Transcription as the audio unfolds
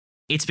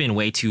It's been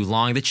way too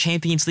long. The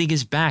Champions League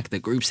is back. The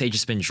group stage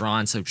has been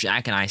drawn, so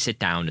Jack and I sit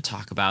down to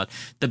talk about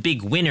the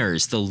big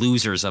winners, the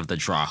losers of the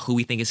draw, who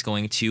we think is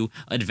going to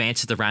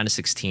advance to the round of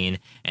 16,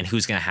 and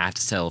who's going to have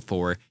to settle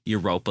for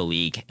Europa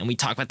League. And we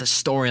talk about the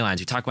storylines,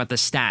 we talk about the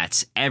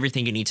stats,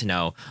 everything you need to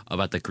know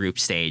about the group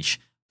stage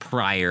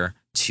prior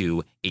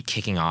to it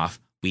kicking off.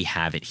 We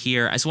have it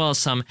here, as well as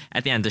some,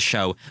 at the end of the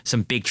show,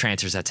 some big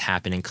transfers that's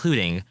happened,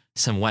 including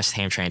some West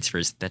Ham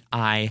transfers that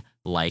I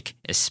like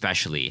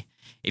especially.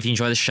 If you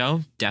enjoy the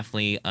show,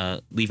 definitely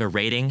leave a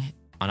rating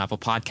on Apple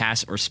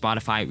Podcasts or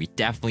Spotify. We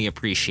definitely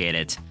appreciate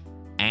it.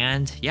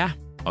 And yeah,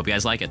 hope you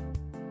guys like it.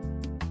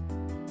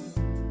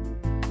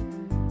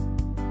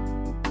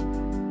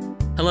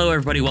 Hello,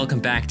 everybody. Welcome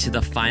back to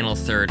the Final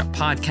Third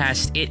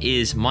podcast. It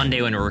is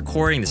Monday when we're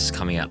recording. This is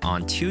coming out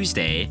on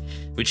Tuesday,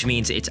 which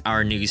means it's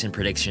our news and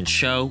predictions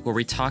show where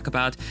we talk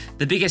about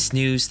the biggest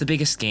news, the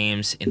biggest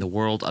games in the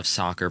world of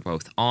soccer,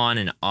 both on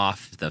and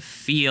off the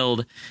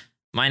field.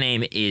 My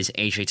name is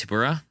AJ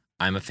Tabura.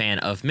 I'm a fan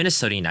of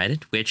Minnesota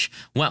United, which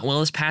went well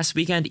this past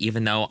weekend,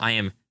 even though I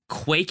am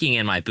quaking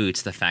in my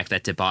boots the fact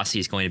that Debasi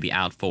is going to be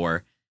out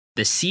for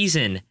the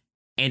season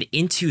and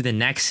into the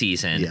next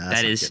season.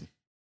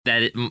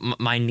 Yeah,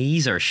 my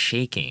knees are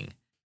shaking.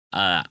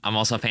 I'm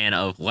also a fan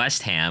of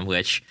West Ham,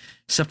 which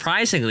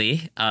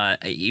surprisingly,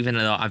 even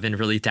though I've been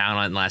really down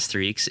on it in the last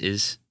 3 weeks,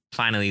 is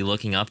finally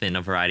looking up in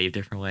a variety of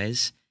different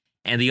ways.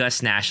 And the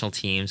U.S. national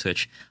teams,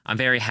 which I'm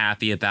very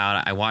happy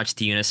about. I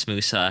watched Yunus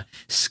Musa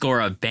score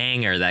a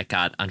banger that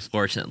got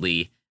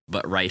unfortunately,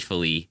 but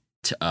rightfully,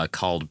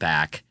 called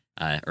back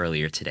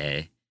earlier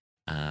today.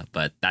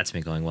 But that's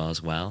been going well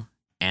as well.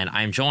 And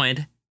I'm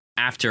joined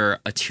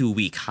after a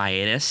 2-week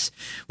hiatus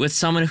with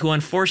someone who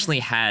unfortunately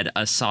had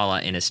a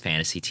Salah in his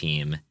fantasy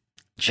team.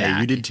 Jack.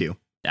 Hey, you did too.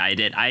 I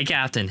did. I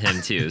captained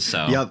him too.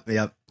 So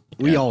Yep.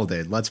 We all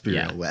did. Let's be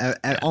real.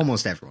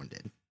 Almost everyone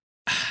did.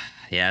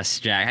 Yes,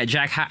 Jack.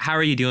 Jack, how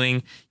are you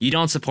doing? You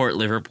don't support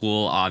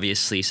Liverpool,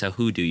 obviously, so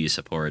who do you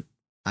support?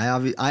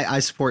 I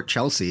support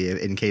Chelsea,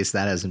 in case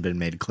that hasn't been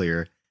made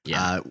clear.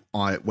 Yeah.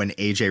 When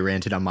AJ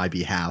ranted on my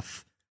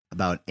behalf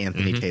about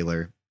Anthony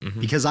Taylor,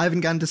 because I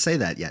haven't gotten to say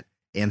that yet.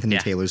 Anthony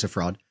Taylor's a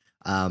fraud.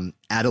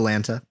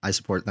 Atalanta, I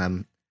support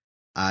them.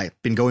 I've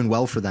been going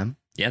well for them.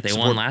 Yeah, they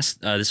won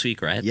this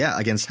week, right? Yeah,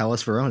 against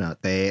Hellas Verona.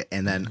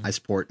 I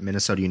support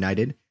Minnesota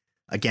United.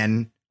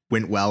 Again,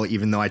 went well,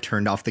 even though I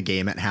turned off the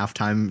game at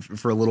halftime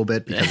for a little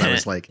bit because I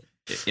was like,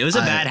 it was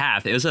a bad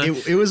half. It was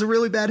a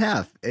really bad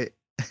half.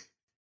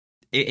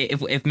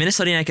 If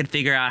Minnesota United could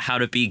figure out how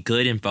to be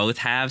good in both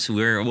halves,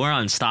 we're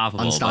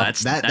unstoppable.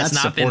 That's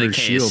not been the case.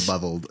 Shield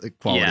level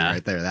quality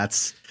right there.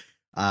 That's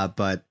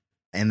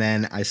and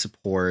then I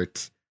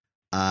support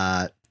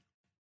the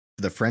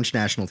French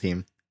national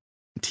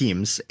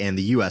teams and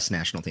the U.S.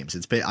 national teams.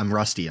 I'm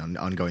rusty on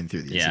going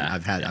through these. Yeah,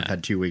 I've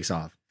had 2 weeks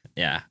off.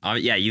 Yeah.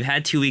 You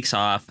had 2 weeks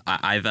off.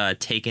 I've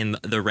taken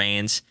the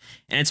reins,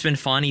 and it's been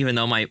fun, even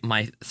though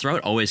my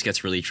throat always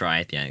gets really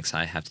dry at the end because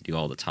I have to do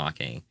all the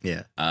talking.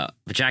 Yeah. But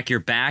Jack, you're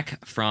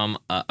back from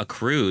a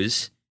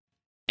cruise.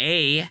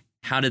 A,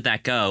 how did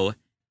that go?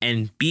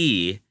 And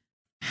B,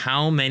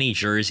 how many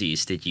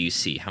jerseys did you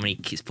see? How many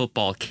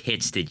football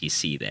kits did you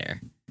see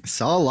there? I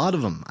saw a lot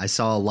of them.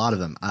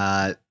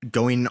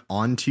 Going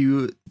on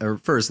to, or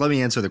first, let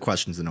me answer the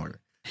questions in order.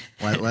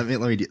 Let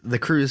me do, the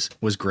cruise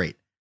was great.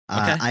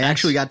 I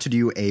actually got to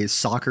do a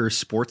soccer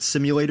sports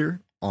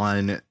simulator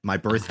on my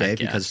birthday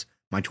because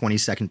my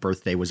 22nd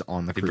birthday was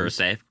on the cruise. Happy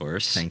birthday, of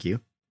course. Thank you.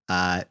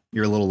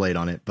 You're a little late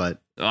on it,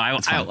 but I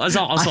was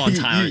also on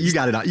time. You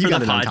got it on. You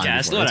got it on time.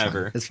 Podcast,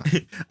 whatever. It's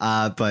fine.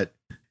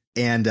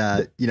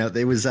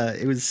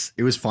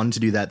 It was fun to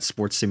do that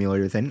sports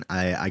simulator thing.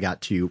 I got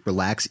to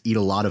relax, eat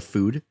a lot of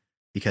food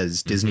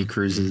because Disney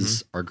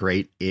cruises are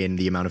great in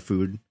the amount of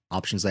food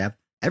options they have.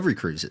 Every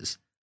cruise is,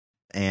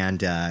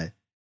 and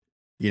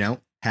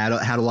had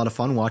a lot of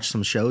fun. Watched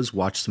some shows,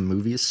 watched some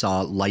movies.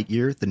 Saw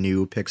Lightyear, the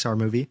new Pixar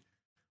movie,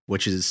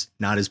 which is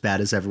not as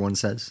bad as everyone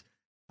says.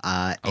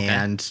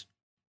 And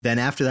then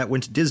after that,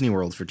 went to Disney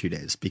World for 2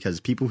 days because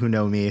people who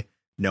know me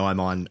know I'm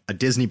on a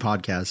Disney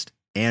podcast,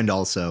 and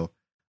also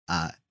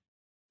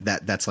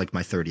that's like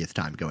my 30th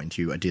time going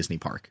to a Disney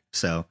park.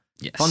 So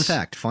fun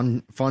fact,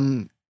 fun.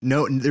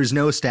 No, there's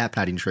no stat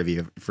padding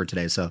trivia for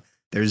today, so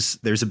there's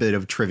a bit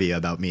of trivia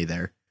about me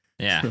there.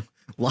 Yeah,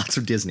 lots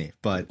of Disney,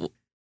 but.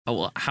 Oh,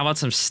 well, how about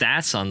some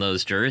stats on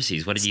those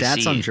jerseys? What did you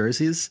see? Stats on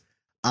jerseys?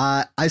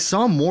 I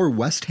saw more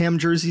West Ham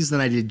jerseys than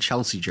I did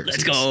Chelsea jerseys.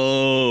 Let's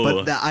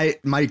go.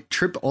 But my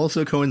trip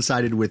also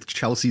coincided with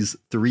Chelsea's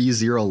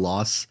 3-0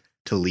 loss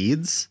to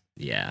Leeds.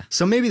 Yeah.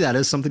 So maybe that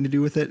has something to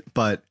do with it.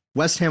 But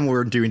West Ham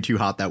weren't doing too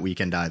hot that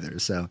weekend either.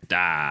 So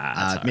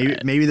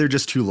maybe they're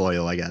just too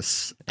loyal, I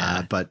guess.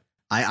 Yeah. But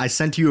I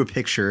sent you a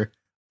picture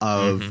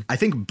of, I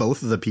think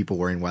both of the people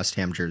wearing West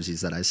Ham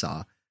jerseys that I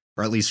saw,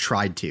 or at least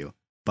tried to.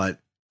 But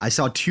I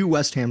saw 2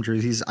 West Ham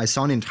jerseys. I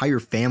saw an entire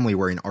family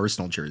wearing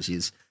Arsenal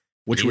jerseys,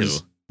 which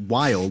was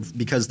wild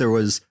because there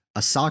was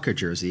a Saka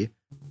jersey,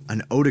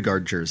 an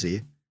Odegaard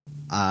jersey.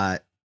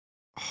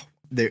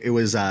 It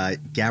was a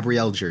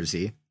Gabriel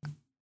jersey,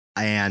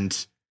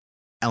 and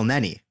El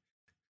Neni.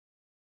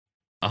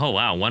 Oh,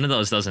 wow. One of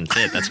those doesn't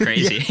fit. That's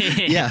crazy.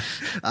 Yeah.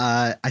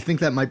 I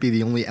think that might be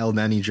the only El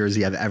Neni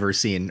jersey I've ever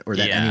seen or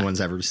that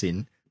anyone's ever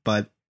seen.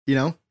 But,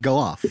 go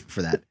off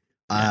for that.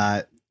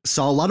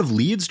 Saw a lot of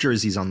Leeds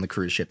jerseys on the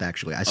cruise ship,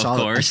 actually. I saw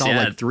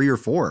like 3 or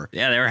 4.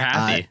 Yeah, they were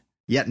happy.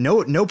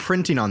 No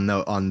printing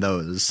on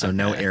those. So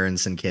no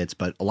Aronson kits,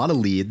 but a lot of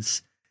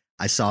Leeds.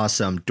 I saw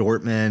some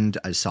Dortmund.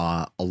 I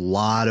saw a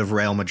lot of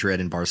Real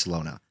Madrid and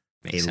Barcelona.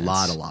 Makes sense.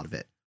 A lot of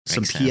it.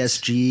 Some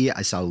PSG.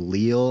 I saw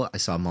Lille. I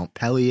saw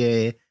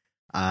Montpellier.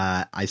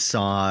 I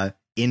saw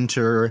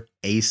Inter,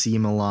 AC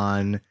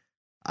Milan.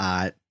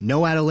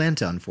 No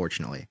Atalanta,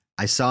 unfortunately.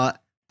 I saw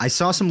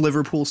some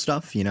Liverpool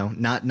stuff,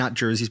 not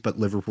jerseys, but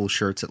Liverpool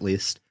shirts at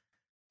least.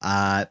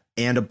 And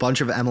a bunch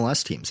of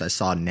MLS teams. I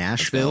saw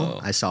Nashville.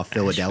 I saw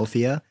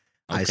Philadelphia.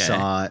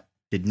 Okay.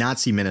 Did not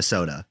see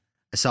Minnesota.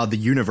 I saw the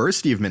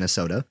University of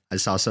Minnesota. I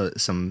saw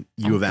some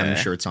U of M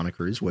shirts on a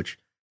cruise, which,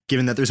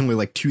 given that there's only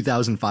like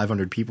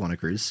 2,500 people on a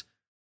cruise,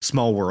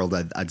 small world,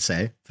 I'd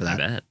say for that.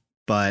 I bet.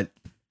 But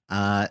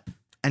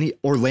any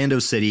Orlando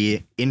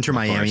City, Inter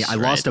Miami. I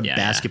lost a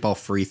basketball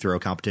free throw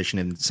competition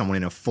and someone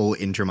in a full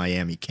Inter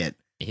Miami kit.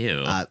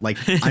 Ew.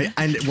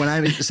 And when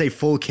I say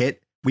full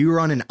kit, we were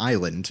on an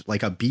island,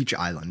 like a beach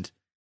island.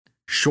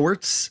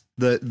 Shorts,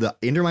 the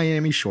Inter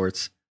Miami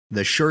shorts,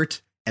 the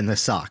shirt, and the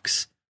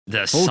socks.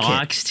 The full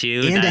socks kit,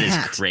 too. And that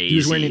is crazy. He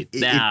was wearing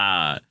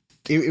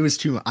it was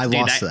too much. I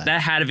lost that.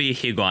 That had to be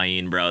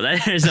Higuain, bro.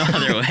 There's no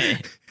other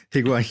way.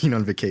 Higuain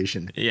on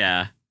vacation.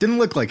 Yeah. Didn't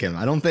look like him.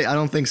 I don't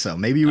think so.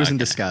 Maybe he was in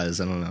disguise.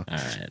 I don't know. All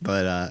right.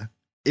 But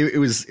it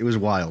was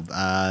wild.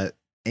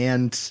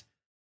 And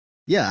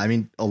yeah, I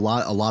mean a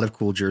lot of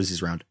cool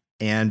jerseys around.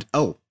 And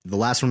the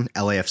last one,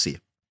 LAFC.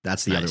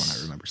 That's the other one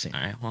I remember seeing.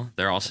 All right. Well,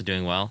 they're also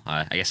doing well.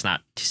 I guess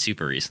not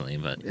super recently,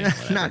 but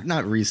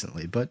not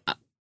recently, but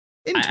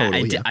in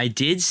total. I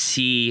did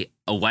see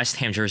a West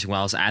Ham jersey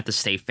while I was at the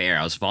State Fair.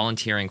 I was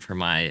volunteering for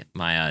my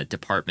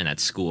department at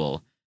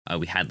school.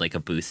 We had like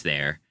a booth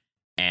there,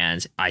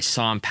 and I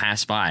saw him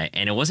pass by,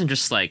 and it wasn't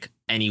just like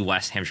any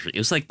West Ham jersey. It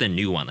was like the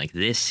new one, like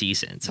this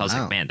season. So I was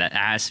like, man, that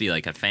has to be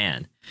like a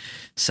fan.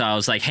 So I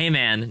was like, hey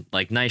man,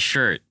 like nice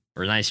shirt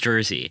or nice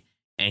jersey.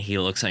 And he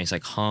looks at me, he's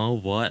like, huh,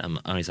 what? And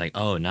he's like,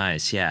 oh,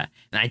 nice, yeah.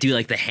 And I do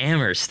like the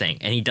hammers thing,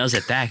 and he does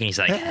it back, and he's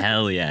like,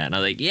 hell yeah. And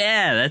I'm like,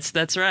 yeah,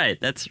 that's right.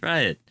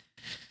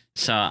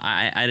 So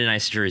I had a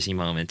nice jersey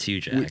moment too,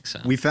 Jack.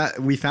 We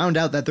found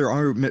out that there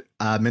are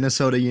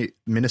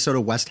Minnesota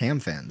West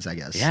Ham fans, I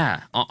guess.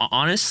 Yeah,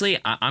 honestly,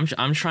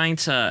 I'm trying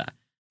to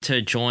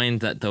join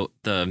the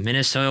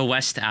Minnesota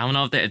West. I don't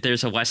know if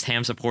there's a West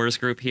Ham supporters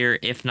group here.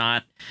 If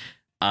not,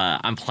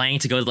 I'm planning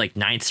to go to like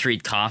 9th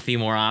Street Coffee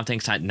more often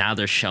because now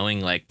they're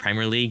showing like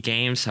Premier League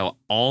games. So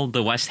all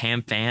the West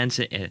Ham fans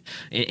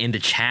in the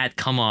chat,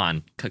 come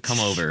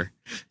over.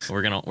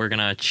 We're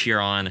gonna cheer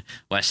on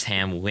West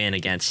Ham win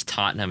against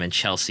Tottenham and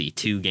Chelsea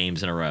 2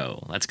 games in a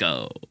row. Let's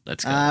go.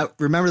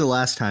 Remember the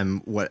last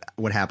time what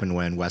happened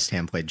when West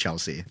Ham played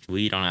Chelsea?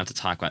 We don't have to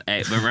talk about.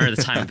 Hey, remember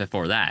the time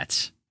before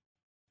that?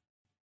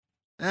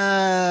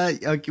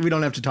 Okay, we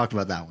don't have to talk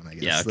about that one. I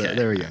guess. Yeah. Okay.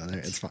 There we go.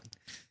 It's fine.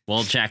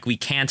 Well, Jack, we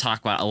can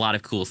talk about a lot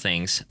of cool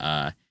things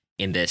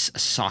in this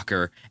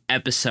soccer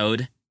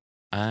episode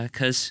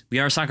because we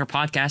are a soccer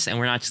podcast, and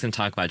we're not just going to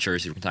talk about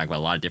jerseys. We're going to talk about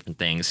a lot of different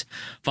things.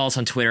 Follow us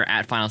on Twitter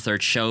at Final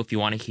Third Show if you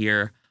want to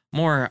hear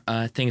more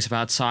things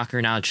about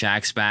soccer. Now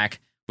Jack's back,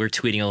 we're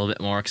tweeting a little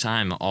bit more because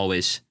I'm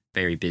always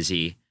very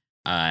busy.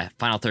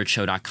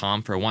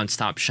 FinalThirdShow.com for a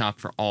one-stop shop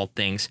for all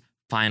things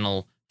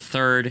Final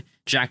Third.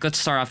 Jack, let's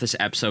start off this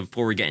episode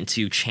before we get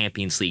into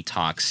Champions League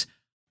talks.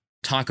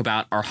 Talk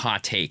about our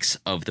hot takes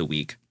of the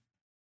week.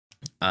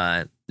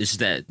 This is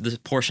the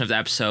portion of the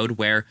episode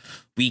where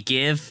we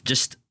give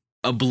just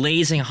a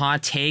blazing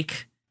hot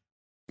take,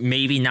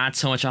 maybe not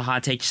so much a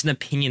hot take, just an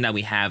opinion that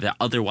we have that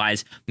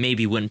otherwise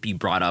maybe wouldn't be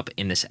brought up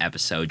in this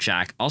episode.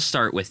 Jack, I'll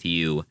start with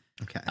you.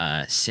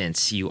 Okay.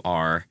 Since you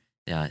are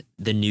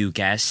the new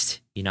guest,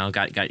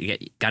 got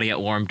to get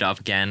warmed up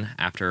again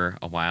after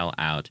a while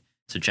out.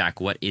 So, Jack,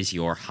 what is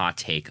your hot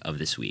take of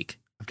this week?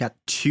 I've got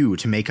 2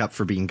 to make up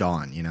for being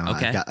gone.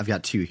 Okay. I've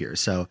got 2 here.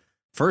 So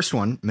first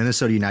one,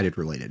 Minnesota United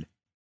related.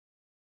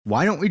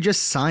 Why don't we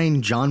just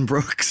sign John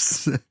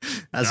Brooks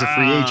as a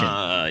free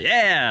agent?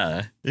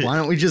 Yeah. Why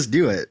don't we just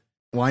do it?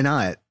 Why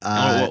not?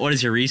 What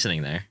is your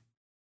reasoning there?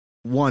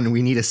 1,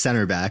 we need a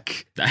center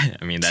back.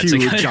 I mean, that's 2, a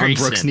good John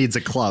reason. Brooks needs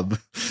a club.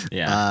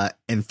 Yeah.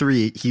 And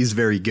 3, he's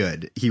very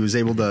good. He was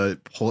able to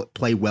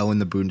play well in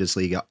the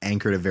Bundesliga,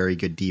 anchored a very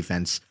good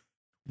defense.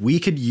 We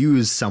could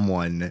use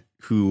someone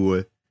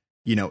who,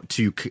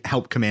 to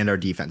help command our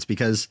defense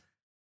because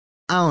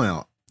I don't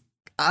know.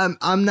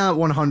 I'm not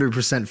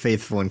 100%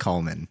 faithful in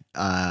Coleman.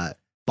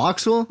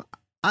 Boxwell,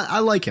 I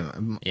like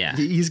him. Yeah,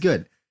 he's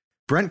good.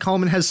 Brent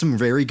Coleman has some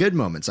very good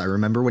moments. I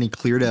remember when he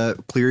cleared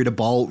a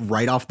ball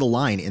right off the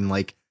line in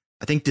I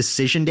think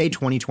Decision Day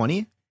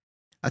 2020.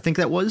 I think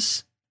that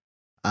was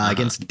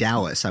against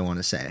Dallas. I want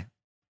to say,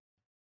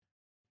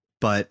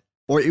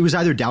 or it was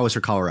either Dallas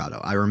or Colorado.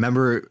 I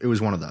remember it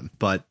was one of them,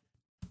 but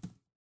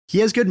he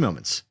has good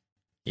moments.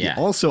 Yeah.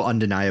 He also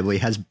undeniably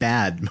has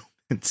bad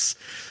moments.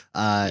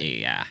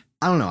 Yeah.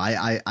 I don't know.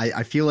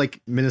 I feel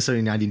like Minnesota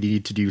United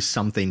need to do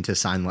something to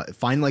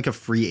find like a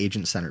free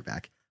agent center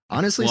back.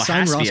 Honestly,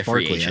 sign Ross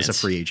Barkley as a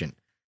free agent.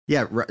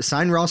 Yeah,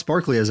 sign Ross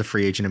Barkley as a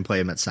free agent and play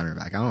him at center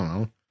back. I don't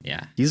know.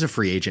 Yeah. He's a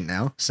free agent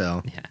now,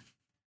 so. Yeah.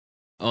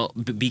 Well,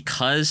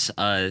 because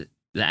the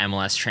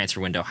MLS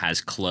transfer window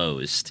has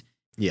closed.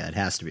 Yeah, it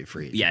has to be a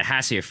free agent. Yeah, it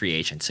has to be a free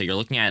agent. So you're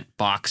looking at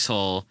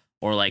Boxall,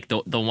 or like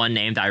the one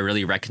name that I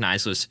really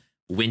recognized was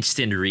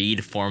Winston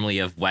Reed, formerly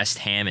of West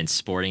Ham and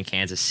Sporting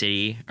Kansas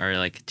City, are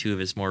like two of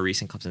his more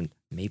recent clubs, and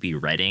maybe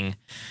Reading.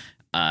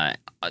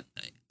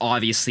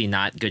 Obviously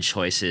not good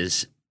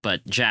choices,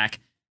 but Jack,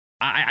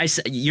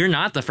 you're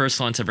not the first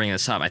one to bring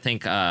this up. I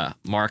think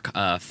Mark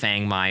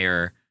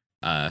Fangmeyer,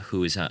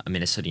 who is a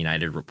Minnesota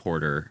United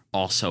reporter,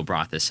 also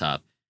brought this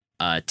up.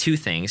 Two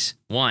things.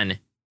 One,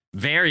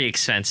 very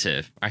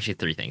expensive. Actually,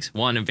 three things.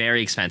 One,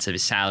 very expensive.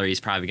 His salary is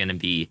probably going to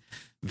be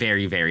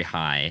very, very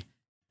high.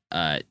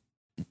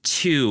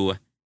 Two,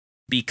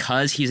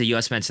 because he's a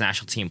U.S. men's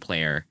national team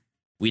player,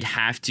 we'd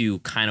have to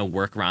kind of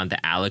work around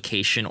the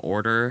allocation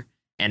order.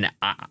 And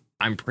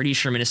I'm pretty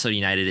sure Minnesota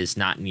United is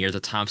not near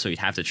the top, so we'd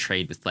have to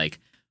trade with like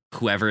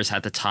whoever's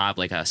at the top,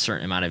 like a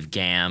certain amount of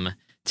GAM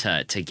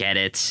to get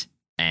it.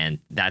 And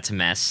that's a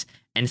mess.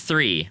 And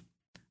three,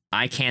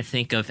 I can't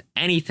think of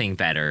anything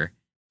better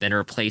than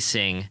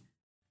replacing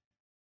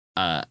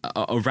a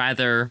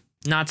rather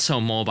not so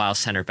mobile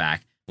center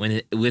back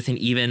with an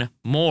even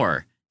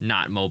more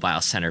not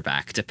mobile center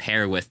back to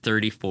pair with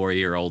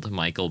 34-year-old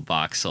Michael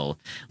Boxall,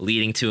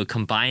 leading to a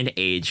combined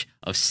age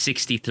of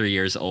 63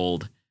 years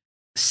old,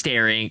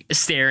 staring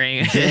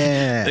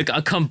yeah. like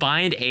a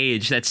combined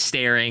age that's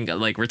staring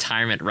like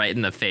retirement right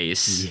in the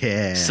face.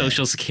 Yeah.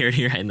 Social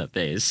Security right in the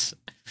face.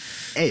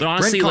 Hey, but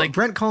honestly,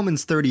 Brent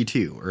Coleman's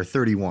 32 or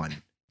 31.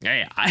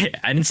 Hey, I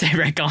didn't say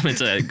Brent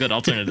Coleman's a good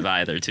alternative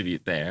either, to be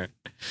fair.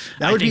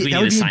 That would be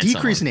a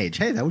decrease in age.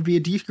 Hey, that would be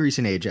a decrease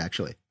in age,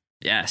 actually.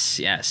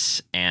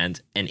 Yes.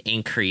 And an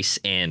increase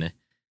in...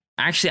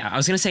 Actually, I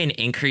was going to say an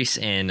increase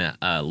in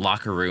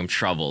locker room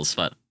troubles,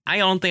 but I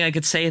don't think I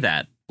could say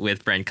that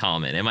with Brent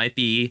Coleman. It might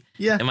be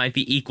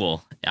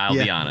equal, I'll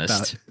be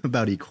honest.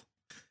 About equal.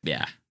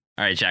 Yeah.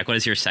 All right, Jack, what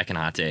is your second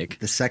hot take?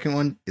 The second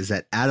one is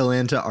that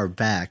Atalanta are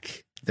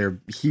back.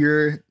 They're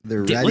here.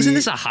 They're ready. Wasn't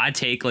this a hot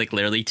take like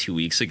literally 2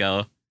 weeks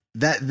ago?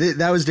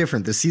 That was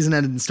different. The season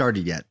hadn't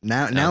started yet.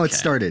 Now it's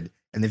started,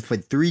 and they've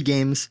played 3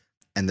 games,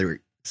 and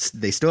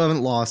they still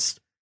haven't lost.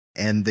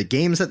 And the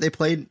games that they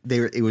played,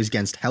 it was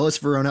against Hellas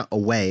Verona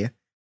away.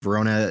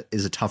 Verona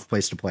is a tough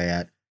place to play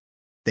at.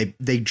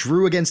 They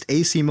drew against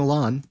AC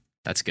Milan.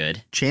 That's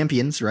good.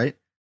 Champions, right?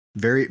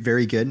 Very,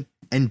 very good.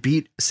 And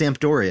beat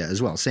Sampdoria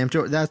as well.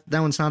 Sampdoria, that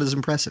one's not as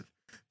impressive.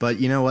 But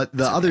you know what?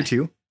 The other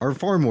two are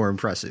far more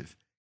impressive.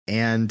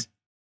 And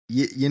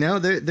you know,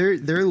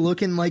 they're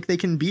looking like they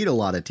can beat a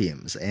lot of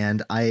teams.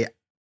 And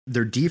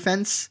their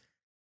defense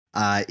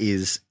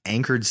is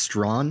anchored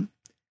strong.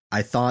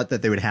 I thought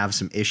that they would have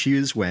some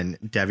issues when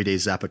Davide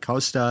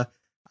Zappacosta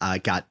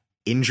got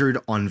injured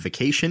on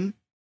vacation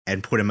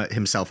and put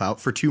himself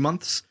out for 2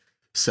 months.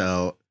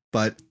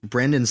 But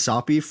Brandon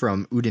Sappi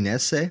from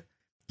Udinese,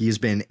 he's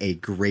been a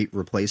great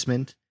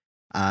replacement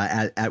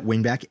at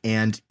wingback.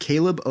 And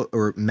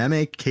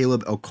Meme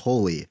Caleb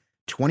Okoli,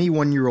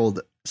 21-year-old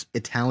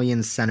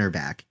Italian center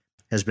back,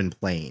 has been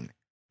playing.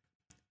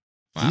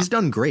 Wow. He's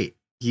done great.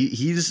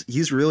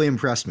 He's really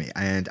impressed me.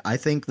 And I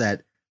think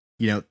that,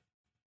 you know,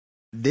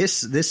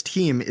 this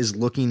team is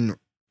looking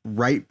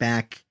right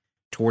back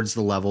towards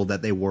the level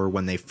that they were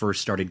when they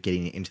first started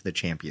getting into the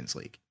Champions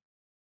League.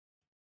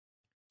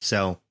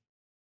 So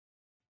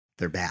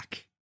they're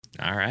back.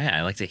 All right.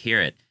 I like to hear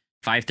it.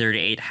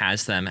 538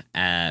 has them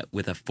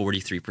with a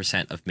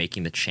 43% of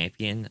making the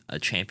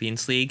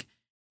Champions League,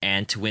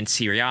 and to win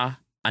Serie A,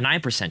 a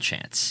 9%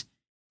 chance.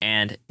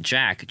 And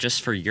Jack,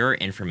 just for your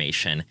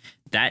information,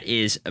 that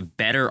is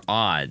better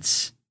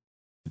odds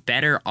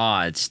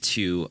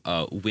to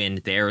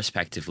win their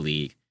respective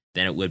league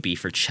than it would be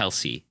for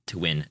Chelsea to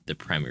win the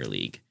Premier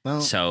League.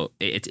 Well, so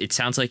it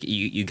sounds like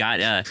you got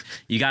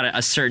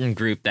a certain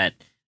group that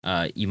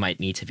you might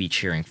need to be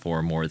cheering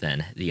for more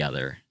than the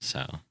other.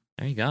 So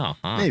there you go.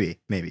 Huh?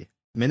 Maybe.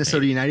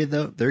 Minnesota United,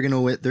 though, they're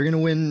gonna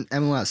win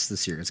MLS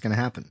this year. It's gonna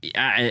happen.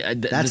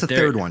 That's the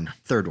third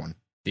one.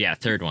 Yeah,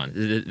 third one.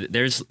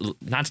 There's,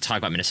 not to talk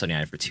about Minnesota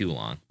United for too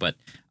long, but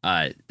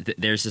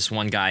there's this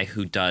one guy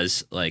who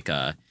does like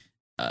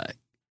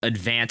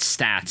advanced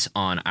stats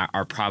on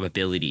our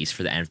probabilities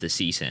for the end of the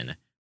season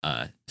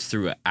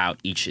throughout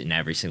each and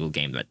every single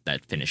game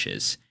that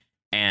finishes.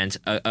 And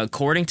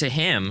according to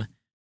him,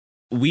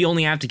 we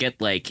only have to get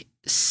like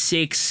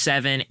 6,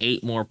 7,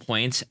 8 more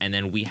points, and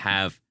then we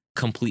have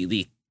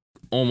completely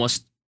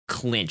almost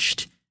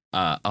clinched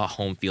a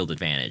home field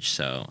advantage.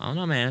 So I don't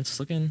know, man. It's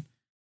looking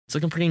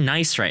pretty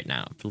nice right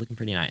now. Looking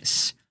pretty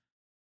nice.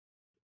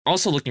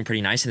 Also looking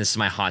pretty nice, and this is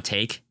my hot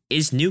take,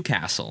 is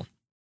Newcastle.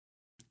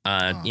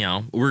 You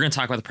know, we're going to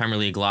talk about the Premier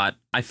League a lot.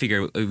 I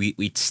figure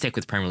we'd stick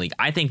with Premier League.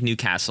 I think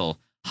Newcastle,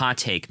 hot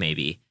take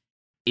maybe,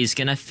 is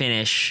going to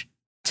finish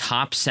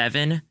top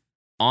 7,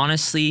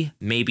 honestly,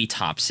 maybe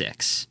top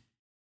 6.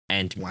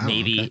 And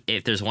maybe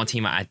if there's one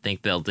team I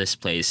think they'll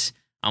displace,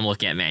 I'm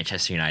looking at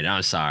Manchester United.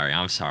 I'm sorry.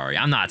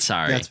 I'm not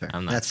sorry. That's fair.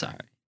 I'm not sorry.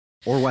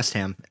 Or West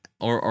Ham.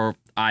 Or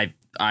I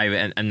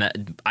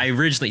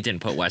originally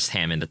didn't put West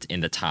Ham in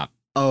the top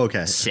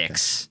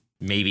 6,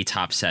 maybe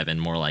top 7,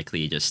 more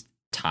likely just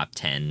top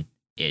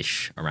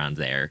 10-ish around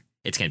there.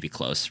 It's going to be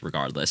close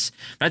regardless.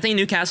 But I think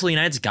Newcastle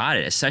United's got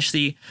it,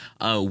 especially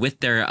with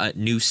their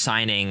new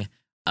signing,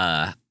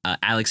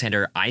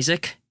 Alexander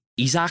Isak.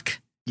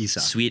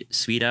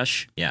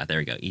 Swedish. Yeah, there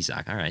we go.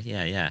 Isak. All right.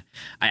 Yeah.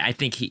 I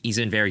think he's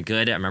been very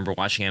good. I remember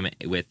watching him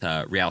with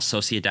Real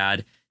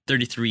Sociedad.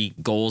 33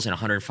 goals in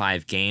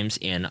 105 games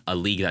in a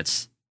league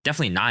that's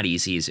definitely not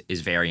easy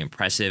is very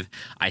impressive.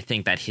 I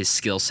think that his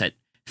skill set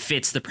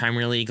fits the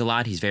Premier League a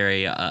lot. He's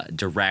very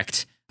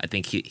direct. I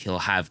think he'll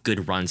have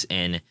good runs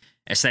in,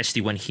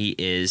 especially when he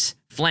is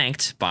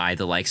flanked by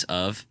the likes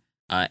of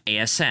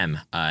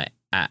ASM,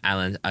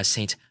 Alan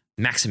St.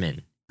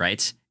 Maximin,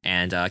 right?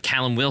 And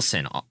Callum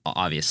Wilson,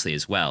 obviously,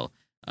 as well.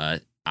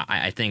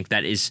 I think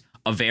that is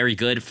a very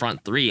good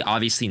front three.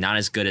 Obviously not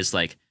as good as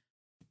like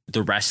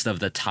the rest of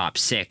the top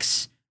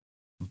 6,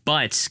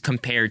 but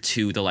compared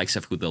to the likes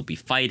of who they'll be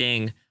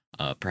fighting,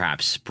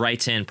 perhaps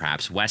Brighton,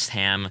 perhaps West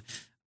Ham,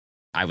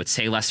 I would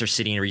say Leicester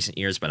City in recent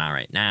years, but not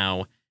right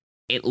now.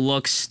 It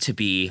looks to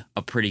be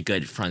a pretty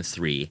good front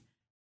three.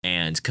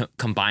 And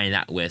combine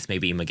that with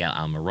maybe Miguel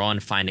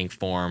Almiron finding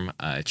form,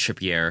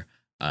 Trippier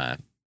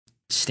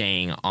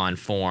staying on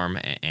form,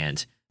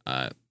 and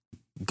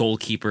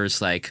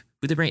goalkeepers like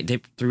who they bring?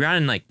 They threw out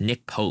in like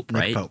Nick Pope,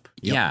 right? Nick Pope.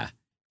 Yep. Yeah.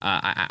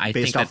 I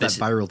Based think off that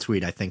viral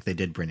tweet, I think they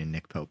did bring in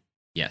Nick Pope.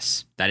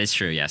 Yes, that is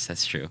true. Yes,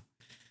 that's true.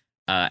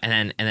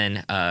 And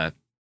then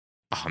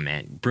oh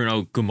man,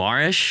 Bruno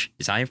Guimaraes,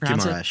 is that how you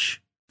pronounce it?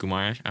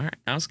 Guimaraes. All right,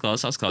 that was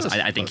close.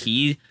 I think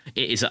he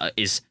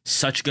is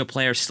such a good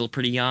player, still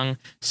pretty young.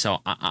 So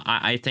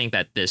I think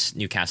that this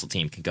Newcastle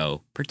team could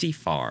go pretty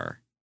far.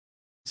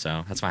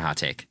 So that's my hot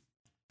take.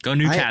 Go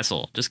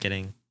Newcastle. Just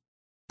kidding.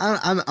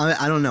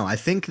 I don't know. I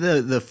think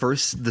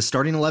the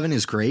starting 11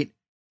 is great,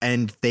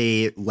 and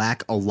they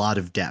lack a lot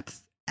of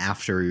depth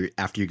after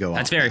you go.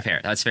 That's very fair.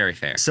 That's very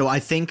fair. So I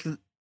think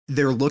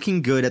they're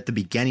looking good at the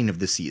beginning of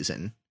the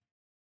season.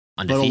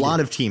 Undefeated. But a lot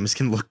of teams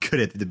can look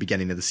good at the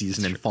beginning of the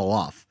season and fall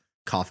off.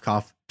 Cough,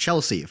 cough.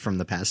 Chelsea from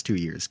the past 2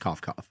 years.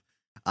 Cough, cough.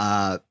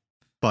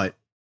 But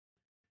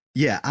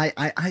yeah,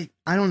 I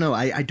don't know.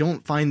 I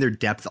don't find their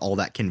depth all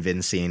that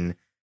convincing.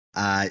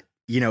 Behind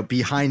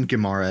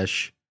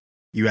Guimaraes,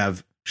 you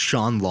have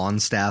Sean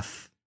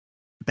Longstaff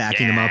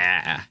backing him up.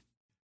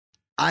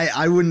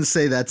 I wouldn't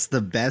say that's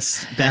the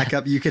best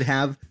backup you could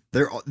have.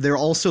 They're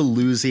also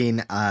losing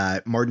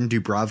Martin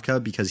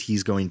Dubravka because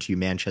he's going to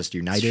Manchester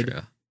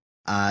United.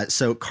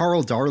 So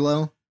Carl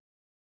Darlow,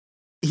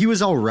 he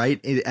was all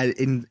right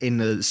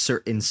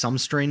in some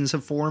strains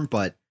of form,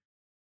 but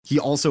he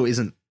also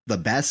isn't the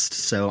best.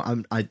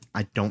 So I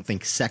don't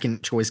think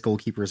second choice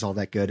goalkeeper is all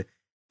that good.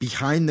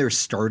 Behind their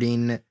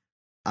starting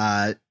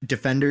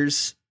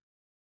defenders,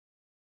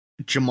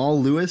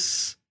 Jamal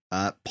Lewis,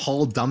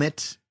 Paul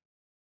Dummett,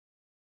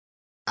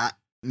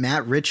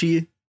 Matt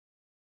Ritchie,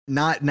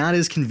 not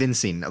as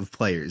convincing of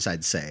players,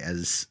 I'd say,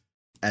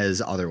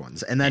 as other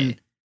ones. And then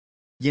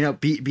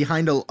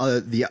behind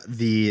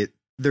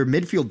their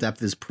midfield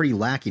depth is pretty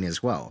lacking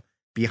as well.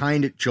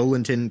 Behind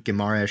Joelinton,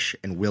 Guimaraes,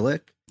 and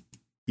Willock,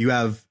 you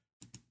have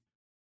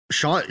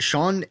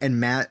Sean and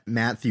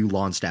Matthew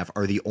Longstaff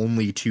are the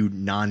only two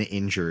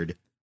non-injured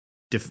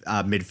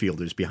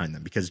midfielders behind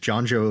them, because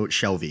Jonjo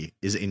Shelvey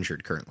is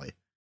injured currently.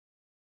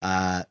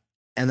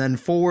 And then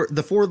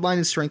the forward line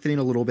is strengthening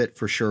a little bit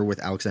for sure with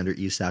Alexander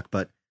Isak,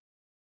 but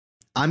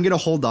I'm going to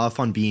hold off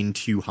on being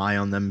too high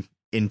on them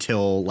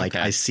until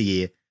I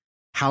see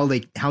how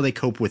they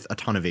cope with a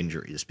ton of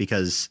injuries,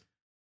 because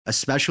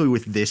especially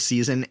with this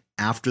season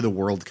after the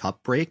World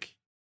Cup break,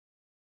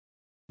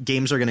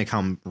 games are going to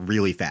come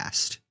really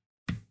fast.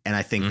 And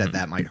I think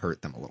that might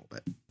hurt them a little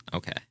bit.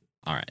 Okay.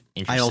 All right.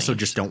 I also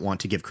just don't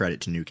want to give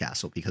credit to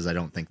Newcastle because I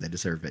don't think they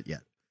deserve it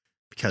yet.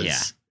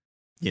 Because,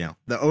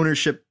 the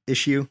ownership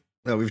issue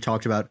that we've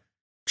talked about,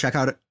 check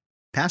out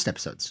past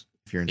episodes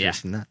if you're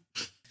interested in that.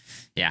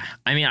 Yeah.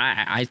 I mean,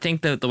 I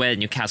think the way that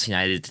Newcastle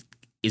United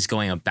is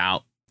going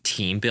about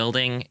team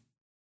building,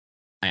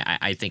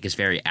 I think is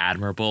very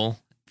admirable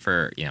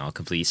for,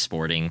 complete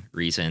sporting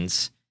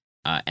reasons.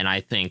 And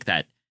I think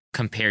that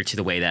compared to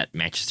the way that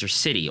Manchester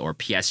City or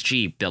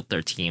PSG built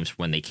their teams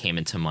when they came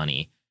into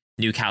money,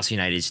 Newcastle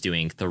United is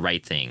doing the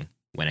right thing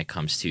when it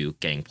comes to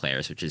getting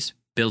players, which is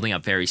building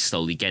up very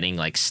slowly, getting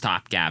like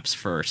stopgaps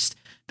first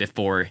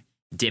before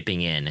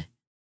dipping in,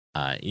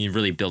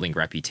 really building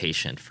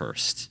reputation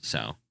first. So,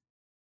 all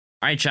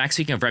right, Jack,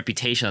 speaking of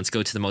reputation, let's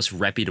go to the most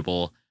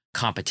reputable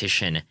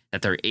competition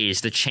that there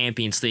is, the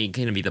Champions League,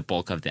 going to be the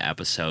bulk of the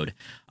episode.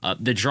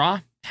 The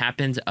draw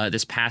happened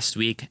this past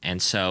week,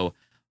 and so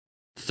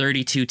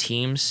 32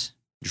 teams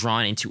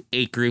drawn into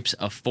 8 groups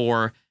of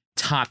 4.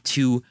 Top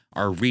 2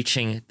 are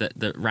reaching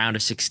the round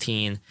of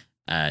 16.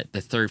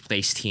 the third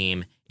place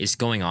team is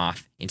going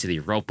off into the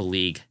Europa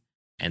League,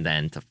 and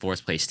then the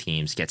fourth place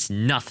teams gets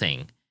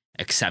nothing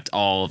except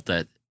all of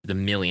the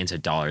millions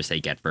of dollars they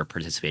get for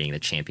participating in the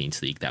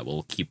Champions League that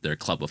will keep their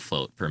club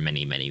afloat for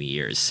many, many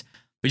years.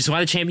 Which is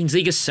why the Champions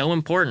League is so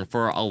important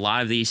for a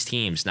lot of these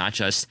teams, not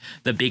just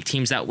the big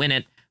teams that win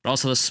it, but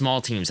also the small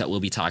teams that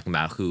we'll be talking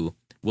about who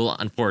will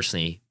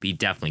unfortunately be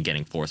definitely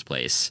getting fourth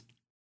place.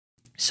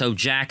 So,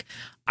 Jack,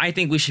 I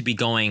think we should be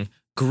going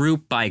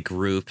group by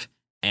group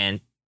and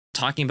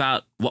talking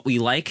about what we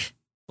like,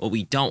 what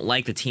we don't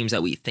like, the teams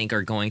that we think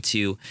are going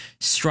to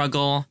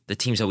struggle, the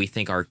teams that we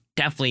think are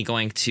definitely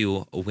going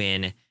to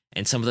win,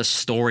 and some of the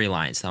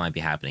storylines that might be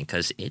happening,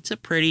 because it's a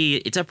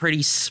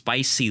pretty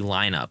spicy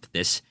lineup,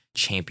 this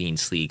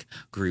Champions League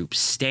group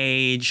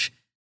stage.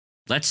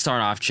 Let's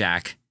start off,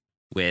 Jack,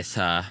 with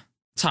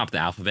top of the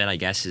alphabet, I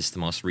guess, is the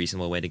most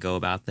reasonable way to go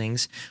about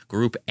things.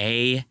 Group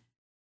A.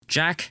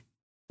 Jack,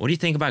 what do you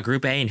think about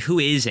Group A, and who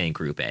is in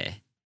Group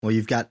A? Well,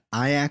 you've got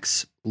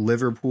Ajax,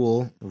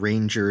 Liverpool,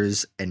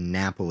 Rangers, and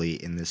Napoli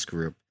in this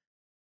group.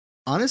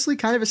 Honestly,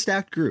 kind of a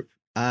stacked group.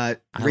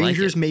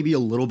 Rangers maybe a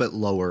little bit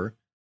lower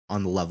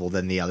on the level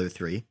than the other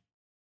three.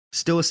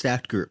 Still a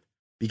stacked group,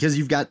 because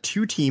you've got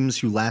two teams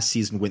who last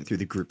season went through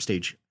the group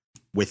stage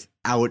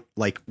without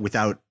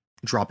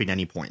dropping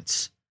any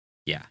points.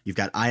 Yeah. You've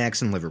got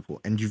Ajax and Liverpool,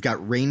 and you've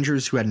got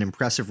Rangers, who had an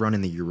impressive run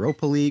in the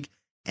Europa League,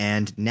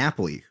 and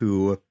Napoli,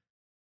 who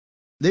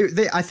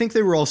I think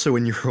they were also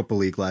in Europa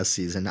League last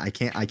season. I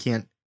can't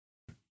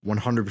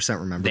 100%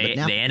 remember. They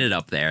ended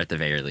up there at the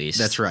very least.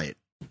 That's right.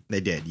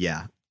 They did.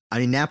 Yeah. I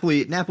mean,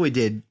 Napoli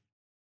did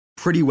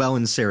pretty well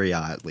in Serie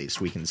A, at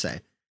least we can say.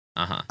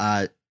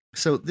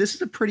 So this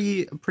is a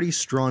pretty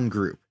strong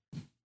group.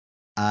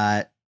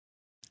 I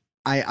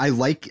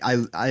like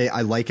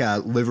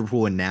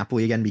Liverpool and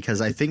Napoli again,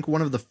 because I think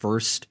one of the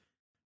first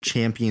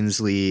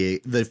Champions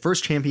League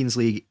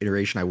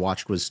iteration I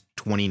watched was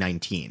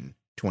 2019,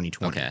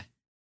 2020. Okay.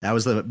 That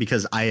was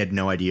because I had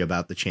no idea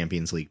about the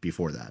Champions League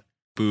before that.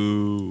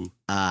 Boo.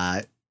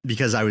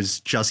 Because I was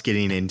just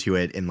getting into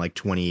it in the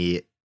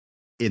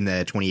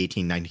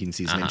 2018-19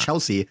 season, and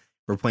Chelsea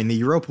were playing the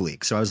Europa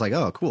League. So I was like,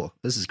 oh, cool.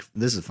 This is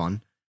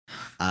fun.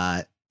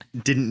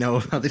 Didn't know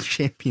about the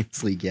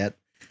Champions League yet.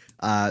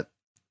 But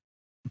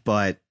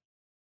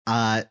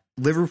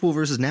Liverpool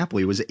versus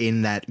Napoli was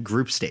in that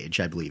group stage,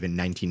 I believe, in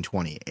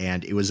 1920,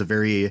 and it was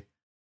there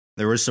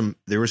were some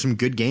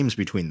good games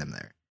between them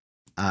there.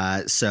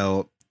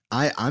 So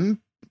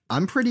I'm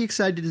pretty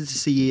excited to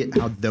see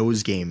how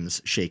those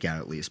games shake out,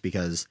 at least,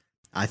 because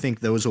I think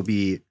those will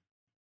be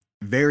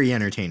very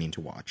entertaining to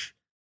watch.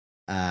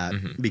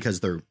 Because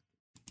they're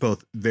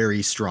both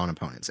very strong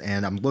opponents,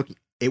 and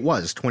it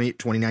was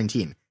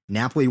 2019.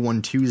 Napoli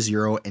won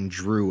 2-0 and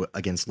drew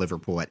against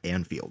Liverpool at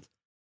Anfield.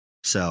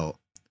 So,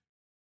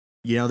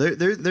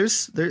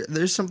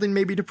 there's something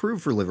maybe to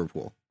prove for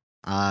Liverpool.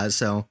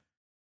 So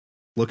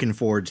looking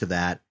forward to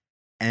that.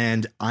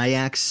 And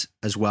Ajax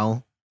as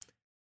well.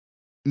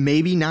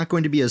 Maybe not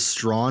going to be as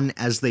strong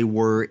as they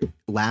were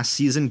last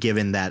season,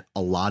 given that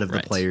a lot of the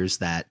players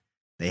that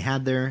they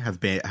had there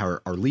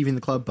are leaving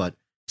the club, but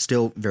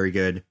still very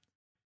good.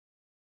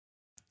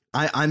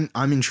 I'm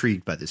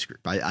intrigued by this group.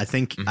 I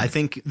think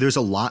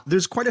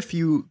there's quite a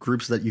few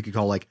groups that you could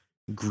call like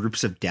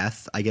groups of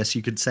death, I guess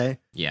you could say.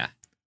 Yeah.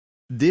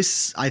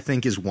 This, I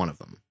think, is one of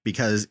them,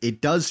 because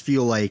it does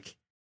feel like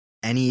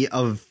any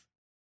of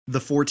the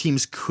four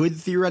teams could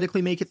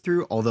theoretically make it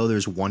through, although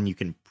there's one you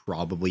can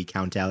probably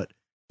count out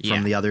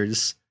from the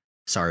others.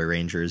 Sorry,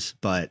 Rangers,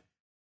 but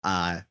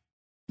I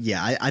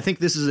think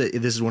this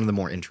is one of the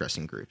more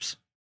interesting groups.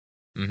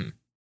 Mm-hmm.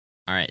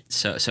 All right.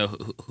 So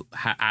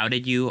how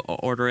did you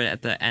order it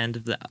at the end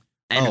of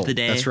the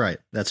day?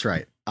 That's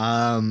right.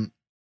 I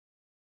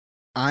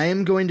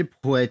am going to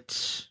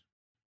put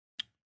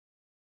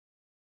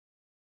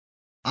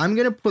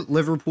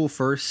Liverpool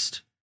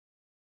first.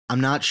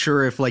 I'm not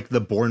sure if like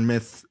the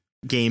Bournemouth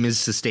game is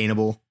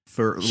sustainable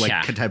for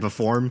a type of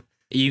form.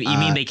 You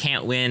mean they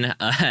can't win no,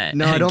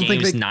 I don't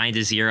games think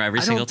 9-0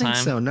 every single time?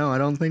 So. No, I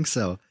don't think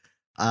so.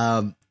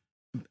 And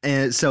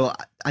so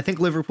I think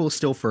Liverpool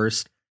still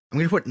first. I'm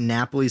going to put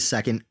Napoli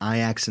second,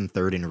 Ajax in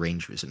third, and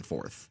Rangers in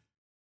fourth.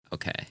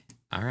 Okay.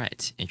 All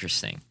right.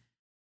 Interesting.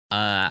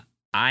 I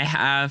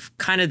have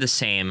kind of the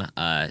same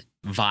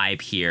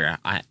vibe here.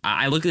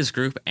 I look at this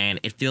group and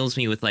it fills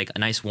me with like a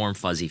nice warm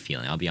fuzzy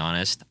feeling. I'll be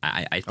honest.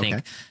 I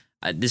think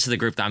this is the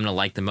group that I'm going to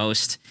like the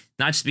most,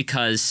 not just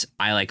because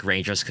I like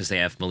Rangers because they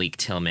have Malik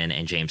Tillman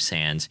and James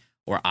Sands,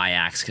 or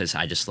Ajax because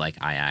I just like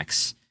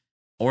Ajax,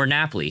 or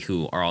Napoli,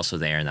 who are also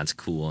there, and that's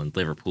cool, and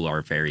Liverpool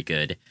are very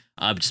good.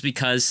 Just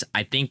because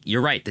I think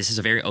you're right. This is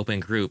a very open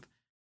group.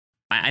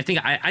 I think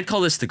I'd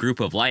call this the group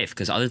of life,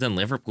 because other than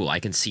Liverpool, I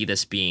can see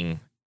this being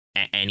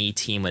any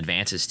team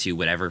advances to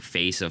whatever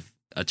phase of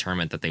a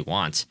tournament that they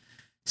want.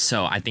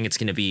 So I think it's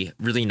going to be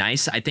really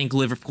nice. I think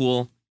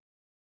Liverpool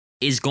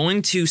is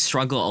going to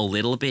struggle a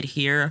little bit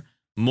here,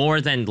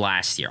 more than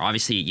last year.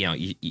 Obviously,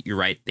 you're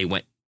right. They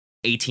went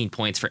 18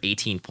 points for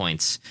 18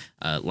 points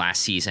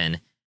last season.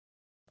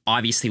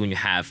 Obviously, when you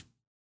have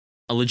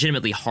a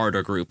legitimately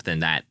harder group than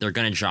that. They're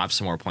going to drop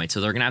some more points. So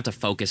they're going to have to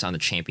focus on the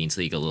Champions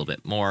League a little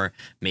bit more.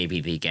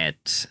 Maybe they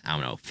get,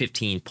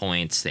 15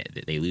 points.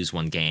 They lose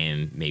one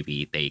game.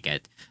 Maybe they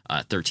get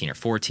 13 or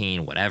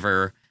 14,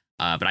 whatever.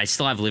 But I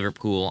still have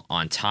Liverpool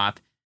on top.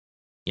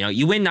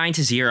 You win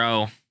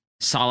 9-0.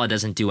 Salah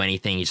doesn't do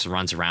anything. He just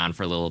runs around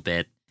for a little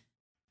bit.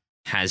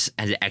 Has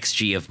an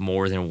XG of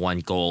more than one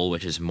goal,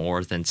 which is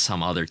more than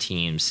some other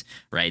teams,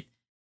 right?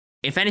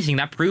 If anything,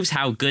 that proves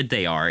how good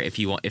they are. If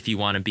you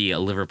want to be a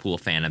Liverpool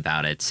fan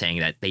about it, saying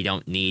that they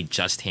don't need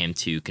just him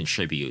to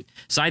contribute.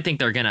 So I think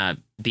they're gonna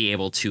be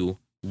able to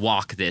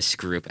walk this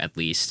group at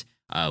least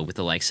with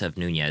the likes of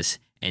Nunez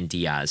and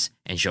Diaz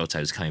and Jota,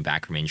 who's coming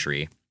back from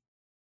injury.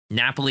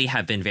 Napoli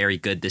have been very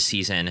good this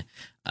season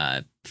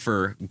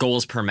for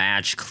goals per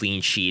match,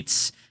 clean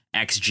sheets,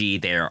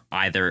 XG. They're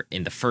either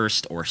in the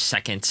first or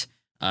second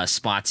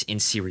spots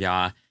in Serie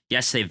A.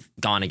 Yes, they've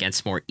gone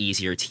against more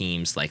easier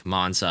teams like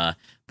Monza,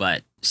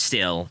 but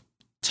still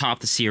top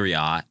the Serie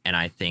A, and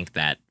I think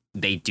that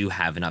they do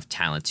have enough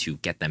talent to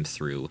get them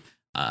through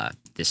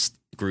this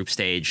group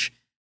stage.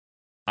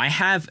 I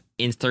have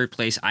in third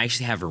place, I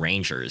actually have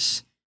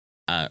Rangers.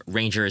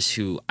 Rangers,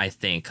 who I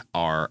think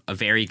are a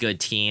very good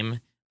team,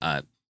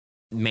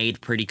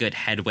 made pretty good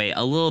headway,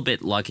 a little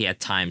bit lucky at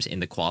times in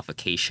the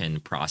qualification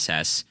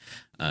process,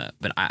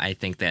 but I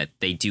think that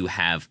they do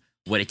have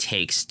what it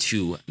takes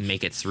to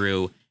make it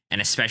through. And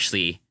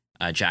especially,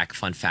 Jack,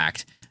 fun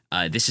fact,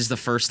 this is the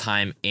first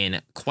time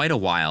in quite a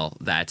while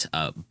that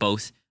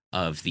both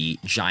of the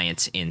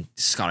giants in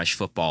Scottish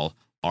football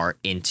are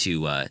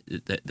into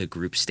the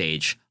group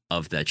stage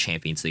of the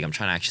Champions League. I'm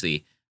trying to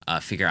actually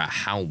figure out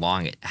how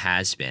long it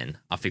has been.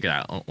 I'll figure it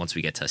out once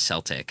we get to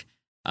Celtic.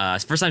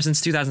 First time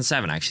since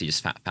 2007, I actually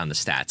just found the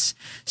stats.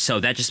 So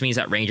that just means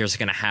that Rangers are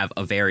going to have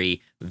a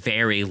very,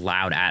 very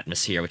loud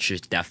atmosphere, which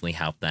should definitely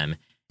help them.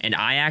 And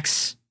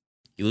Ajax,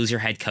 you lose your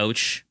head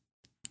coach,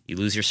 you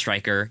lose your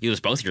striker, you lose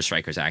both of your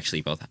strikers,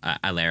 actually, both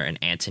Aller and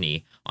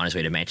Antony on his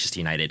way to Manchester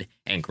United,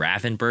 and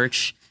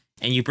Gravenberch,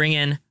 and you bring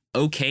in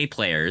okay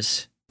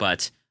players,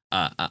 but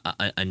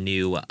a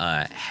new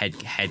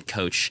head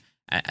coach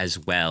as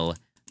well.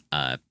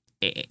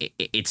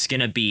 It's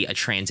going to be a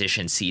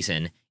transition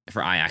season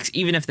for Ajax,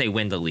 even if they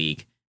win the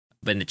league.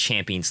 But in the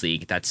Champions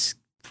League, that's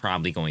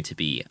probably going to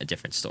be a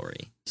different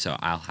story. So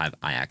I'll have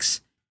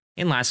Ajax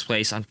in last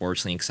place,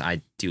 unfortunately, because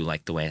I do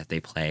like the way that they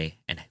play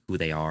and who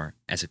they are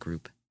as a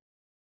group.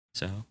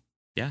 So,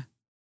 yeah.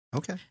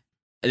 Okay.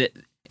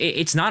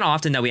 It's not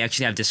often that we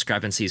actually have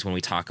discrepancies when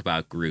we talk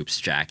about groups,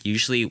 Jack.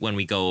 Usually when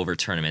we go over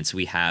tournaments,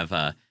 we have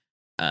a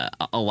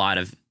lot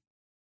of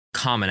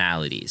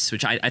commonalities,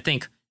 which I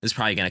think is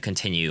probably going to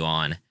continue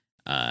on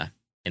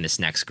in this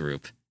next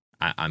group.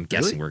 I'm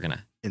guessing we're going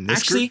to... In this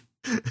actually,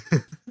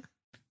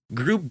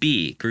 group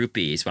B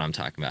is what I'm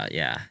talking about,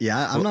 yeah.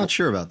 Yeah, I'm not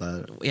sure about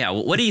that. Yeah,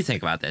 what do you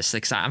think about this?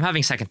 Like, I'm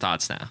having second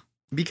thoughts now.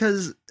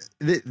 Because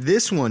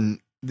this one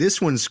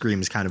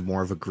screams kind of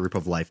more of a group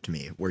of life to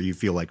me, where you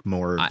feel like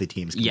more of the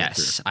teams can get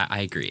through.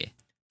 I agree.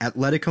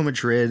 Atletico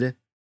Madrid,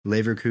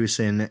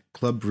 Leverkusen,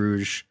 Club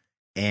Brugge,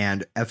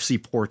 and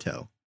FC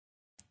Porto.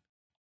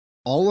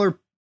 All are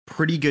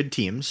pretty good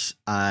teams.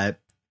 Near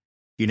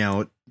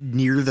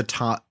the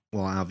top.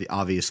 Well,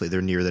 obviously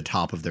they're near the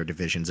top of their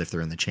divisions if they're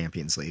in the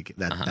Champions League.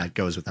 That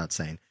goes without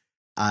saying.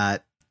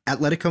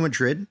 Atletico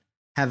Madrid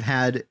have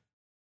had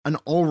an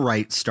all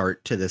right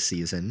start to this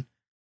season.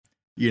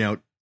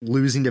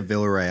 Losing to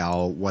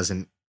Villarreal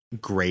wasn't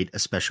great,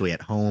 especially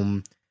at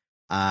home.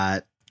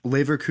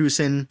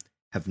 Leverkusen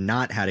have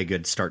not had a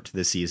good start to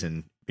the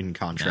season, in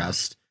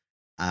contrast.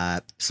 No.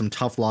 Some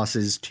tough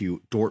losses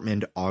to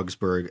Dortmund,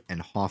 Augsburg,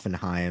 and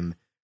Hoffenheim,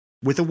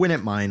 with a win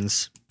at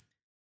Mainz.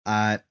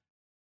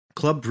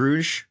 Club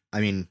Brugge,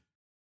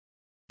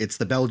 it's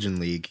the Belgian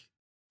league,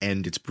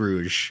 and it's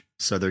Bruges,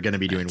 so they're going to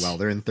be doing well.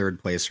 They're in third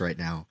place right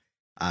now,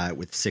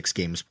 with 6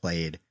 games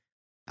played.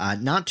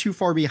 Not too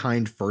far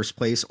behind first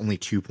place, only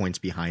 2 points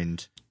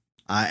behind.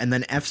 And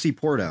then FC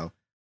Porto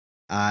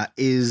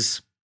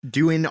is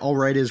doing all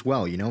right as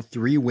well.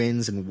 3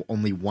 wins and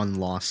only 1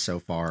 loss so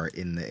far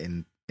in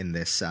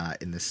this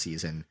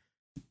season.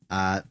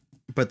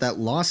 But that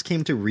loss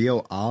came to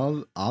Rio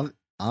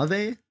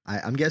Ave,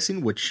 I'm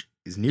guessing, which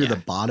is near the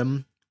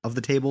bottom of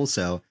the table.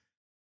 So,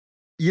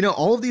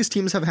 all of these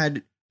teams have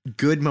had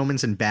good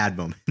moments and bad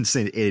moments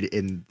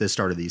in the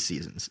start of these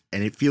seasons.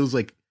 And it feels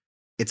like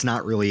it's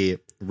not really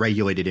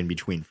regulated in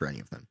between for any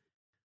of them.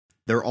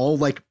 They're all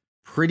like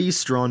pretty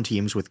strong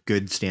teams with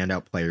good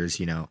standout players.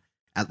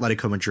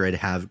 Atletico Madrid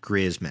have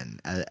Griezmann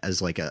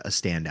as like a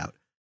standout.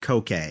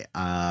 Koke,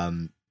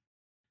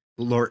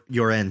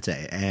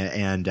 Llorente,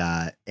 and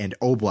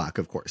Oblak,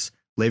 of course.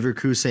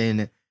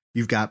 Leverkusen,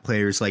 you've got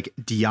players like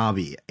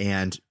Diaby,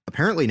 and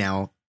apparently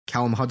now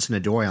Callum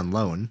Hudson-Odoi on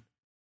loan.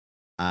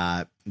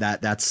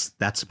 That's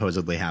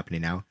supposedly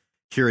happening now.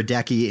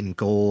 Hiradeki in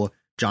goal,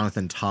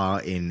 Jonathan Tah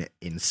in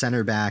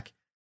center back.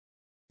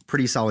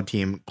 Pretty solid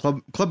team.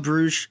 Club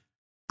Brugge,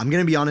 I'm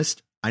gonna be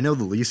honest, I know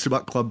the least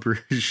about Club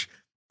Brugge,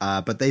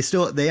 but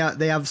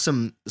they have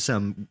some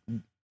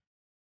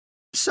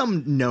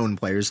some known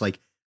players like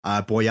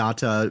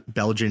Boyata,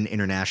 Belgian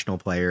international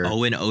player.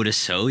 Owen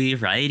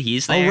Otasoe, right?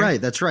 He's there. Oh,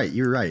 right. That's right.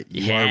 You're right.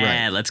 You are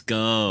right. Let's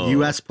go.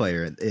 U.S.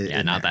 player.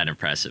 Yeah, not that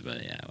impressive,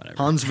 but yeah, whatever.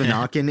 Hans Van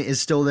Aken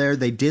is still there.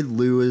 They did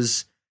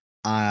lose.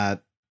 I'm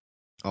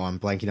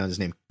blanking on his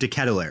name. De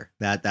Ketelaere.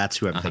 That's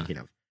who I'm thinking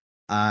of.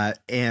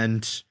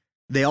 And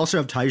they also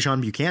have Tyjon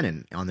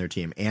Buchanan on their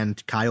team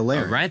and Kyle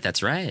Laird. Oh, right.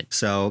 That's right.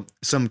 So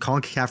some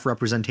CONCACAF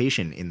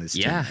representation in this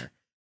team.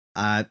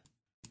 There.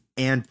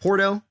 And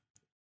Porto.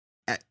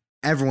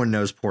 Everyone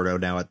knows Porto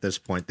now at this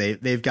point.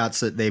 They've got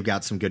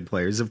some good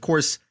players. Of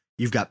course,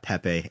 you've got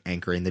Pepe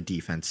anchoring the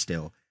defense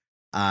still.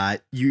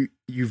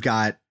 You've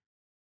got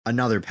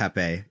another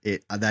Pepe.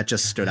 That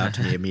just stood out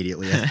to me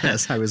immediately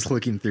as I was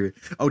looking through.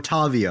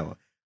 Otavio,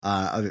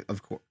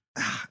 of course.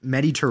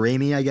 Mehdi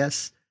Taremi, I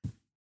guess.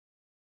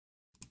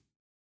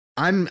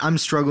 I'm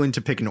struggling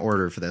to pick an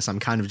order for this. I'm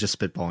kind of just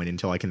spitballing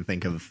until I can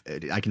make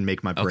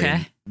my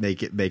brain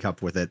make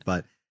up with it.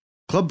 But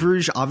Club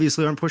Brugge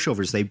obviously aren't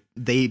pushovers.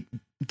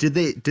 Did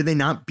they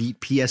not beat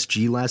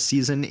PSG last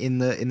season in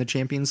the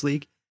Champions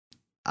League?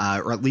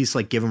 Or at least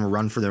like give them a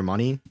run for their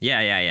money.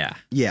 Yeah.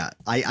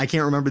 I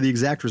can't remember the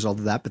exact result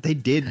of that, but they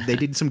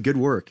did some good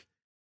work.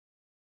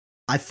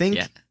 I think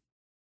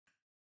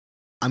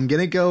I'm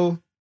going to go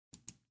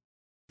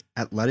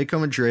Atletico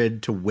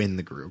Madrid to win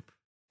the group.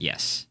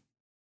 Yes.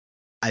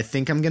 I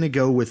think I'm going to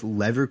go with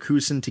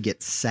Leverkusen to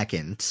get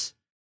second,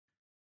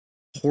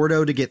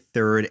 Porto to get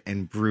third,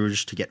 and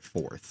Bruges to get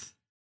fourth.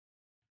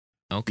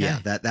 Okay. Yeah,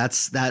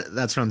 that's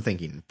what I'm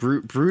thinking.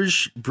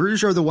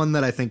 Bruges are the one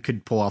that I think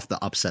could pull off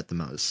the upset the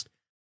most.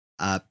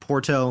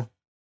 Porto,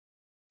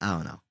 I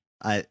don't know.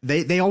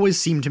 They always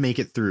seem to make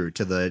it through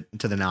to the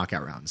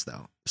knockout rounds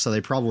though, so they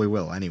probably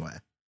will anyway.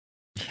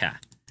 Yeah.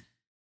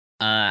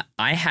 I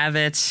have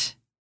it.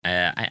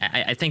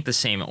 I think the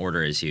same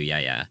order as you.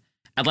 Yeah.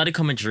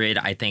 Atletico Madrid,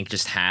 I think,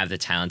 just have the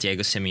talent.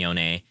 Diego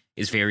Simeone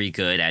is very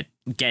good at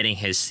getting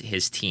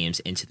his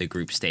teams into the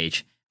group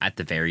stage at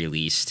the very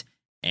least.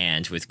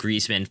 And with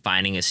Griezmann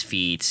finding his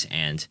feet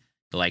and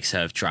the likes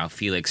of Joao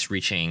Felix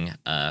reaching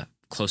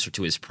closer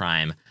to his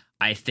prime,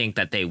 I think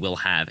that they will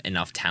have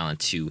enough talent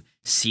to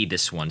see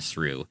this one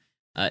through.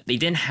 They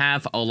didn't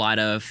have a lot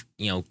of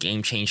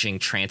game-changing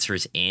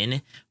transfers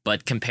in,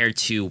 but compared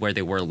to where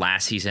they were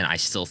last season, I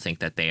still think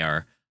that they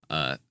are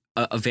a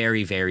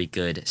very, very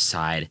good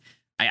side.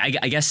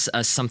 I guess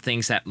some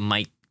things that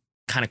might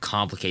kind of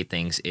complicate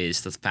things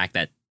is the fact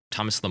that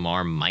Thomas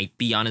Lemar might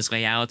be on his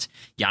way out.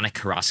 Yannick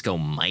Carrasco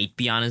might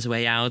be on his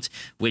way out,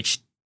 which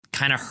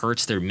kind of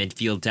hurts their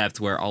midfield depth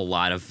where a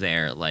lot of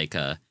their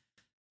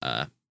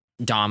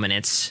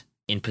dominance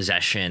in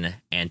possession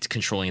and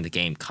controlling the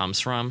game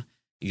comes from.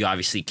 You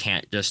obviously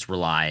can't just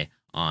rely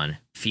on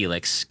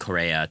Felix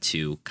Correa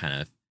to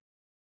kind of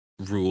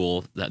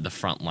rule the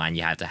front line.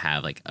 You have to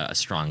have like a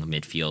strong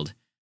midfield.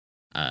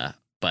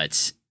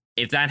 But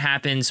if that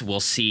happens, we'll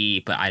see.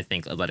 But I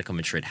think Atletico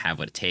Madrid have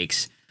what it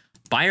takes.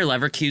 Bayer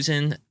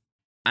Leverkusen,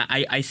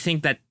 I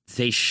think that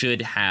they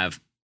should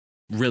have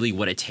really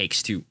what it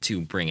takes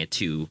to bring it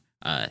to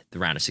the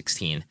round of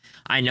 16.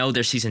 I know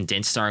their season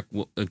didn't start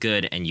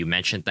good, and you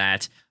mentioned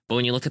that. But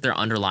when you look at their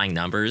underlying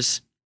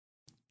numbers,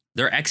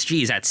 their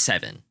XG is at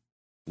 7,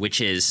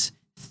 which is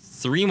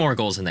 3 more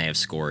goals than they have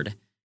scored,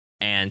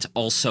 and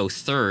also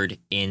third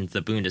in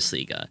the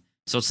Bundesliga.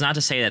 So it's not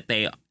to say that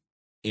they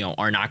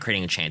are not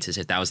creating chances.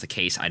 If that was the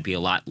case, I'd be a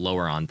lot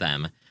lower on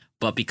them.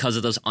 But because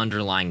of those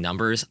underlying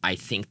numbers, I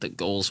think the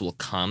goals will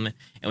come.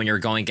 And when you're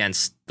going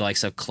against the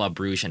likes of Club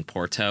Brugge and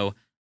Porto,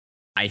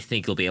 I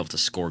think you'll be able to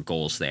score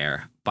goals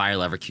there. Bayer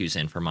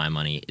Leverkusen, for my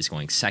money, is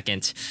going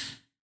second.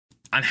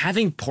 I'm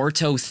having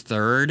Porto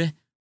third,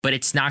 but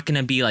it's not going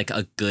to be like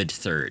a good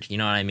third. You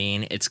know what I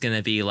mean? It's going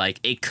to be like,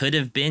 it could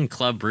have been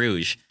Club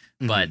Brugge,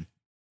 but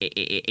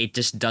it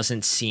just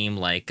doesn't seem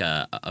like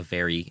a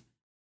very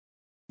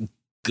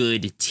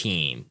good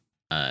team.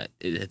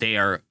 They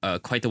are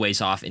quite the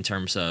ways off in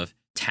terms of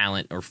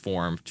talent or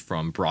form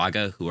from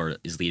Braga, who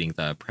is leading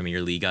the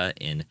Premier Liga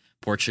in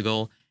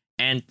Portugal.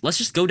 And let's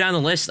just go down the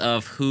list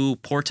of who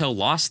Porto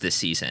lost this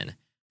season,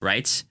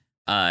 right?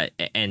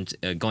 And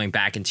going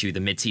back into the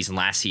midseason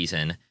last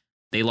season,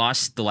 they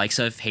lost the likes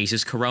of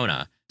Jesus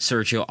Corona,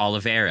 Sergio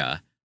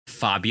Oliveira,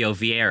 Fabio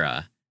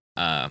Vieira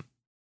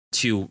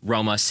to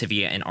Roma,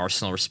 Sevilla, and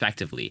Arsenal,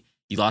 respectively.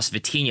 You lost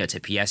Vitinha to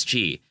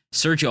PSG,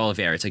 Sergio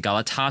Oliveira to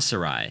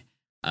Galatasaray.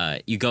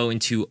 You go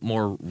into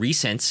more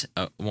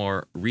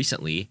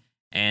recently,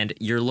 and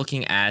you're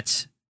looking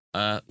at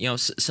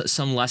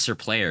some lesser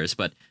players,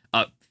 but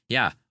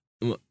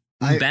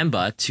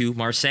Mbemba to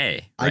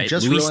Marseille, right?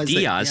 Luis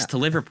Diaz to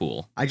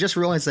Liverpool. I just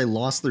realized they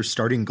lost their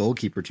starting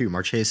goalkeeper too,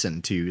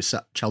 Marchesan to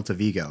Celta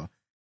Vigo.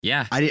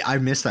 Yeah, I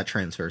missed that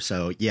transfer.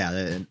 So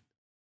they're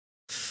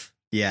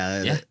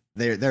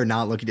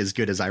not looking as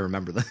good as I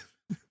remember them.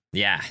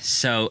 Yeah,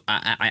 so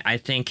I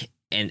think.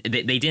 And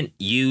they didn't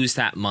use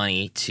that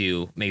money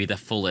to maybe the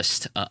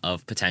fullest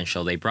of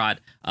potential. They brought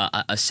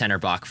a center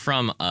back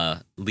from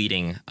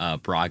leading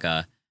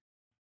Braga.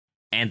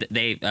 And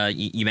they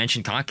you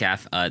mentioned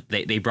CONCACAF.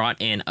 They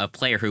brought in a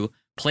player who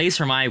plays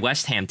for my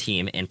West Ham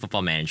team in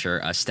Football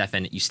Manager,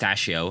 Stefan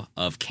Eustachio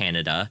of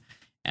Canada.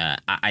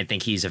 I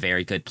think he's a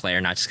very good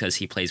player, not just because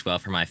he plays well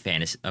for my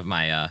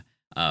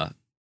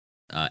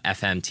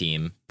FM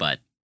team, but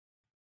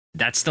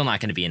that's still not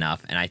going to be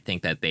enough. And I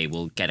think that they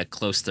will get a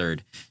close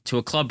third to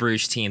a Club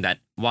Brugge team that,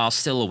 while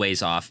still a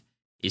ways off,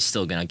 is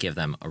still going to give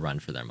them a run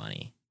for their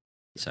money.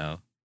 So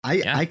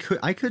I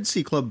could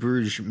see Club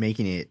Brugge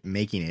making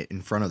it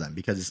in front of them,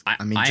 because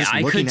I mean, just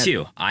looking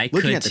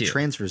at the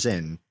transfers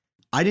in,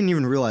 I didn't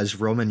even realize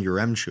Roman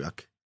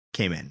Yaremchuk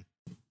came in.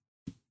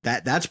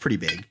 That's pretty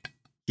big.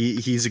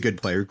 He's a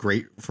good player,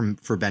 great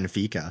for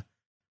Benfica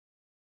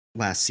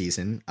last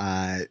season.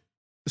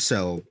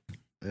 So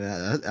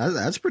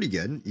that's pretty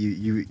good.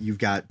 You've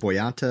got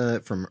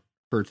Boyata from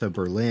Hertha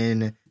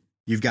Berlin.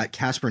 You've got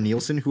Casper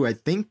Nielsen, who I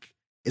think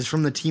is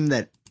from the team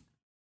that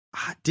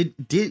did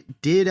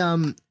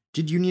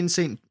Union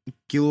Saint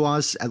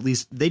Gilloise, at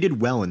least they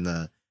did well in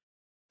the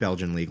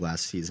Belgian league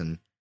last season.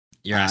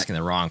 You're asking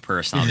the wrong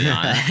person, I'll be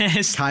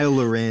honest. Kyle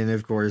Larin,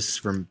 of course,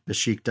 from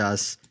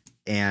Besiktas,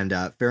 and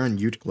Ferhan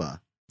Yutkla.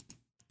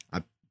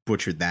 I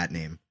butchered that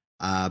name.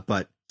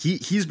 But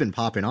he's been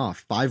popping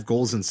off. 5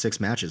 goals in 6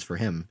 matches for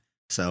him.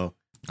 So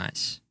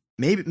nice.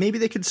 Maybe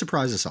they could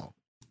surprise us all.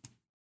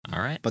 All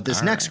right. But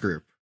this next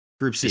group,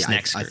 Group C,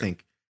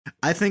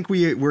 I think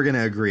we're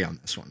gonna agree on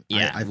this one.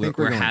 Yeah, I think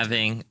we're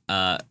having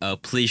a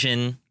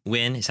Plzeň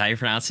win. Is that how you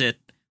pronounce it?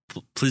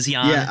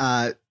 Plzeň.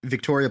 Yeah,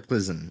 Victoria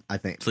Plzeň. I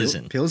think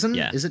Plzeň.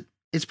 Yeah. Is it?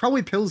 It's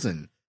probably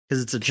Pilsen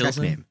because it's a Czech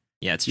name.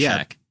 Yeah, it's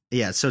Czech.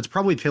 Yeah, so it's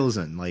probably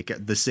Pilsen, like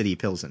the city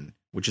Pilsen,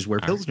 which is where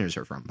Pilsners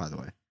are from, by the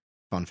way.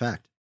 Fun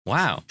fact.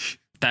 Wow,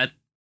 that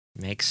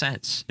makes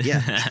sense.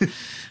 Yeah. All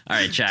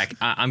right, Jack.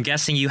 I'm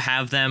guessing you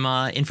have them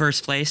in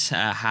first place.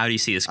 How do you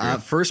see this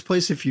group? First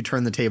place if you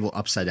turn the table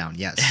upside down.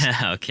 Yes.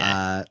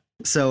 Okay.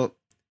 So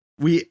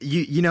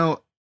you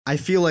know, I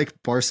feel like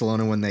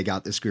Barcelona, when they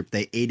got this group,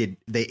 they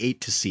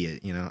ate to see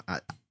it. You know,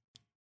 that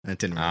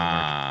didn't really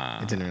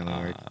work. It didn't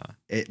really work.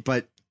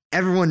 But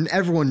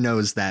everyone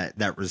knows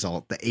that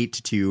result, the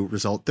 8-2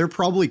 result. They're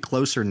probably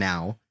closer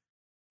now,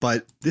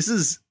 but this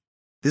is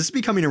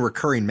becoming a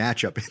recurring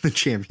matchup in the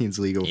Champions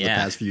League over the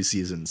past few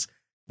seasons.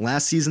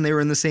 Last season, they were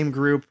in the same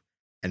group,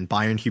 and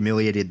Bayern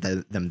humiliated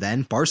them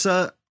then.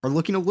 Barca are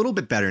looking a little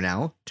bit better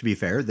now, to be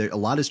fair. A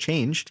lot has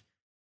changed.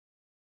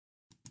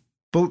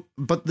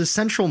 But the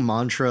central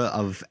mantra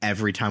of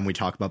every time we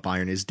talk about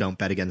Bayern is don't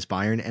bet against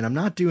Bayern, and I'm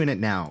not doing it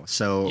now.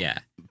 So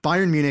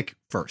Bayern Munich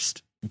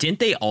first. Didn't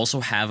they also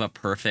have a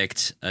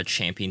perfect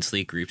Champions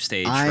League group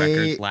stage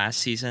record last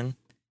season?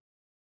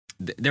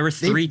 There were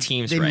 3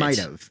 teams. They right? might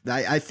have.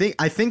 I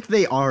think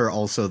they are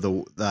also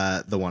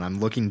the one. I'm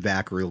looking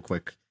back real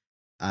quick.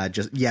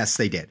 Yes,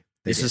 they did.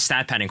 This is a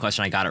stat padding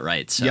question. I got it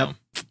right. So. Yep.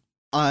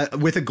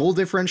 With a goal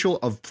differential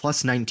of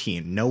plus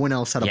 19, no one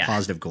else had a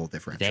positive goal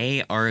differential.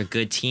 They are a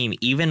good team,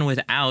 even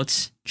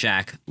without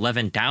Jack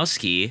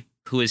Lewandowski,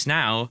 who is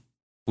now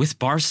with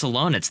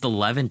Barcelona. It's the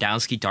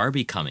Lewandowski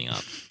derby coming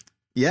up.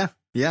 Yeah.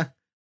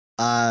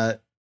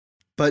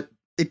 But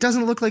it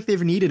doesn't look like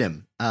they've needed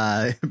him.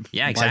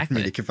 Yeah,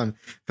 exactly. If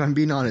I'm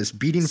being honest,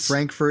 beating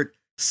Frankfurt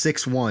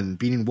 6-1,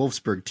 beating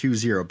Wolfsburg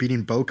 2-0,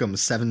 beating Bochum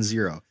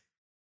 7-0.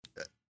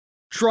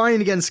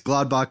 Trying against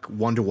Gladbach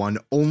 1-1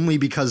 only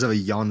because of a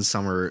Jan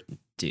Sommer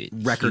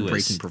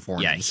record-breaking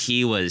performance. Yeah,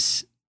 he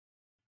was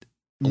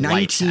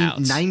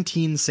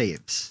 19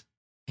 saves.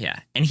 Yeah,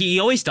 and he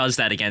always does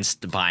that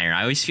against the Bayern.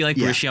 I always feel like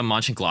Borussia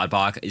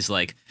Mönchengladbach is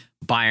like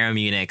Bayern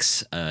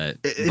Munich's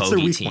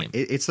bogey team.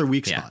 It's their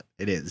weak spot.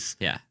 It is.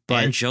 Yeah,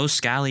 and Joe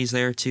Scally's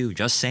there too.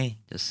 Just saying.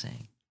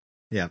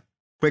 Yeah,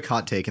 quick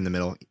hot take in the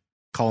middle.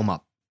 Call him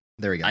up.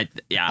 There we go.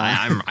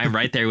 I'm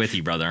right there with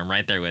you, brother. I'm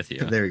right there with you.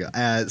 There we go.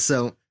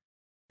 So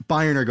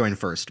Bayern are going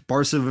first.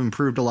 Barca have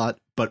improved a lot,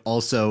 but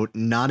also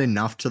not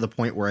enough to the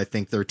point where I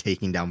think they're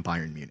taking down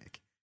Bayern Munich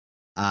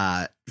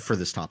for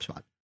this top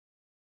spot.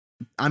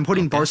 I'm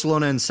putting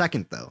Barcelona in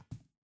second, though.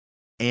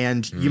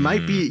 And you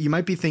might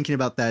be thinking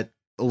about that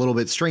a little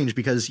bit strange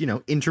because, you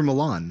know, Inter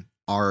Milan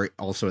are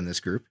also in this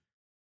group.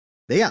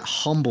 They got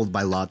humbled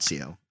by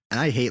Lazio, and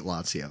I hate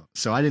Lazio,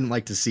 so I didn't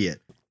like to see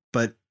it.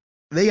 But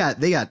they got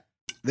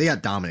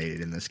dominated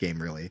in this game,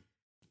 really.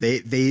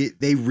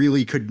 They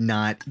really could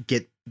not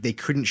get. They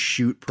couldn't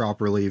shoot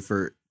properly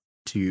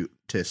to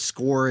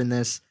score in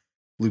this.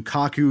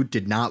 Lukaku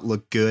did not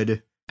look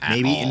good.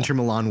 Maybe Inter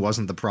Milan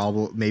wasn't the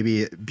problem.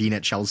 Maybe being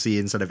at Chelsea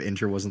instead of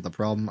Inter wasn't the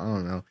problem. I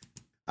don't know.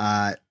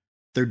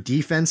 Their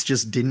defense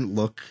just didn't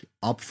look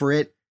up for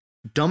it.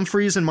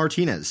 Dumfries and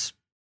Martinez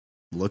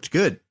looked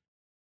good.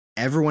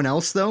 Everyone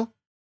else, though,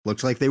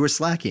 looked like they were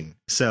slacking.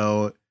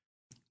 So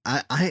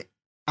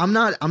I'm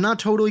not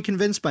totally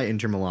convinced by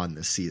Inter Milan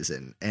this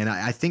season, and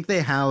I think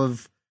they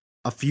have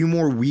a few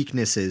more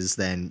weaknesses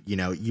than, you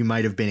know, you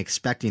might have been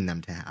expecting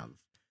them to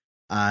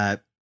have.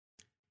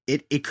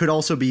 It could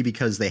also be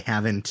because they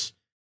haven't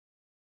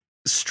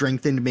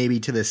strengthened maybe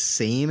to the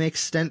same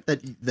extent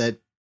that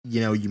you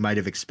know you might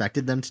have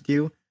expected them to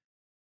do.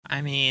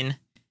 I mean,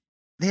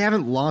 they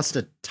haven't lost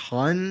a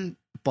ton,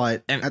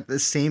 but at the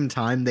same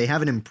time, they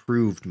haven't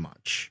improved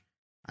much.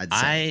 I'd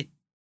say.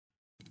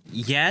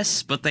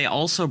 Yes, but they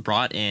also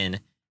brought in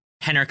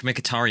Henrik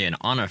Mkhitaryan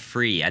on a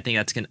free. I think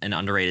that's an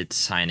underrated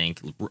signing.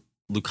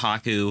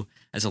 Lukaku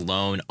as a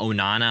loan.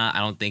 Onana, I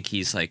don't think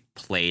he's like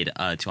played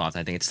too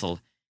often. I think it's still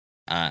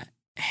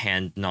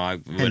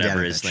Handnog,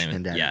 whatever his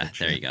name is. Yeah,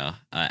 there you go.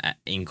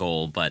 In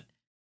goal, but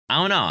I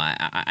don't know.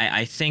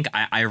 I think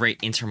I rate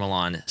Inter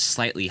Milan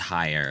slightly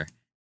higher,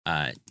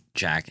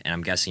 Jack, and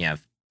I'm guessing you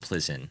have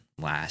Plizen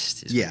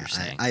last. Is what you're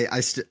saying.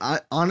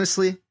 I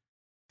honestly,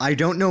 I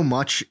don't know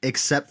much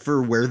except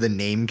for where the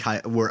name,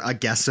 a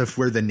guess of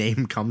where the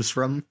name comes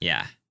from.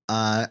 Yeah.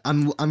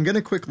 I'm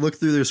gonna quick look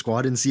through their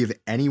squad and see if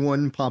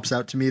anyone pops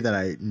out to me that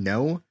I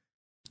know.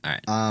 All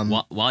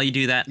right. While you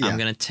do that, I'm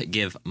gonna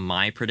give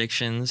my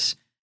predictions.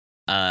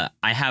 I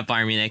have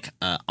Bayern Munich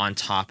on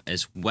top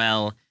as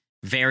well.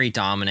 Very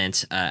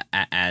dominant,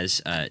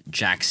 as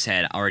Jack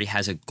said. Already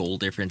has a goal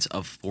difference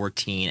of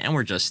 14, and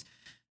we're just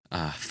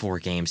 4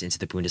 games into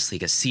the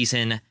Bundesliga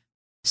season.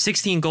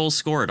 16 goals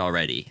scored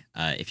already,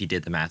 if you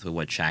did the math with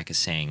what Jack is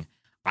saying.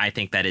 I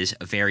think that is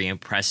very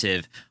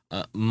impressive.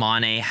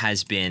 Mane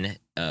has been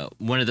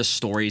one of the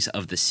stories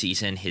of the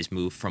season, his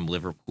move from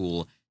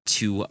Liverpool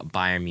to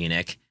Bayern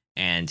Munich.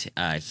 And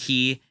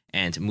he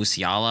and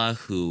Musiala,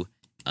 who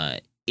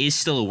is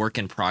still a work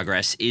in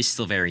progress, is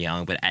still very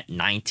young, but at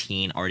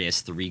 19 already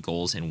has 3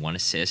 goals and 1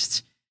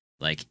 assist.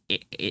 Like,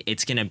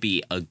 it's going to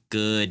be a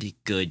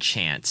good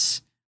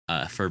chance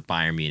for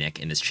Bayern Munich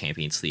in this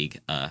Champions League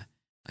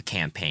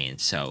campaign.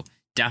 So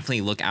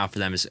definitely look out for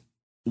them as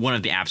one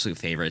of the absolute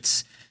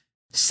favorites.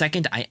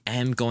 Second, I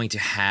am going to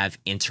have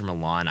Inter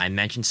Milan. I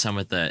mentioned some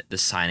of the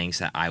signings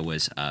that I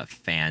was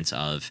fans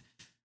of.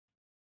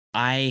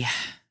 I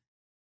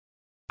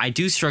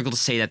do struggle to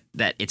say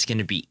that it's going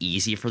to be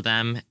easy for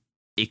them.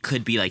 It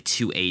could be like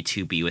 2A,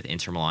 2B with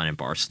Inter Milan and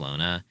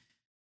Barcelona.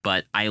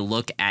 But I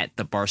look at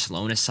the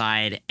Barcelona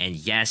side, and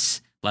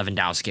yes,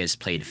 Lewandowski has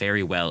played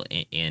very well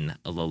in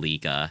La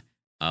Liga,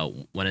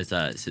 one of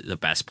the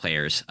best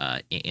players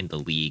in the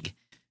league.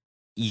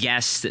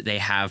 Yes, they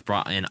have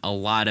brought in a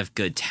lot of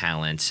good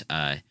talent.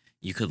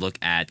 You could look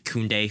at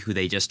Koundé, who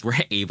they just were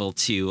able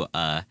to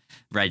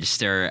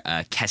register,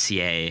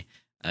 Kessié.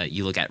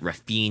 You look at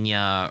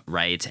Rafinha,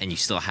 right? And you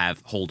still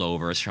have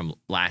holdovers from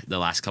the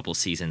last couple of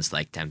seasons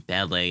like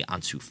Dembele,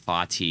 Ansu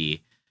Fati.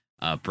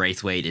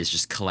 Braithwaite is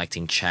just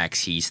collecting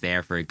checks. He's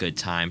there for a good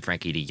time.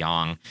 Frankie de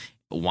Jong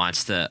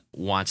wants to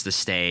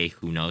stay.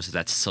 Who knows if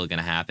that's still going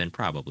to happen?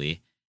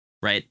 Probably,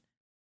 right?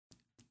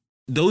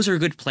 Those are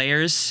good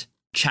players.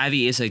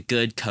 Xavi is a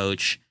good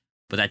coach,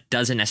 but that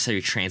doesn't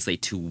necessarily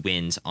translate to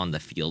wins on the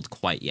field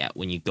quite yet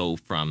when you go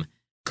from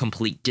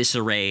complete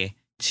disarray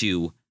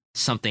to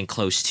something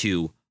close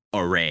to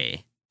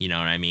array. You know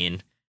what I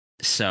mean?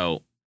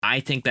 So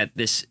I think that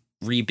this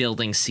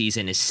rebuilding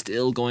season is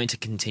still going to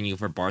continue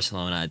for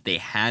Barcelona. They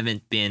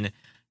haven't been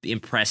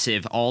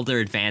impressive. All their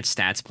advanced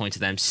stats point to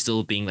them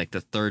still being like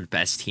the 3rd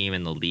best team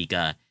in the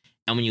Liga.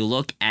 And when you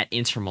look at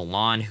Inter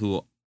Milan,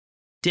 who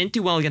didn't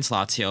do well against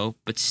Lazio,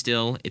 but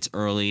still, it's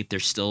early. They're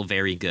still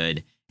very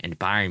good. And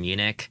Bayern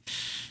Munich,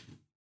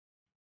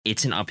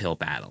 it's an uphill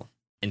battle.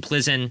 In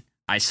Plizen,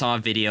 I saw a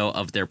video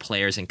of their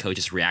players and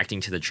coaches reacting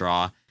to the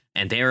draw,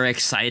 and they were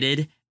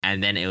excited.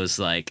 And then it was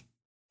like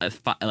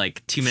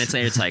 2 minutes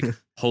later, it's like,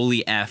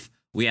 holy F,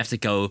 we have to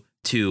go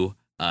to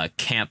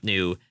Camp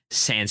Nou,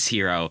 San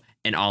Siro,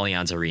 and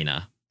Allianz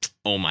Arena.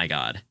 Oh my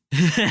God.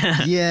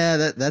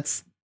 Yeah,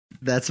 that's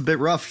a bit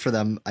rough for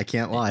them. I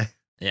can't lie.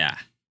 Yeah.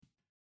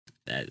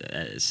 That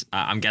is.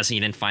 I'm guessing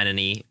you didn't find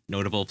any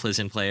notable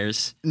Plizen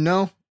players.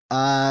 No,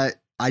 I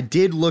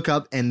did look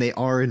up, and they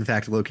are in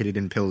fact located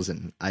in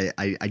Pilsen.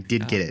 I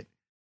did get it.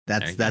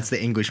 That's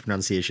the English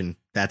pronunciation.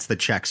 That's the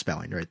Czech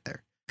spelling right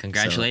there.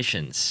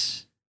 Congratulations.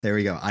 So, there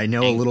we go. I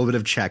know a little bit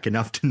of Czech,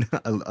 enough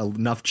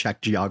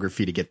Czech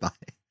geography to get by.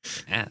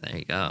 Yeah, there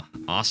you go.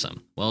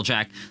 Awesome. Well,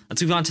 Jack,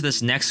 let's move on to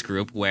this next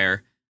group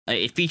where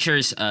it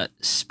features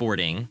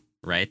Sporting.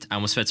 Right, I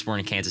almost said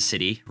Sporting Kansas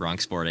City. Wrong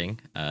Sporting.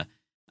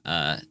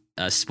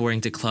 Sporting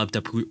de Club de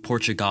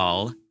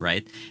Portugal,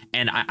 right?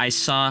 And I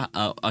saw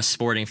a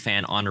Sporting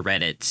fan on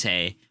Reddit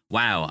say,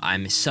 wow,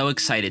 I'm so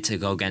excited to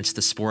go against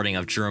the Sporting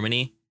of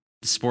Germany,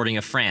 the Sporting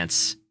of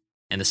France,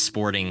 and the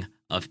Sporting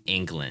of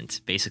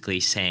England. Basically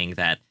saying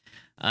that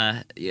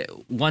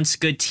once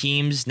good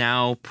teams,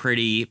 now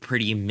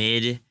pretty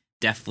mid,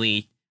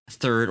 definitely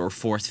 3rd or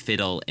 4th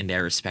fiddle in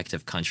their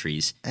respective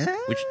countries.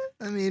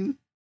 I mean,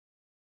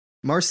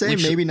 Marseille,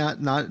 maybe not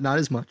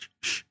as much.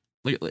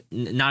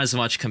 Not as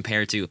much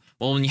compared to,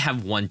 well, when you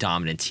have one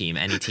dominant team,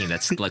 any team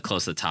that's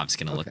close to the top is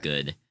going to look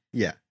good.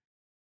 Yeah.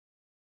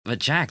 But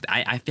Jack,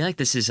 I feel like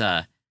this is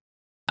a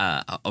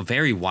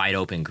very wide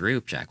open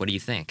group, Jack. What do you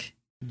think?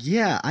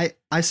 Yeah,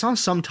 I saw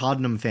some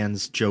Tottenham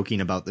fans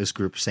joking about this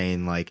group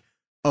saying like,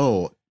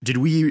 oh, did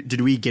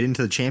we get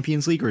into the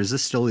Champions League or is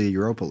this still the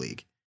Europa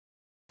League?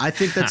 I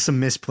think that's some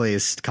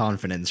misplaced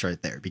confidence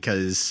right there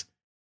because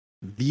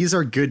these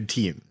are good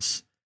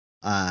teams.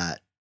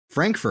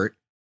 Frankfurt,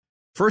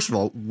 first of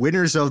all,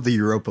 winners of the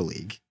Europa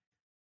League.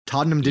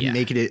 Tottenham didn't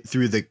make it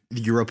through the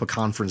Europa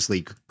Conference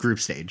League group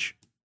stage.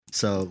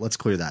 So let's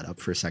clear that up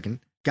for a second.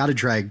 Got to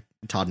drag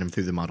Tottenham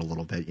through the mud a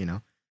little bit,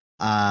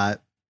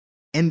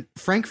 and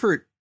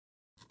Frankfurt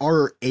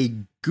are a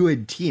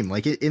good team.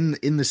 Like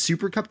in the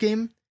Super Cup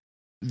game,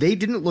 they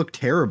didn't look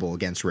terrible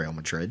against Real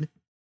Madrid.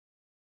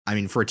 I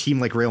mean, for a team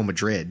like Real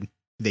Madrid,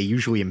 they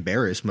usually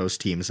embarrass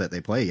most teams that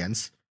they play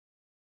against.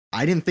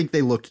 I didn't think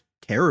they looked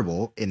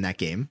terrible in that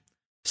game.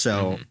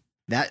 So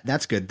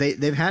that's good.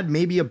 They've had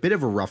maybe a bit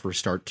of a rougher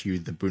start to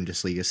the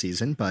Bundesliga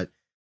season, but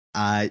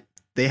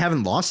they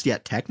haven't lost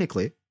yet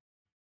technically.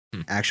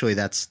 Actually,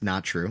 that's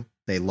not true.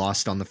 They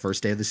lost on the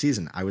first day of the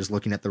season. I was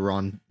looking at the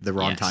wrong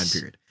time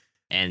period.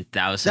 And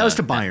that was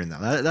to Bayern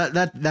though.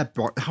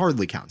 That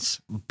hardly counts.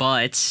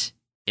 But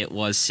it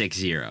was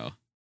 6-0.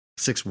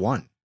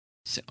 6-1.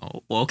 So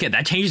okay,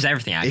 that changes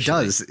everything.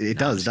 Actually, it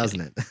does,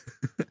 doesn't it?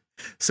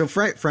 So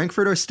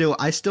Frankfurt are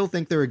I still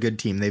think they're a good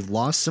team. They've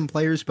lost some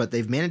players, but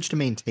they've managed to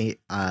maintain,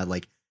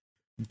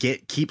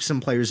 keep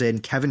some players in.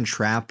 Kevin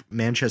Trapp,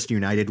 Manchester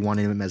United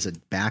wanted him as a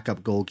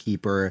backup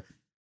goalkeeper.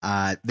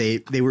 I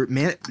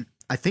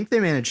think they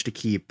managed to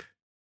keep.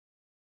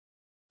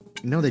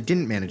 No, they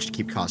didn't manage to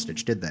keep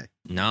Kostic, did they?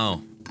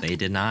 No, they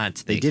did not.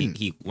 They didn't.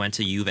 He went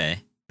to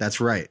Juve.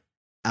 That's right.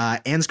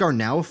 Ansgar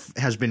Nauf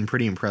has been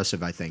pretty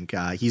impressive, I think.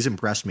 He's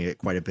impressed me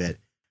quite a bit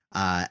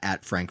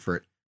at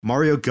Frankfurt.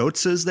 Mario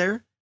Götze is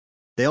there.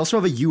 They also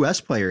have a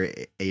U.S. player,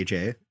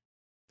 AJ.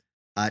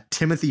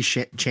 Timothy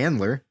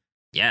Chandler.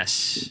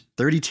 Yes.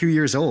 32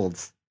 years old.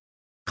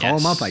 Call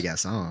him up, I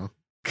guess. I don't know.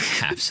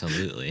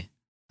 Absolutely.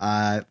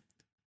 And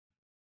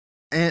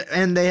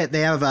they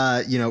have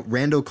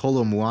Rando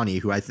Kolomuani,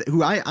 who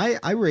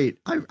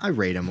I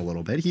rate him a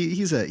little bit.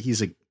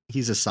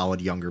 He's a solid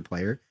younger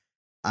player.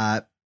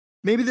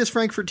 Maybe this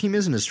Frankfurt team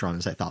isn't as strong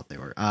as I thought they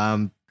were.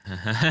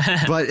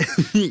 But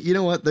you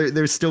know what?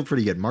 They're still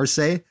pretty good.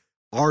 Marseille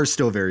are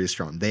still very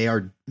strong. They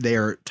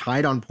are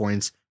tied on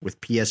points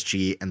with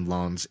PSG and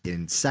Lens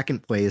in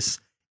second place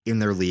in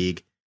their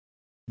league.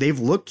 They've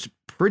looked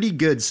pretty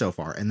good so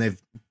far, and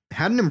they've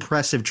had an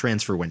impressive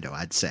transfer window.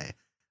 I'd say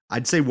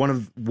one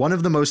of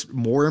the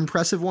more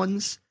impressive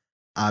ones.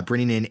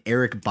 Bringing in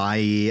Eric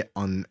Bailly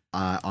on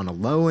a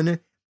loan,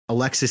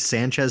 Alexis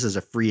Sanchez as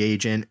a free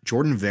agent,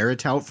 Jordan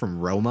Veretout from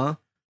Roma.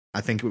 I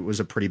think it was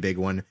a pretty big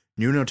one.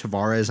 Nuno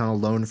Tavares on a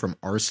loan from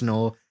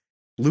Arsenal.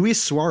 Luis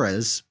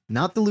Suarez,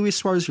 not the Luis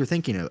Suarez you're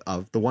thinking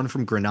of, the one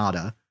from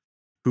Granada,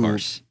 who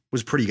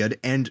was pretty good.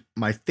 And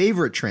my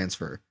favorite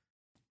transfer,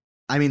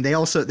 I mean, they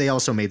also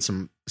made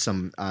some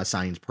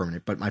signings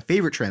permanent, but my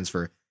favorite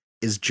transfer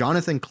is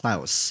Jonathan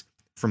Klaus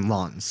from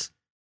Lens.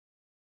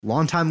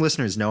 Longtime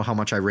listeners know how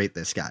much I rate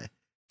this guy.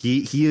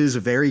 He is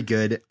very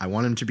good. I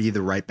want him to be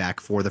the right back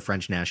for the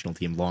French national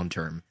team long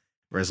term,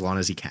 or as long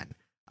as he can,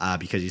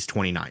 because he's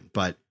 29.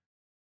 But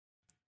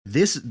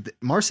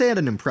Marseille had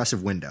an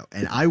impressive window,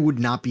 and I would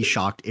not be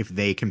shocked if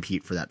they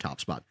compete for that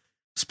top spot.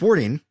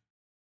 Sporting,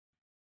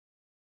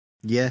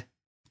 yeah.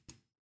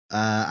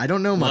 I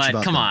don't know much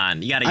about them. Come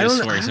on, you got to give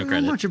Sporting some credit. I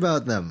don't know much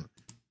about them,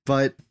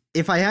 but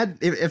if I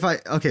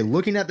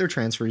looking at their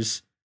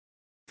transfers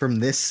from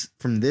this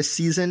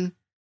season,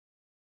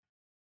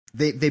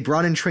 they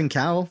brought in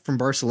Trincao from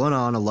Barcelona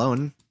on a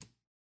loan.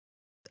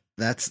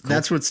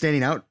 That's what's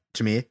standing out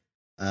to me.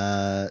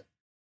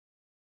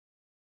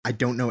 I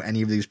don't know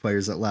any of these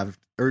players that left.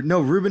 Or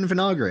no, Ruben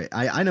Vinagre.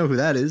 I know who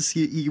that is.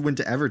 He went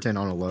to Everton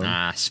on a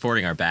loan.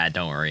 Sporting are bad.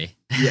 Don't worry.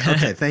 Yeah.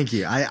 Okay. Thank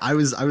you. I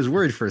was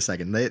worried for a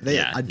second. They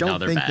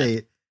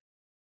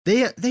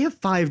have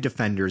 5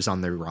 defenders on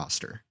their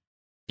roster.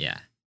 Yeah.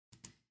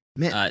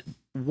 Man,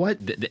 what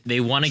they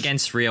won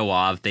against Rio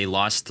Ave. They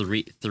lost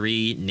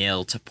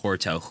 3-0 to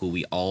Porto, who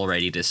we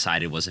already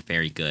decided was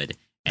very good,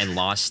 and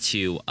lost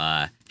to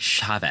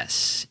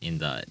Chavez in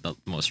the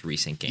most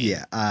recent game.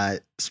 Yeah.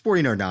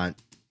 Sporting or not.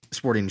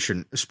 Sporting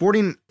shouldn't.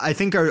 Sporting, I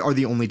think, are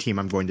the only team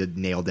I'm going to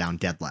nail down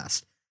dead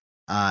last.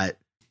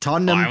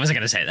 Tottenham. I wasn't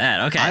going to say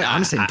that. Okay,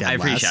 I'm saying dead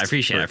last. I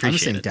appreciate it. I'm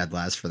saying dead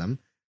last for them.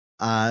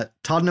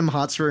 Tottenham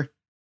Hotspur.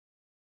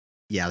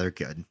 Yeah, they're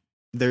good.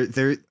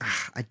 They're.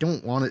 I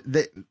don't want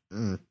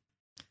to.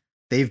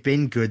 They've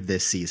been good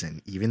this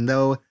season, even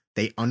though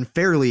they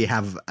unfairly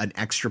have an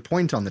extra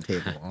point on the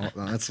table.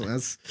 That's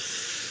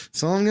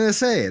all I'm gonna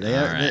say. They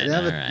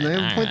have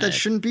a point that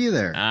shouldn't be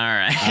there. All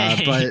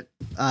right, but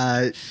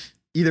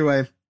either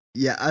way,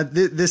 yeah.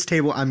 This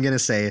table, I'm gonna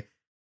say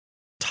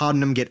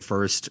Tottenham get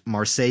first,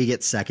 Marseille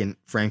get second,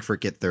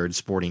 Frankfurt get third,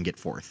 Sporting get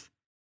fourth.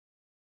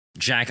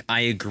 Jack,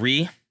 I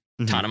agree.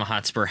 Mm-hmm. Tottenham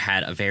Hotspur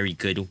had a very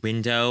good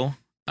window.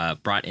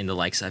 Brought in the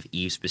likes of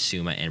Yves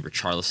Bissouma and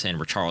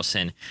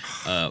Richarlison.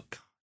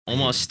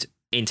 Almost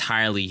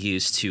entirely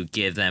used to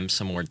give them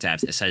some more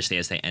depth, especially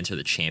as they enter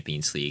the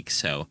Champions League.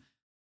 So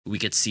we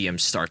could see them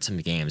start some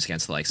games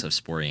against the likes of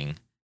Sporting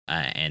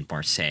and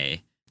Marseille.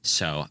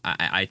 So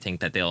I think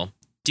that they'll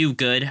do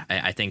good.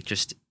 I think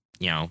just,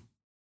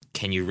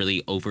 can you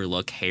really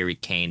overlook Harry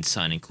Kane,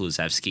 Son, and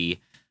Kulusevski?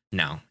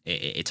 No,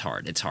 it's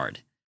hard. It's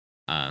hard.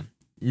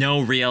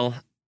 No real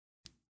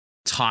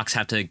talks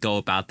have to go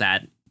about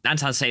that.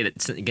 That's not to say that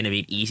it's going to be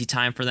an easy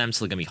time for them. It's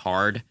still going to be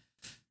hard.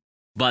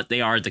 but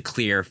they are the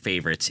clear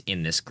favorites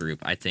in this group.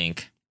 I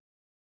think,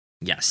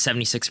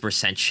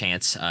 76%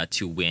 chance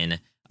to win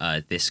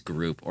this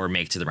group, or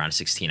make it to the round of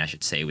 16, I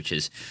should say, which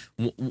is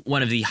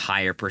one of the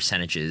higher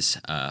percentages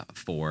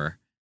for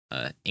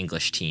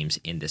English teams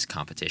in this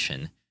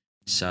competition.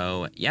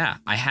 So, yeah,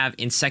 I have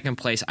in second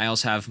place, I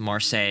also have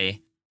Marseille.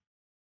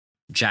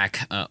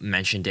 Jack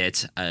mentioned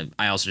it.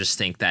 I also just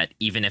think that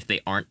even if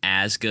they aren't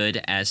as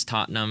good as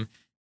Tottenham,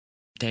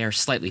 they are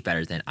slightly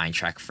better than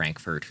Eintracht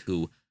Frankfurt,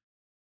 who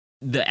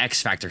the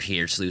X factor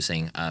here is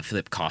losing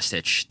Filip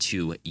Kostic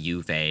to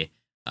Juve.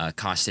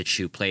 Kostic,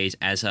 who plays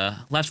as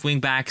a left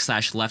wing back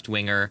 / left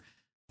winger,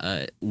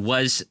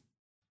 was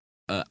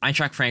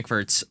Eintracht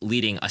Frankfurt's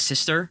leading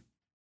assister,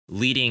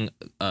 leading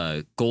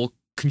goal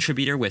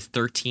contributor with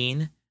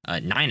 13,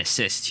 9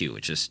 assists too,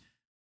 which is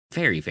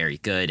very, very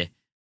good.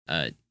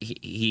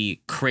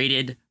 He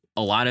created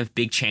a lot of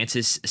big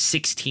chances,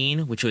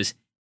 16, which was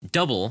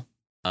double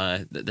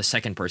the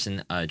second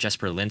person,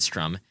 Jesper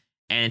Lindstrom.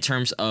 And in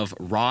terms of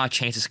raw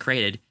chances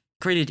created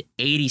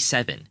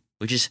 87,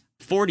 which is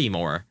 40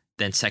 more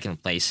than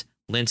second place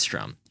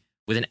Lindstrom,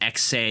 with an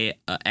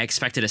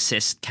expected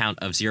assist count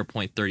of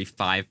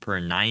 0.35 per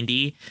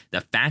 90.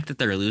 The fact that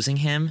they're losing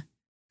him,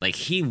 like,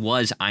 he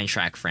was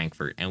Eintracht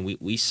Frankfurt, and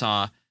we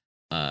saw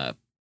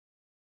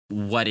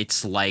what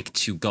it's like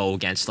to go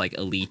against like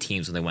elite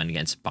teams when they went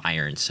against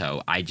Bayern.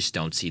 So I just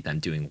don't see them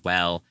doing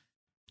well.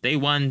 They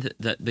won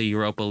the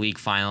Europa League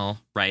final,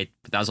 right?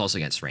 But that was also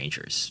against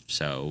Rangers.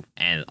 So,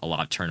 and a lot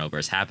of turnover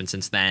has happened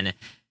since then.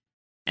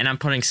 And I'm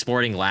putting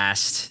Sporting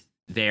last.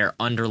 Their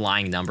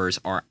underlying numbers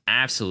are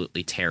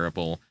absolutely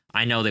terrible.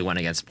 I know they went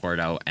against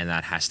Porto, and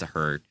that has to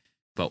hurt.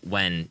 But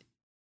when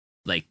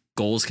like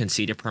goals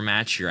conceded per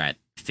match, you're at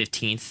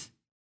 15th,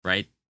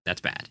 right?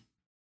 That's bad.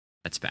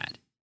 That's bad.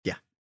 Yeah.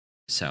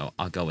 So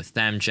I'll go with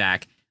them,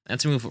 Jack.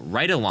 Let's move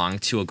right along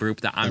to a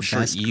group that I'm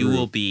sure you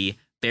will be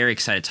very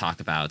excited to talk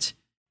about.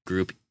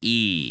 Group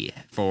E.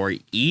 For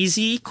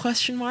easy,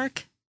 question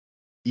mark?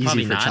 Easy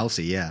Probably for not.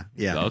 Chelsea, yeah.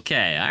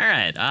 Okay, all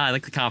right. I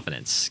like the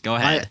confidence. Go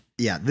ahead.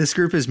 This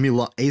group is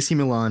AC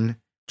Milan,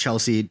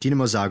 Chelsea,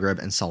 Dinamo Zagreb,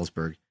 and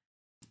Salzburg.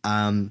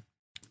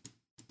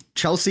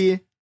 Chelsea,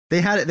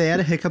 they had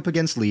a hiccup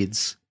against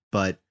Leeds,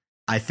 but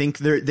I think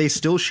they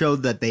still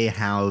showed that they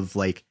have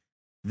like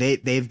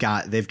they've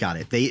got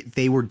it.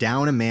 They were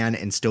down a man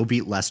and still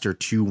beat Leicester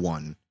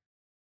 2-1.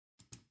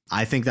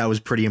 I think that was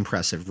pretty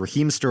impressive.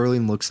 Raheem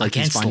Sterling looks like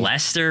against he's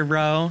Leicester,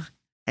 bro.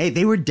 Hey,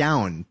 they were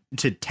down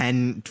to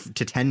 10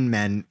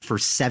 men for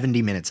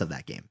 70 minutes of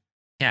that game.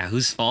 Yeah,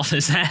 whose fault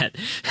is that?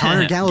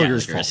 Conor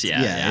Gallagher's fault.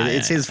 Yeah,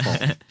 it's his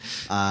fault.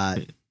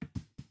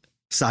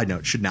 Side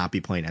note, should not be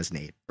playing as an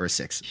 8 or a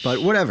 6,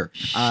 but whatever.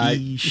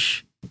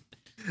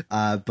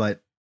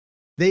 But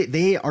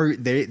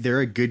they're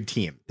a good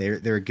team.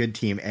 They're a good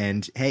team,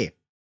 and hey,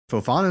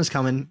 Fofana's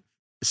coming,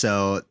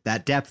 so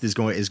that depth is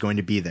going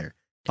to be there.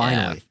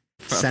 Finally, yeah.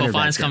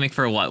 Fofana's coming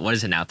for what? What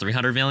is it now?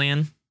 300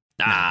 million?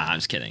 I'm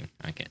just kidding.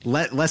 Okay.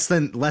 Less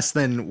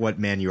than what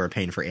Man U are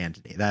paying for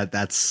Antony.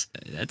 That's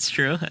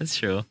true. That's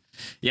true.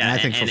 Yeah, and I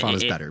think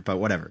Fofana's better, but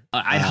whatever.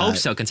 I hope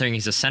so, considering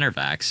he's a center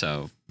back.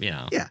 So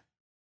Yeah.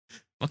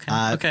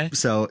 Okay.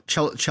 So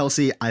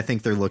Chelsea, I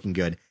think they're looking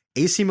good.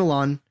 AC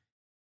Milan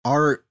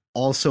are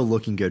also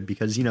looking good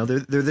because they're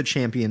the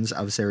champions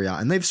of Serie A,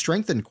 and they've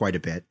strengthened quite a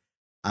bit.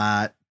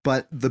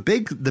 But the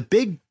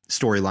big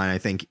storyline, I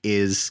think,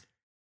 is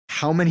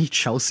how many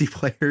Chelsea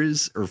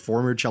players or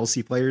former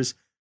Chelsea players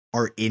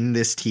are in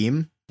this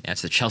team. Yeah,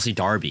 it's the Chelsea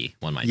derby,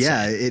 one might say.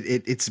 Yeah,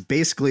 it's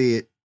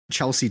basically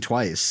Chelsea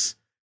twice.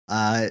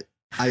 Not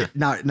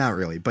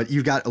really, but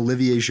you've got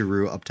Olivier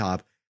Giroud up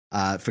top,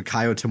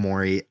 Fikayo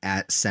Tomori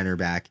at center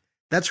back.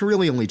 That's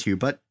really only 2,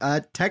 but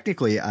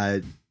technically,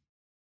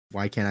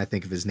 why can't I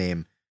think of his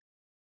name?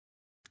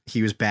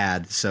 He was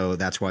bad, so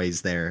that's why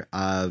he's there.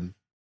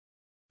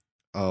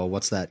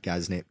 What's that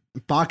guy's name?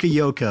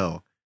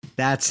 Bakayoko.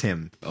 That's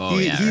him.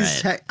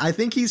 I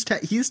think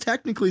he's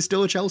technically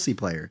still a Chelsea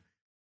player.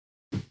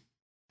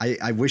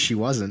 I wish he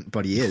wasn't,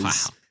 but he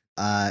is.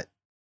 Wow.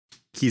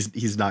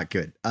 He's not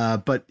good.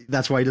 But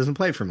that's why he doesn't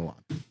play for Milan.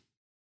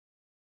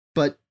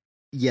 But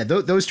yeah,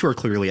 those 2 are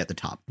clearly at the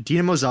top.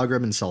 Dinamo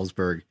Zagreb and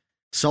Salzburg.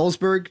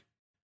 Salzburg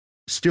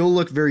still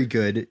look very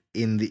good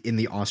in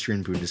the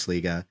Austrian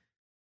Bundesliga,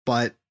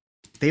 but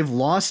they've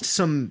lost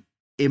some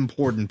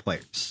important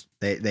players.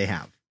 They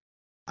have.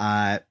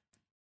 I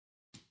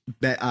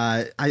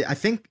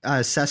think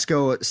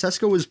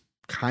Sesko was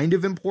kind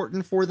of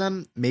important for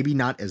them, maybe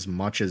not as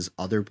much as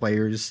other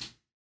players.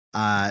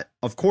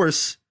 Of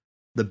course,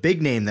 the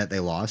big name that they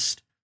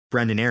lost,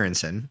 Brendan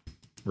Aronson,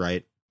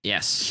 right?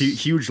 Yes.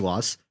 Huge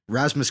loss.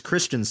 Rasmus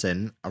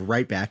Christensen, a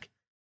right back,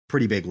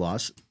 pretty big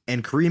loss.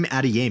 And Karim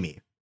Adeyemi,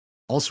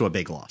 also a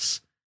big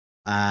loss.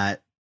 I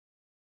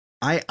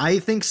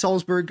think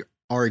Salzburg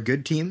are a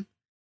good team,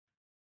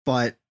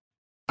 but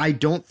I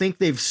don't think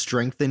they've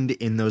strengthened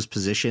in those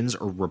positions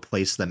or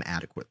replaced them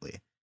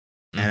adequately.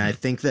 Mm-hmm. And I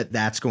think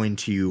that's going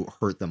to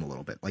hurt them a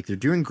little bit. Like, they're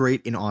doing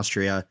great in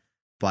Austria,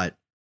 but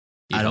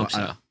I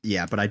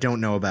don't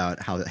know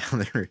about how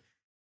they're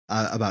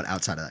about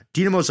outside of that.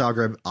 Dinamo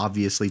Zagreb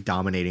obviously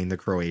dominating the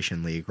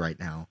Croatian league right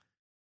now.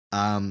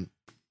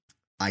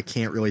 I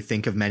can't really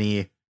think of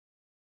many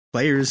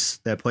players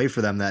that play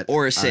for them. That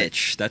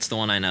Orsic, that's the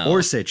one I know.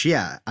 Orsic,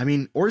 yeah. I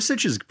mean,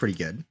 Orsic is pretty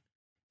good.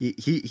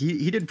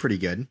 He did pretty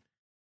good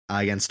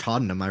against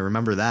Tottenham. I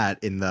remember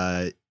that in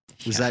the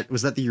was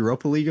that the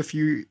Europa League a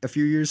few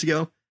years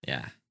ago?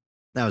 Yeah,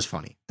 that was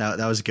funny. That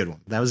was a good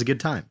one. That was a good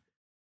time.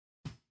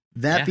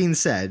 That being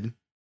said,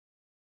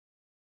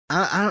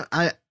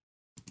 I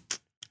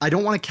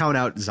don't want to count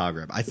out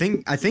Zagreb. I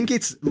think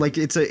it's like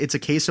it's a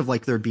case of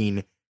like there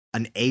being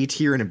an A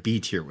tier and a B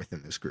tier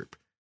within this group.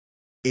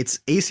 It's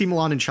AC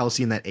Milan and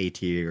Chelsea in that A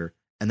tier,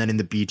 and then in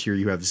the B tier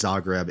you have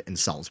Zagreb and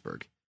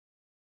Salzburg.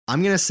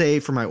 I'm gonna say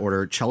for my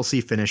order,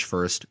 Chelsea finished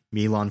first,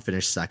 Milan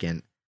finished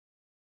second.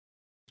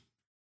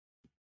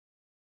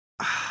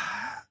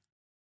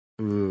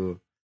 Ooh.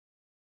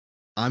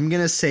 I'm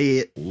gonna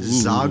say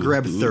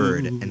Zagreb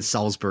third and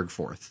Salzburg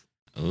fourth.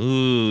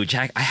 Ooh,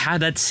 Jack, I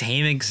had that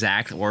same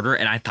exact order,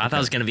 and I thought that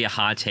was going to be a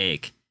hot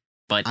take.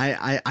 But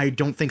I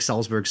don't think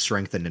Salzburg's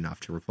strengthened enough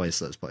to replace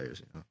those players.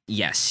 You know?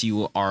 Yes,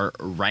 you are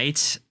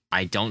right.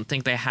 I don't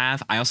think they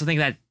have. I also think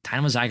that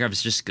Dinamo Zagreb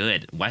is just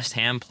good. West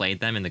Ham played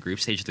them in the group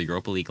stage of the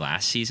Europa League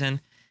last season,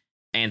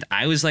 and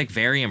I was like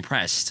very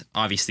impressed.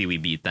 Obviously, we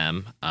beat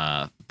them,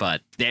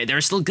 but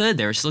they're still good.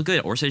 They're still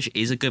good. Orsic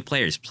is a good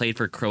player. He's played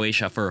for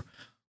Croatia for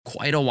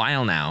quite a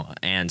while now,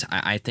 and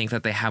I think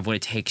that they have what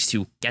it takes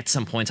to get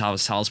some points out of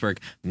Salzburg,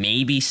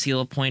 maybe steal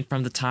a point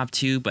from the top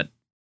two, but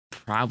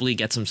probably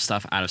get some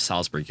stuff out of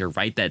Salzburg. You're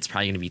right that it's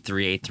probably going to be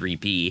 3A,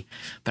 3B,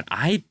 but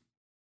I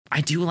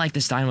do like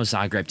this Dinamo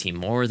Zagreb team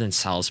more than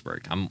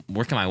Salzburg. I'm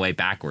working my way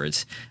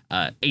backwards.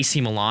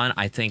 AC Milan,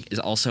 I think, is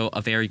also a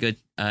very good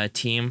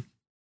team.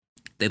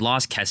 They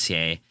lost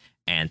Kessié,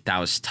 and that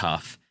was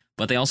tough,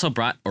 but they also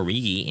brought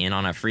Origi in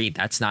on a free.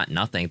 That's not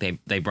nothing.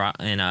 They brought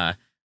in a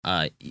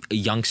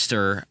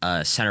youngster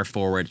center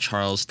forward,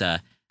 Charles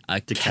de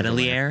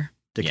Ketelaere.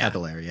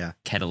 Yeah.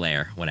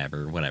 Ketelaere,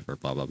 whatever,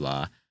 blah, blah,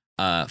 blah.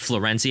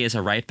 Florenzi is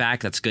a right back.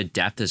 That's good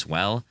depth as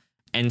well.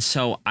 And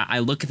so I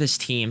look at this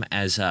team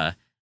as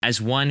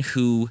one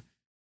who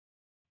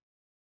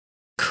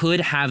could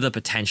have the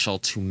potential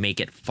to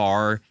make it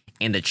far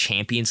in the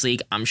Champions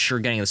League. I'm sure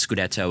getting the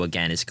Scudetto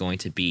again is going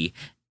to be,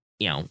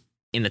 in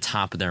the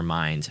top of their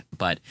mind,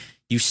 but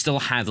you still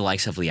have the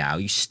likes of Leao,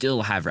 you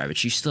still have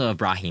Rebic, you still have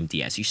Brahim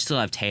Diaz, you still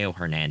have Theo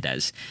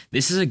Hernandez.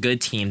 This is a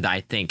good team that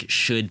I think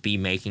should be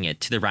making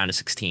it to the round of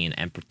 16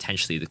 and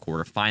potentially the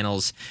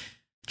quarterfinals.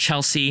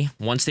 Chelsea,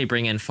 once they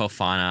bring in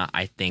Fofana,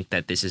 I think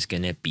that this is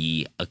going to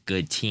be a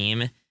good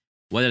team.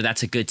 Whether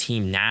that's a good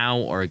team now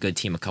or a good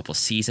team a couple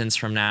seasons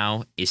from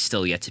now is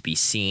still yet to be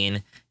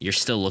seen. You're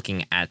still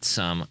looking at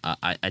some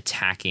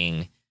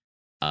attacking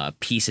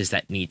pieces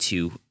that need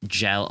to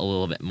gel a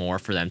little bit more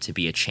for them to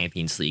be a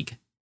Champions League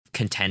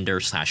contender /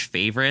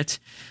 favorite,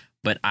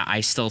 but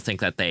I still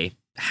think that they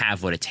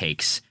have what it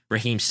takes.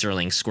 Raheem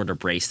Sterling scored a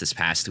brace this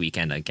past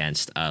weekend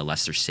against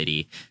Leicester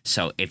City,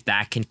 so if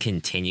that can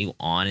continue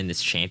on in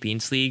this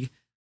Champions League,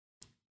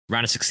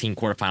 round of 16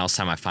 quarterfinals,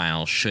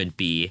 semifinal should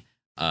be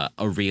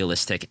a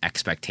realistic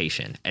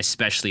expectation,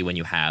 especially when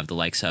you have the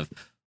likes of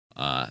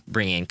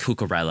bringing in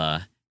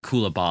Cucurella,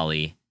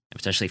 Koulibaly, and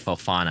potentially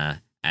Fofana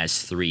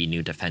as 3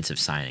 new defensive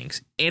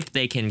signings. If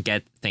they can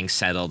get things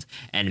settled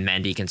and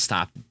Mendy can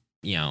stop,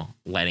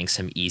 letting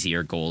some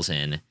easier goals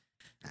in.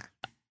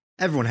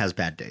 Everyone has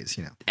bad days,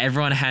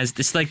 Everyone has.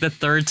 This is like the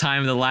third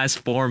time in the last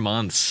 4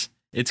 months.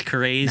 It's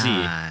crazy.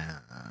 Nah,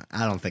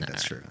 I don't think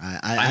that's true.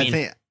 I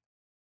think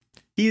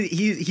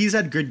he's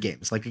had good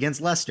games, like against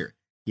Leicester.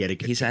 He had a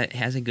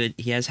good.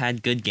 He has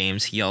had good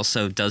games. He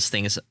also does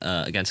things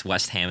against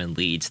West Ham and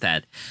Leeds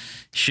that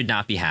should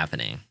not be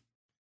happening.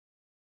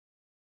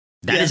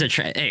 That is a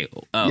trend. Hey,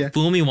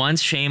 fool me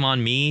once, shame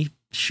on me.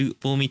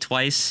 Fool me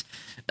twice,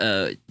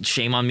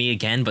 shame on me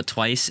again, but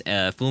twice.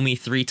 Fool me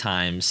 3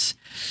 times.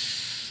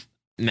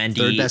 Mendy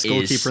third best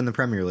goalkeeper in the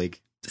Premier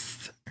League.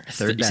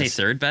 Third best. You say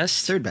third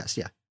best? Third best,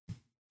 yeah.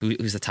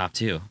 Who's the top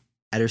 2?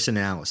 Ederson and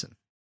Alisson.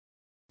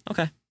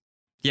 Okay.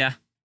 Yeah.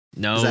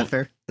 No. Is that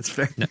fair? That's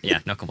fair. No, yeah,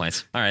 no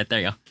complaints. All right, there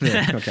you go.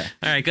 Yeah, okay.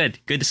 All right, good.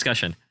 Good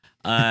discussion.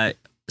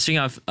 Speaking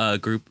of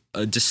group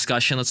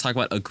discussion, let's talk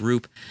about a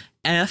group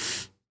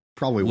F.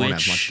 Probably won't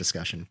have much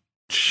discussion.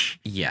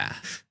 Yeah.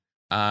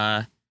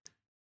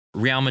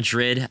 Real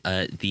Madrid,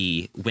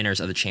 the winners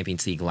of the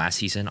Champions League last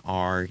season,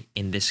 are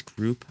in this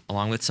group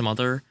along with some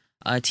other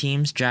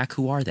teams. Jack,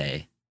 who are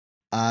they?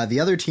 The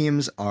other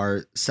teams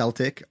are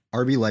Celtic,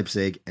 RB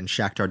Leipzig, and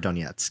Shakhtar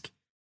Donetsk.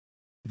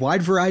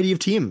 Wide variety of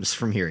teams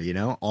from here,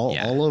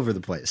 all over the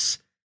place.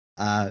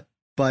 But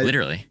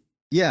literally,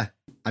 yeah.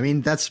 I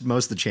mean, that's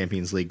most of the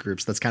Champions League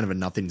groups. That's kind of a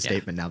nothing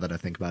statement now that I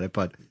think about it.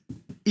 But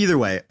either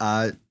way,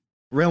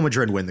 Real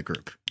Madrid win the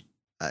group.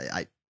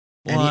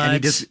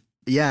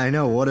 Yeah, I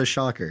know. What a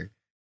shocker.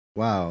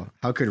 Wow.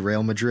 How could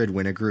Real Madrid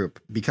win a group?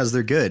 Because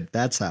they're good.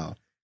 That's how.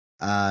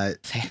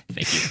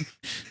 Thank you.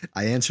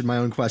 I answered my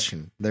own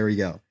question. There we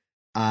go.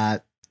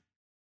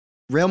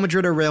 Real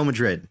Madrid are Real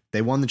Madrid.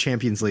 They won the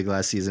Champions League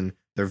last season.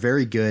 They're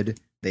very good.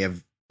 They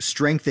have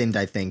strengthened,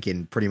 I think,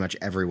 in pretty much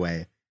every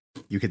way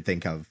you could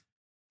think of.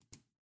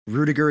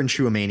 Rudiger and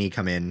Tchouaméni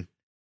come in.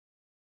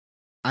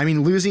 I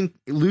mean, losing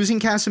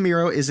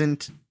Casemiro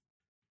isn't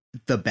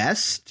the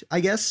best,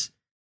 I guess,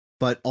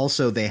 but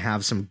also they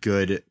have some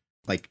good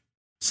like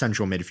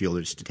central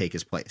midfielders to take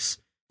his place.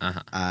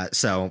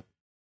 So,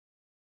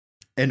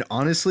 and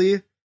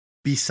honestly,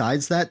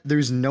 besides that,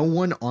 there's no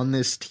one on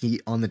this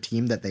on the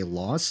team that they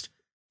lost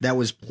that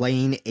was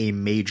playing a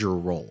major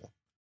role.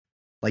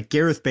 Like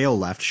Gareth Bale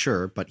left,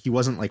 sure, but he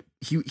wasn't like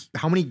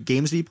how many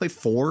games did he play?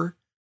 4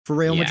 for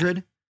Real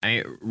Madrid? I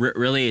mean,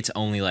 really, it's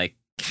only like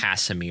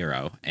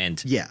Casemiro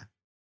and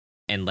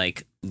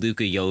like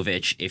Luka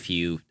Jovic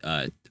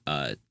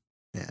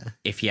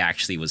if he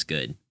actually was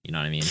good. You know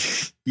what I mean?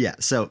 Yeah.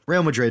 So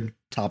Real Madrid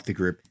top the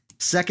group.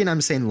 Second,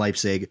 I'm saying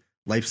Leipzig.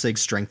 Leipzig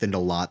strengthened a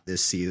lot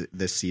this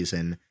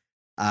season.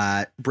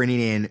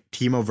 Bringing in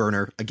Timo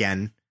Werner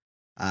again.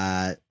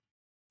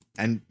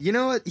 And you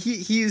know what?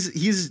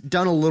 He's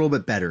done a little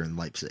bit better in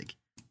Leipzig.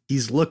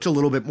 He's looked a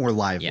little bit more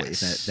lively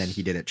than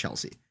he did at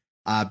Chelsea.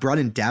 Brought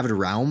in David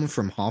Raum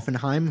from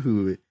Hoffenheim,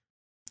 who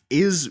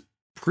is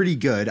pretty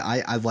good.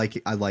 I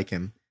like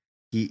him.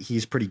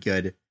 He's pretty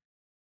good.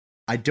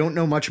 I don't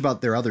know much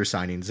about their other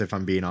signings, if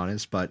I'm being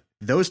honest, but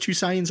those 2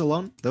 signings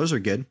alone, those are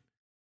good.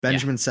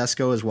 Benjamin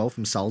Sesko as well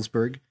from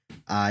Salzburg.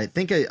 I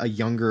think a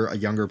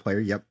younger player.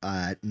 Yep,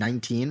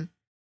 19.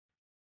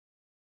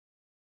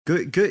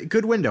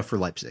 Good window for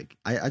Leipzig.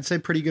 I'd say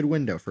pretty good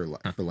window for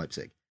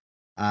Leipzig.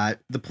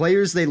 The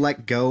players they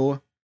let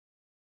go: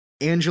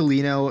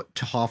 Angelino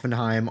to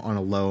Hoffenheim on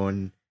a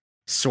loan.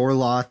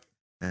 Sorloth,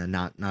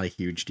 not a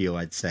huge deal,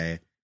 I'd say.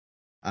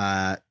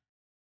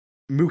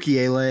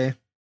 Mukiele,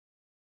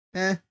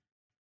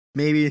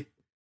 maybe.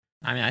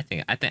 I mean,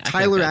 I think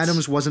Tyler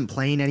Adams wasn't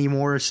playing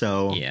anymore,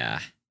 so yeah.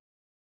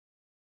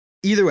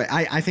 Either way,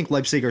 I think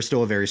Leipzig are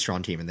still a very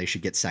strong team, and they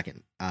should get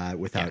second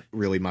without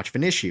really much of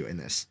an issue in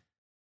this.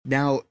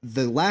 Now,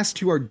 the last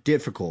 2 are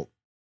difficult,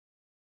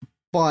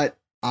 but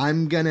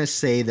I'm gonna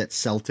say that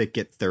Celtic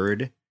get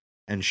 3rd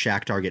and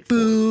Shakhtar get 4th.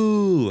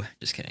 Boo!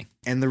 Just kidding.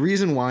 And the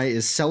reason why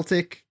is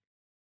Celtic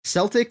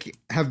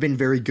have been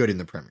very good in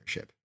the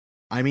Premiership.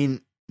 I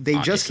mean, they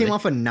just came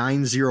off a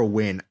 9-0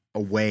 win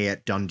away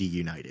at Dundee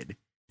United.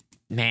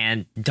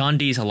 Man,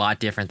 Dundee's a lot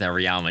different than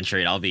Real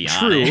Madrid, I'll be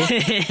honest.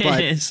 True,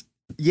 but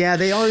yeah,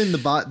 they are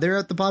they're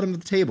at the bottom of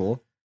the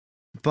table.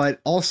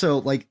 But also,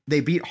 like, they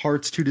beat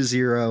Hearts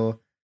 2-0.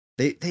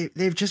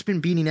 They've just been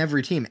beating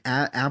every team.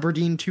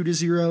 Aberdeen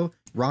 2-0,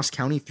 Ross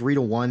County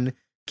 3-1,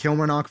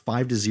 Kilmarnock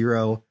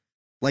 5-0.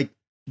 Like,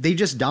 they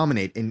just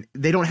dominate, and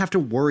they don't have to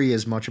worry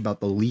as much about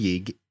the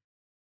league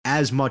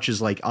as much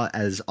as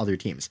as other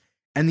teams.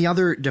 And the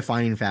other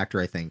defining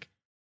factor, I think,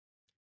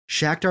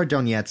 Shakhtar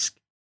Donetsk,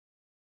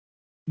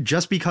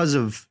 just because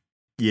of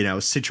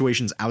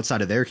situations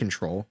outside of their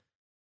control,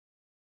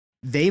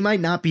 they might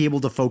not be able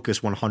to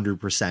focus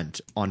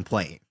 100% on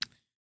playing.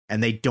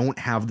 And they don't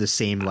have the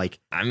same ability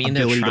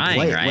to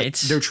play. Right?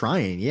 They're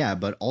trying, yeah,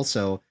 but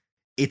also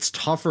it's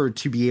tougher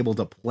to be able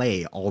to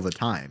play all the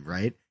time,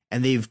 right?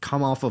 And they've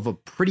come off of a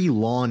pretty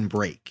long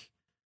break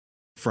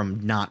from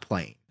not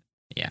playing.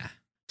 Yeah.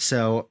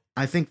 So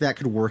I think that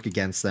could work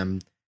against them.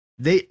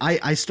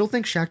 I still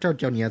think Shakhtar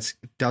Donetsk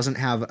doesn't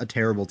have a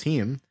terrible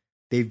team.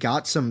 They've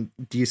got some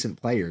decent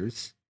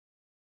players,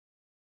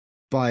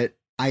 but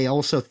I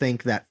also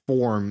think that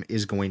form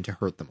is going to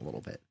hurt them a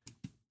little bit.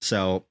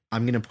 So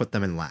I'm going to put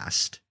them in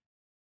last.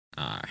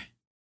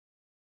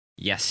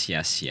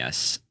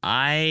 Yes.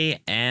 I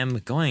am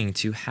going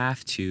to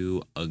have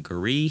to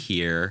agree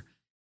here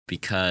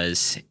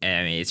because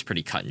it's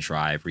pretty cut and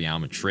dry. Real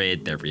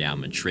Madrid, they're Real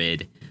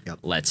Madrid. Yep.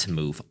 Let's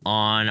move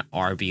on.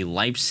 RB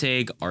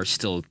Leipzig are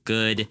still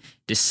good.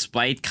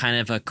 Despite kind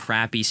of a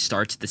crappy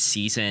start to the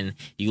season,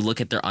 you look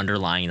at their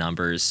underlying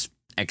numbers,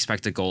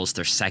 expected goals,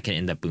 they're second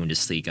in the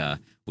Bundesliga,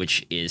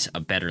 which is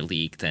a better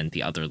league than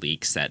the other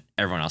leagues that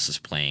everyone else is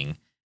playing.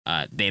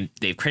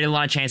 They've created a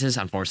lot of chances,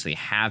 unfortunately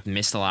have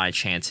missed a lot of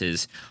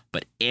chances,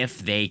 but if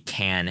they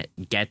can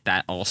get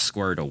that all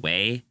squared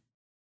away,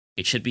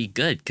 it should be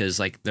good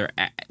because their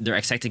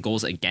expected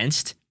goals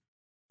against,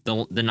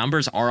 the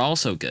numbers are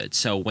also good.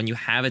 So when you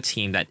have a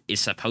team that is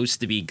supposed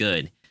to be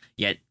good,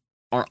 yet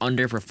are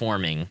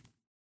underperforming,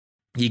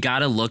 you got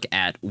to look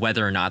at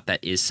whether or not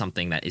that is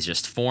something that is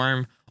just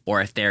form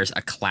or if there's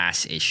a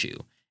class issue.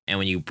 And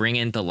when you bring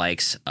in the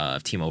likes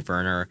of Timo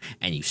Werner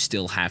and you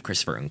still have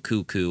Christopher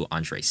Nkunku,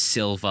 Andre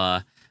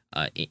Silva,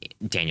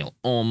 Daniel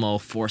Olmo,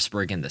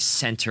 Forsberg in the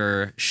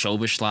center,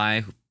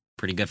 Szoboszlai,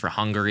 pretty good for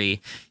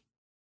Hungary,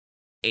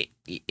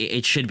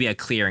 it should be a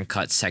clear and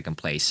cut second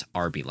place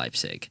RB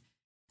Leipzig.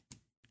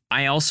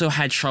 I also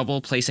had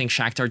trouble placing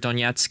Shakhtar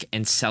Donetsk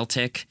and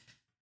Celtic.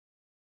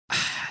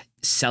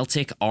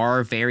 Celtic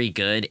are very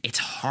good. It's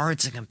hard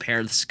to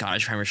compare the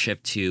Scottish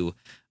Premiership to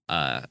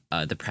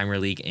the Premier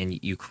League in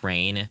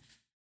Ukraine.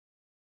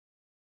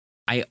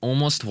 I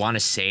almost want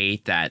to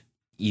say that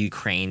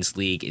Ukraine's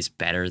league is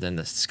better than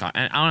the Scott.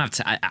 I don't have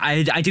to.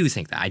 I do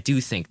think that. I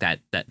do think that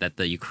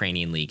the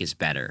Ukrainian league is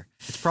better.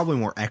 It's probably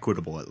more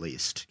equitable, at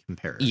least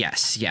compared.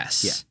 Yes. Yeah.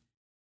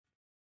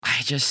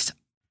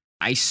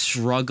 I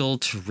struggle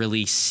to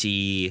really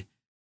see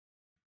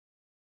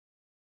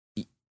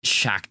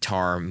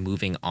Shakhtar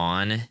moving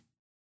on.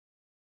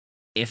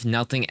 If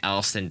nothing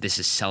else, then this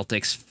is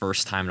Celtics'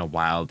 first time in a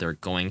while. They're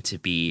going to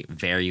be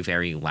very,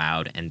 very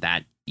loud, and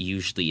that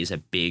usually is a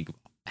big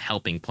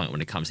helping point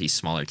when it comes to these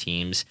smaller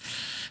teams.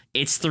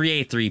 It's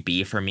 3A,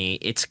 3B for me.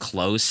 It's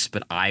close,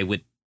 but I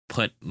would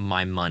put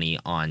my money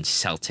on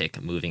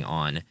Celtic moving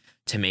on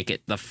to make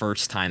it the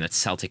first time that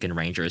Celtic and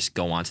Rangers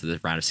go on to the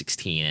round of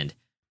 16 in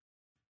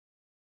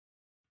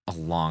a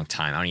long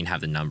time. I don't even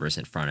have the numbers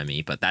in front of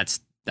me, but that's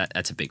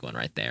a big one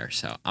right there.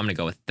 So I'm going to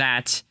go with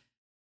that.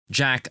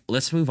 Jack,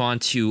 let's move on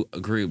to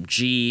Group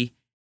G,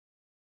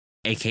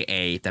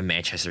 aka the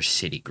Manchester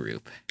City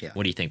group. Yeah.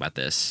 What do you think about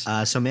this?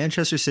 So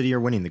Manchester City are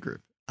winning the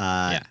group.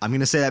 I'm going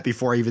to say that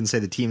before I even say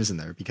the teams in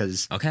there,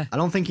 because I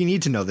don't think you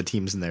need to know the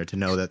teams in there to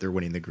know that they're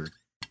winning the group.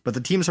 But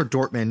the teams are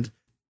Dortmund,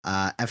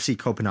 FC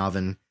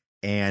Copenhagen,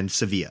 and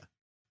Sevilla.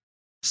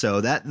 So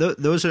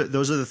those are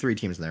the three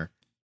teams in there.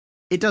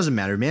 It doesn't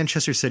matter.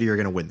 Manchester City are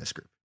going to win this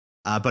group.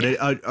 But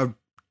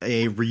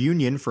a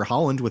reunion for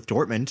Holland with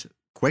Dortmund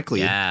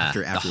quickly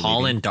after the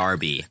Holland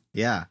derby.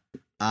 Yeah.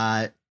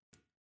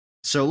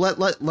 So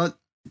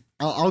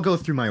I'll go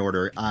through my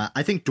order.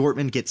 I think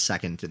Dortmund gets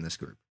second in this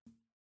group.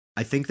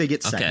 I think they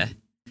get second.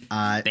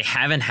 They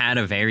haven't had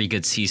a very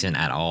good season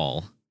at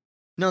all.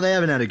 No, they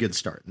haven't had a good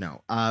start.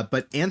 No.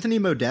 But Anthony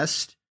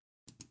Modeste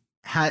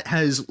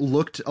has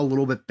looked a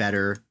little bit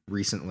better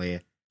recently.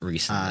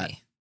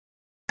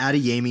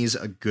 Adeyemi's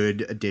a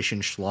good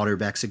addition.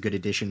 Schlotterbeck's a good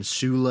addition.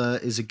 Sula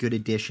is a good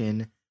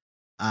addition.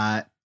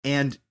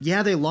 And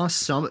yeah, they lost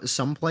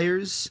some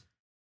players.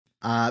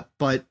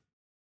 But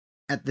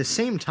at the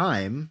same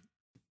time,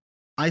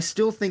 I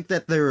still think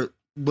that they're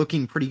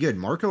looking pretty good.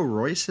 Marco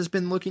Reus has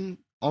been looking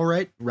all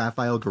right.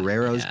 Rafael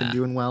Guerrero has been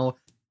doing well.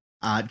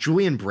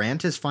 Julian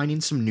Brandt is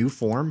finding some new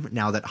form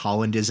now that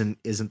Holland isn't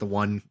the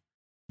one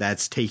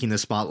that's taking the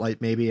spotlight.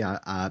 Maybe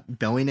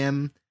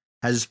Bellingham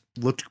has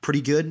looked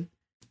pretty good,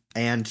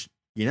 and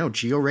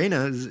Gio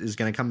Reyna is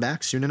going to come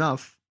back soon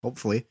enough,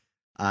 hopefully.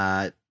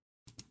 But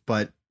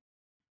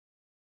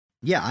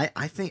yeah,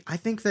 I think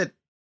that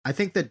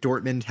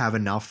Dortmund have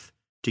enough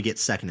to get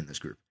second in this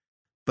group.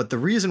 But the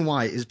reason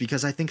why is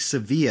because I think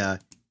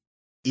Sevilla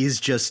is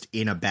just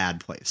in a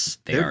bad place.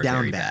 They're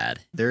down very bad.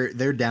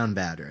 They're down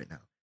bad right now.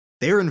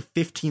 They're in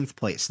 15th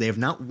place. They have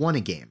not won a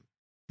game.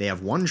 They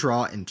have one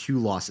draw and 2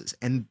 losses.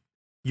 And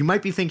you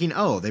might be thinking,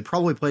 oh, they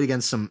probably played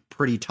against some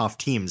pretty tough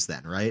teams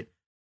then, right?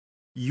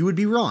 You would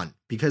be wrong,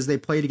 because they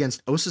played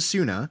against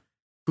Osasuna,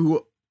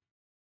 who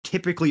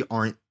typically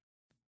aren't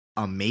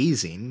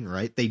amazing,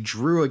 right? They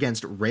drew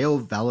against Real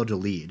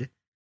Valladolid.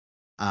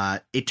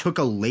 It took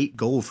a late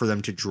goal for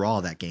them to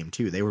draw that game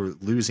too. They were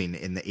losing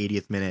in the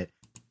 80th minute,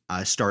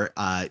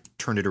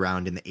 turned it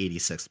around in the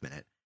 86th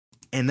minute,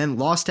 and then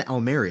lost to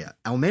Almeria.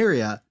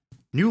 Almeria,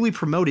 newly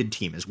promoted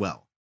team as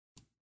well.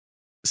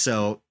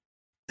 So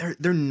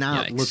they're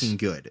not looking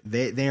good.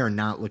 They are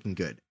not looking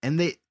good. And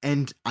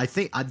I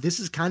think this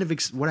is kind of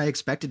what I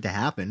expected to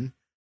happen,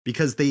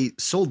 because they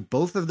sold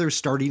both of their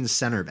starting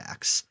center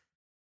backs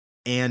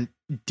and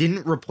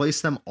didn't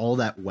replace them all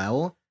that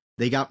well.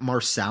 They got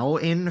Marçal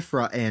in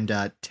and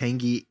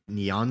Tanguy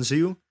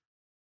Nianzou.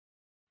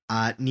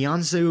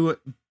 Nianzou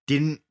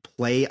didn't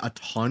play a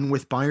ton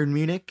with Bayern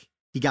Munich.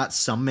 He got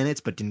some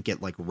minutes, but didn't get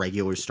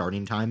regular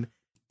starting time.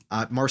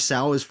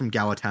 Marçal is from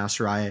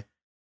Galatasaray.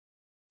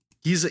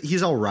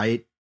 He's all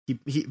right.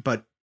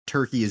 But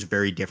Turkey is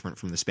very different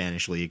from the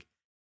Spanish league.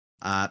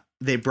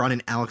 They brought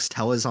in Alex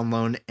Telles on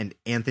loan, and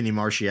Anthony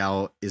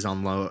Martial is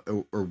on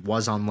loan, or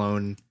was on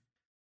loan.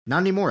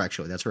 Not anymore,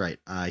 actually. That's right.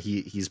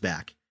 He's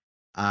back.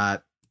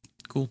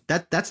 Cool.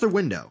 That's their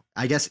window.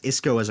 I guess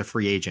Isco as a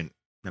free agent.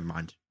 Never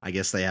mind. I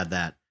guess they had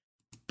that.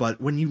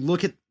 But when you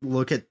look at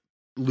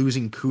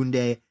losing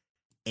Koundé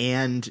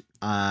and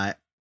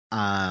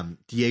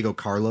Diego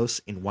Carlos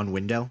in one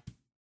window,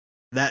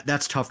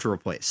 that's tough to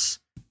replace.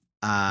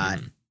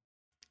 And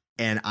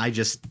I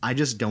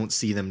just don't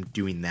see them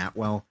doing that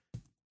well.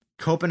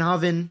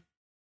 Copenhagen,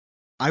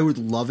 I would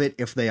love it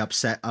if they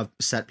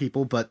upset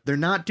people, but they're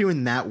not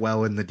doing that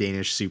well in the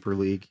Danish Super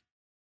League.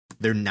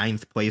 They're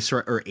 9th place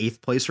or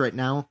 8th place right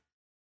now,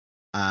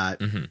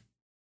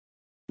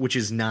 which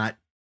is not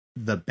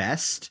the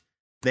best.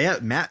 They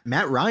have Matt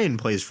Ryan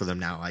plays for them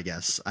now, I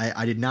guess.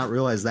 I did not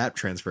realize that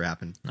transfer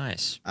happened.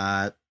 Nice.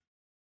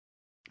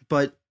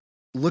 But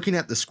looking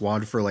at the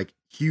squad for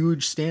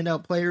huge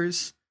standout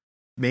players,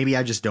 maybe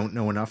I just don't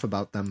know enough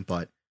about them,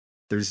 but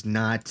there's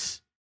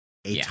not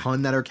a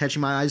ton that are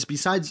catching my eyes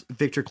besides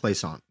Victor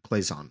Claesson.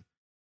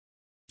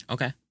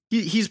 Okay.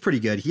 He's pretty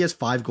good. He has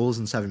 5 goals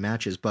in 7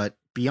 matches, but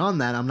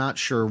beyond that, I'm not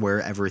sure where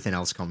everything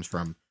else comes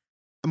from.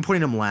 I'm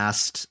putting him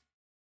last.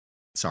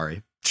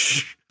 Sorry.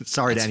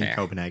 Sorry to any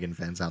Copenhagen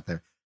fans out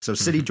there. So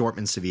City,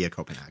 Dortmund, Sevilla,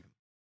 Copenhagen.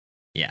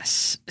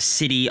 Yes,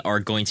 City are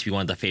going to be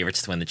one of the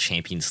favorites to win the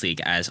Champions League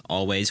as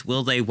always.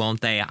 Will they, won't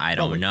they? I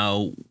don't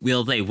know.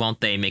 Will they, won't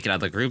they make it out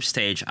of the group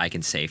stage? I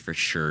can say for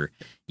sure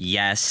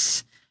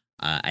yes.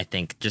 I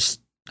think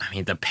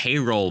the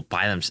payroll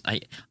by them.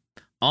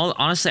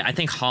 Honestly, I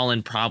think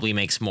Holland probably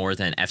makes more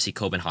than FC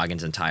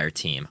Copenhagen's entire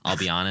team. I'll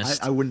be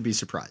honest. I wouldn't be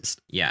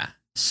surprised. Yeah.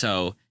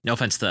 So no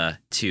offense to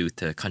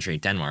the country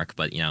Denmark,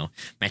 but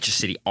Manchester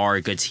City are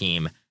a good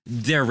team.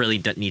 There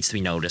really needs to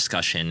be no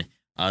discussion.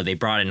 They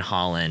brought in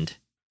Holland.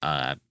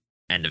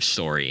 End of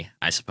story,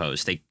 I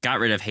suppose. They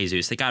got rid of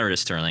Jesus. They got rid of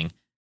Sterling.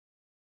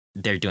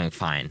 They're doing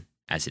fine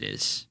as it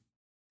is,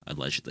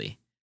 allegedly.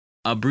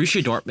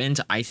 Borussia Dortmund,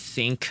 I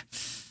think,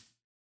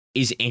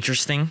 is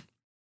interesting.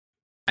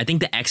 I think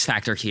the X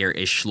factor here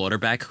is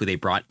Schlotterbeck, who they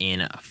brought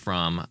in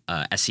from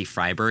SC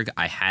Freiburg.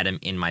 I had him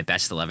in my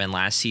best 11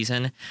 last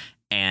season.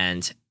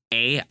 And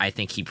A, I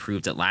think he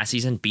proved it last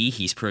season. B,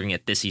 he's proving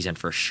it this season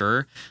for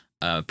sure.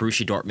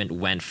 Borussia Dortmund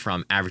went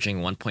from averaging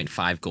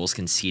 1.5 goals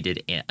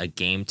conceded a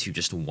game to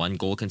just 1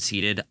 goal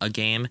conceded a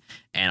game,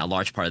 and a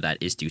large part of that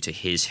is due to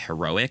his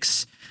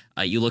heroics.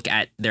 You look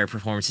at their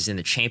performances in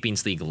the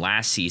Champions League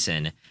last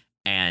season,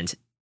 and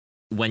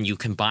when you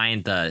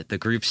combine the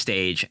group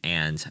stage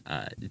and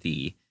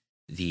the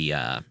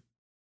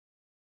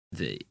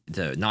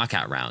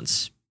knockout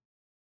rounds,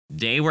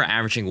 they were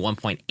averaging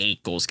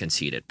 1.8 goals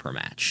conceded per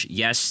match.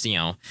 Yes,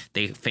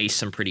 they faced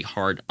some pretty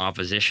hard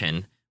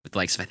opposition. With the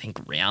likes of, I think,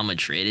 Real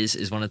Madrid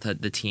is one of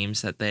the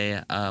teams that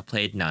they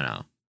played.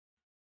 No.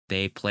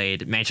 They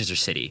played Manchester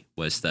City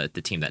was the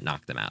team that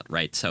knocked them out,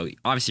 right? So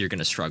obviously you're going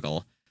to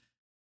struggle.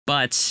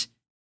 But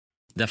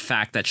the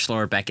fact that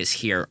Schlotterbeck is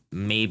here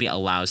maybe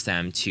allows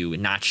them to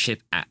not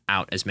ship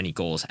out as many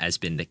goals as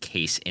been the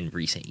case in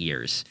recent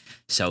years.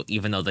 So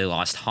even though they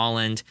lost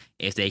Holland,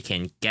 if they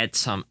can get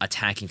some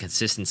attacking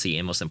consistency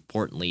and most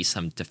importantly,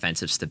 some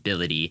defensive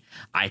stability,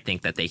 I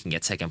think that they can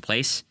get second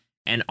place.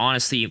 And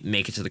honestly,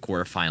 make it to the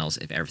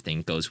quarterfinals if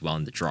everything goes well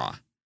in the draw.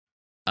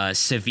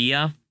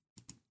 Sevilla,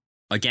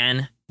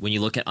 again, when you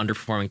look at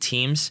underperforming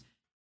teams,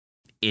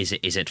 is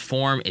it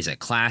form? Is it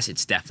class?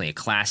 It's definitely a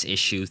class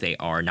issue. They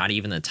are not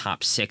even in the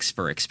top 6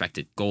 for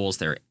expected goals.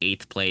 They're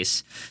 8th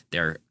place.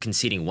 They're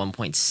conceding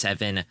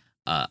 1.7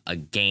 a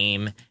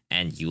game.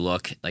 And you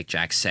look, like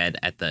Jack said,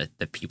 at the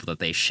people that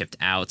they shipped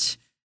out,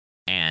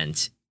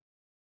 and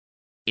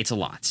it's a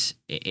lot.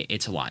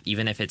 It's a lot,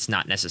 even if it's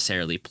not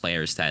necessarily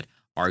players that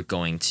are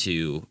going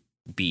to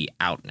be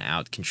out and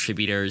out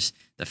contributors.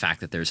 The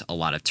fact that there's a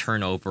lot of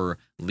turnover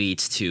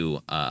leads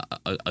to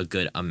a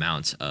good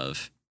amount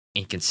of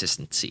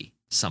inconsistency,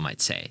 some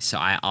might say. So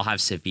I'll have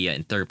Sevilla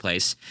in 3rd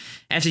place.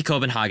 FC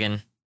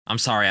Copenhagen, I'm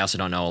sorry, I also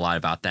don't know a lot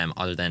about them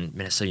other than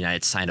Minnesota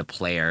United signed a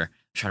player. I'm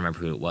trying to remember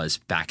who it was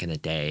back in the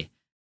day.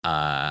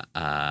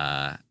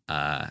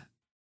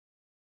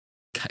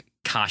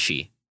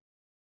 Kashi.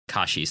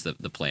 Kashi's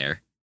the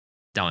player.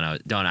 Don't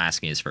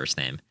ask me his first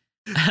name.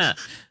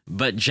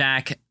 But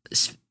Jack,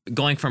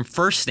 going from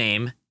first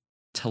name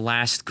to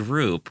last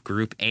group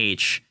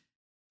H,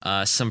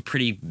 some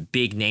pretty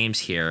big names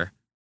here.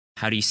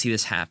 How do you see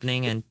this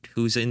happening, and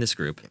who's in this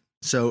group?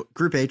 So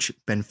Group H,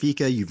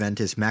 Benfica,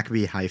 Juventus,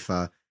 Maccabi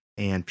Haifa,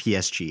 and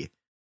PSG.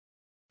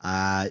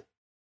 To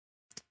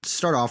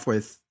start off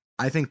with,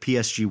 I think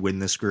PSG win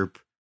this group.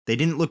 They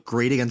didn't look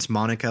great against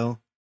Monaco,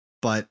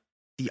 but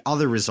the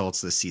other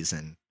results this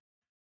season,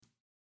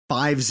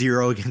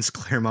 5-0 against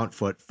Clermont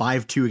Foot,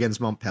 5-2 against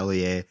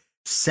Montpellier,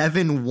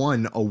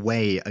 7-1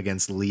 away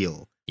against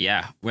Lille.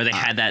 Yeah, where they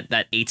had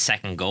that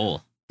 8-second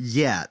goal.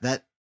 Yeah,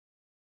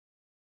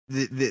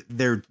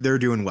 they're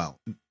doing well.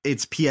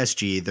 It's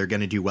PSG. They're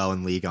going to do well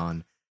in Ligue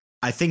 1.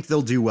 I think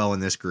they'll do well in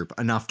this group,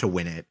 enough to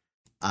win it.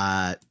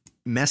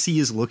 Messi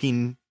is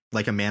looking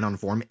like a man on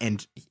form.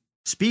 And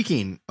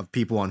speaking of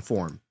people on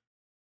form,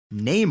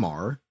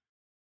 Neymar,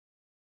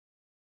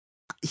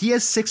 he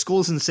has 6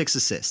 goals and 6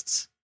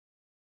 assists.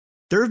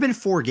 There have been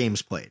 4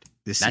 games played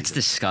this season. That's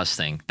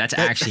disgusting. That's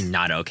actually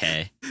not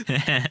okay.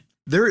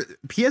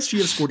 PSG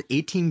have scored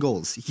 18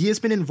 goals. He has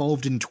been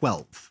involved in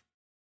 12.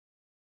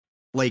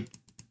 Like,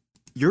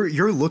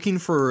 you're looking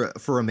for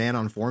a man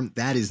on form.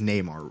 That is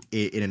Neymar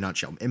in a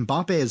nutshell.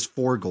 Mbappe has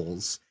 4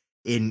 goals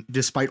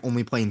despite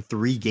only playing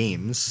 3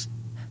 games.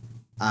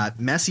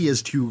 Messi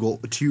has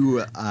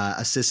 2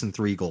 assists and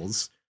 3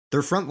 goals.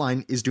 Their front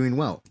line is doing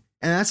well,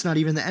 and that's not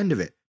even the end of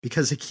it,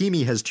 because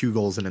Hakimi has 2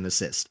 goals and an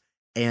assist.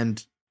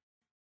 And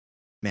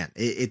man,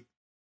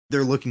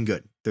 they're looking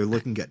good. They're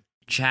looking good.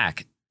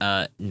 Jack,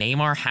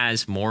 Neymar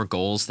has more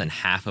goals than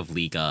half of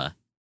Liga.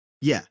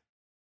 Yeah.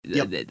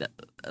 Yep.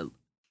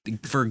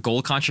 For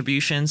goal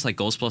contributions, like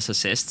goals plus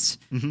assists,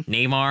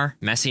 Neymar,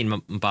 Messi,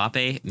 and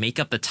Mbappe make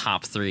up the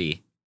top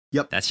 3.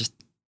 Yep. That's just,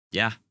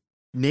 yeah.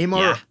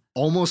 Neymar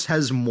almost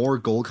has more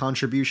goal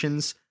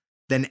contributions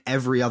than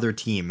every other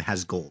team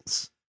has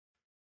goals.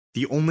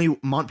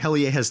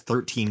 Montpellier has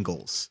 13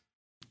 goals.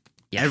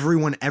 Yeah.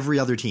 Every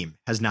other team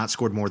has not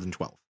scored more than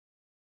 12.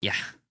 Yeah.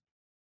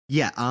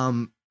 Yeah.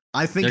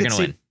 I think they're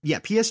gonna win. Yeah,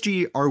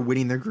 PSG are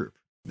winning their group.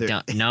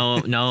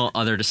 No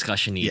other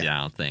discussion needed, yeah.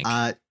 I don't think.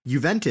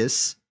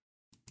 Juventus,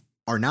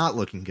 are not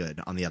looking good,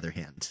 on the other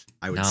hand,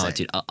 I would say. No,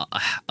 dude,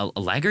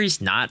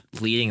 Allegri's not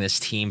leading this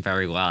team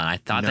very well, and I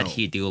thought that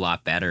he'd do a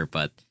lot better,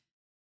 but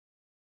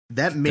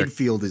that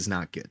midfield is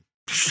not good.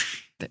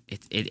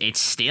 It's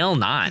still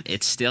not.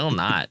 It's still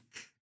not.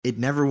 It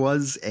never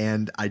was,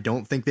 and I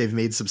don't think they've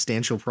made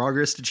substantial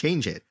progress to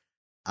change it.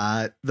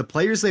 The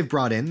players they've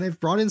brought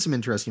in some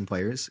interesting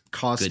players.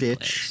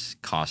 Kostic,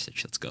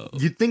 let's go.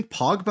 You'd think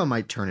Pogba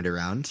might turn it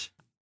around.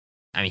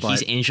 I mean,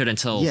 he's injured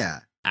until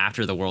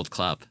after the World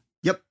Cup.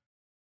 Yep.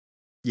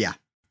 Yeah.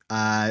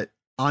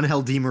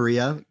 Angel Di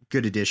Maria,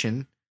 good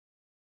addition.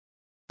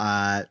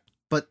 But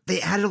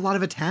they added a lot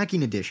of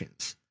attacking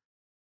additions.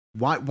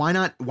 Why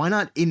not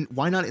in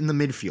the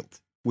midfield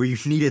where you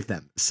needed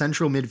them?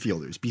 Central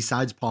midfielders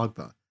besides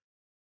Pogba.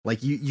 Like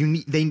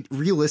they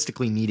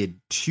realistically needed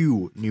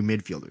 2 new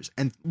midfielders.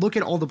 And look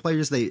at all the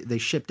players they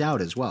shipped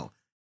out as well.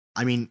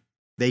 I mean,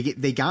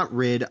 they got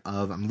rid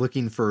of, I'm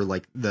looking for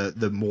like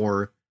the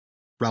more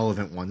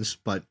relevant ones,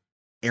 but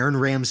Aaron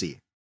Ramsey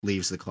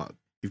leaves the club.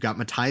 You've got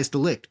Matthias de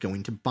Ligt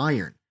going to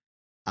Bayern.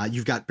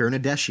 You've got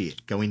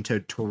Bernardeschi going to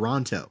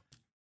Toronto.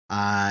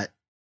 They're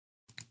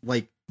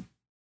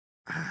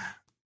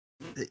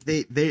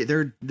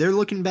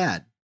looking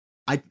bad.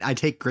 I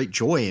take great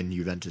joy in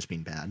Juventus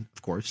being bad,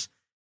 of course,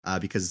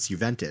 because it's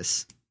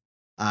Juventus.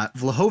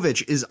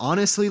 Vlahovic is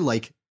honestly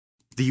like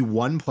the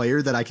one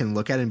player that I can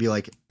look at and be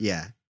like,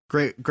 yeah,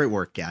 great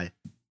work, guy.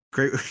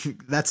 Great.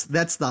 That's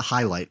the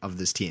highlight of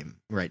this team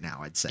right now,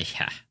 I'd say.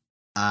 Yeah.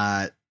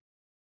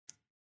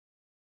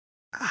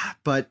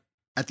 But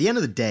at the end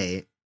of the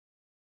day,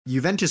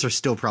 Juventus are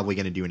still probably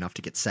going to do enough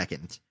to get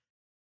second.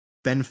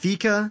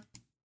 Benfica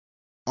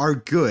are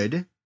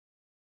good.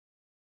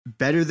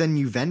 Better than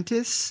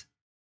Juventus?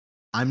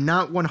 I'm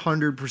not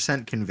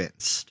 100%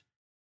 convinced.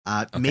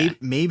 Okay.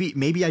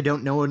 Maybe I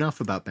don't know enough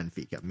about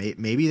Benfica.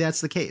 Maybe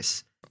that's the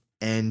case.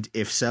 And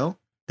if so,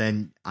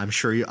 then I'm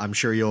sure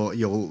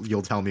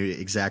you'll tell me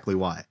exactly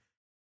why.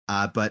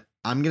 But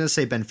I'm gonna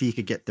say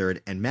Benfica get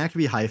third, and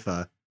Maccabi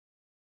Haifa.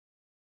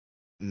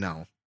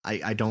 No,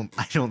 I don't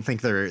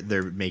think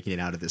they're making it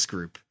out of this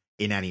group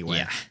in any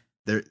way.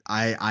 Yeah.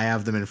 I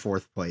have them in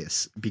 4th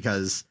place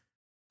because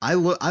I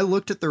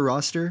looked at their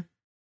roster.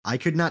 I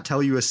could not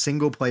tell you a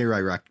single player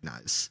I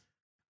recognize.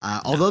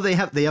 Although they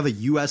have a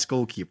U.S.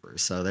 goalkeeper,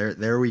 so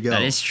there we go.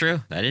 That is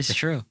true.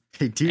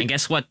 And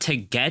guess what? To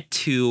get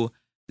to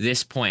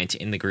this point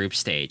in the group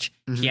stage,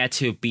 he had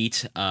to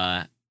beat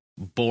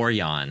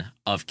Borjan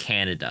of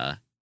Canada.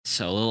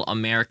 So a little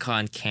America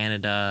and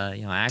Canada,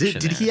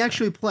 action. Did he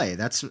actually play?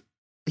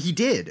 He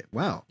did.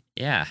 Wow.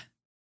 Yeah.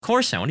 Of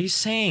course. What are you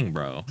saying,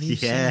 bro?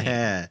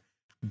 Saying?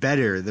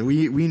 Better.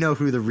 We know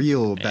who the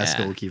real best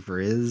goalkeeper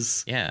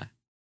is. Yeah.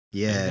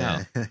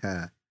 Yeah.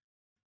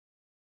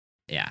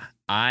 Yeah.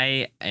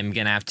 I am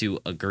going to have to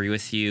agree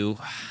with you.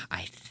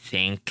 I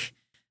think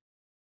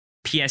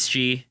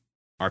PSG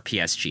are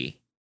PSG.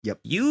 Yep.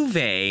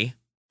 Juve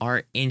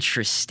are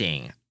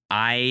interesting.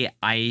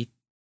 I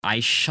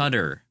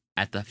shudder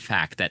at the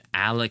fact that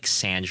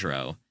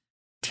Alexandro,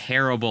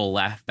 terrible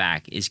left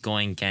back, is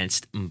going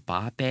against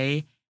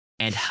Mbappe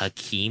and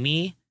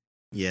Hakimi.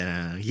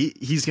 Yeah,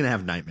 he's going to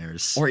have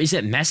nightmares. Or is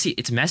it Messi?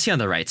 It's Messi on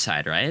the right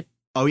side, right?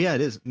 Oh, yeah,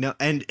 it is. No,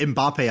 and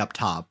Mbappe up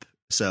top.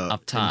 So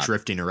up top. And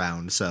drifting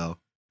around. So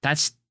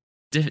that's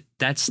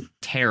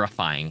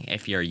terrifying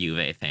if you're a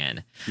Juve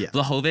fan. Yeah.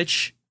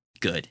 Vlahovic,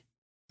 good.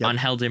 Yep.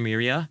 Angel Di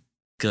Maria,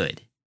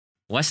 good.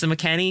 Weston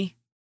McKennie,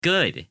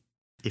 good.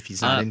 If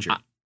he's not injured.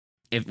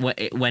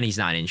 When he's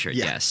not injured,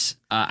 yes.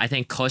 I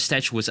think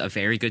Kostic was a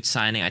very good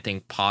signing. I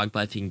think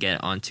Pogba, if he can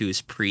get onto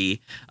his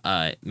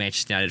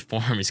Manchester United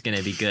form, is going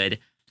to be good.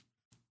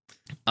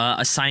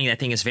 A signing that I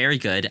think is very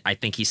good. I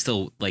think he's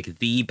still like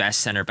the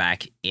best center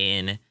back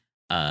in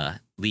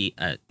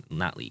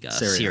not Liga,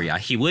 Syria.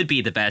 He would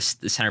be the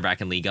best center back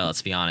in Liga,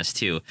 let's be honest,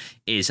 too,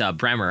 is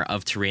Bremer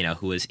of Torino,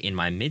 who is in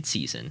my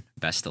mid-season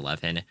best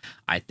 11.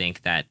 I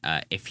think that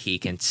if he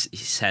can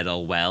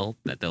settle well,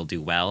 that they'll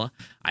do well.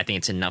 I think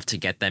it's enough to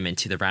get them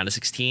into the round of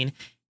 16.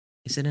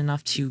 Is it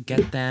enough to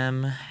get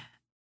them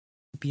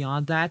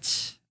beyond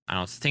that? I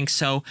don't think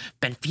so.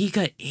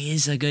 Benfica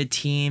is a good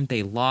team.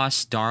 They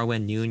lost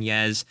Darwin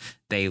Nunez.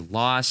 They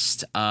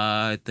lost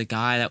the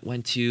guy that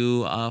went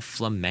to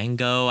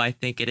Flamengo, I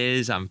think it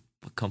is. I'm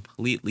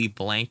completely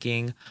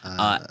blanking.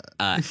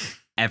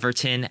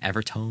 Everton,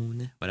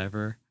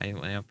 whatever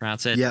I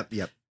pronounce it.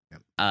 Yep.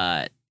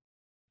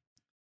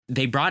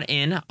 They brought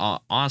in,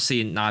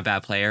 honestly, not a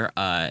bad player,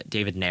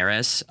 David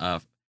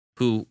Neres,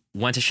 who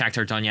went to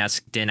Shakhtar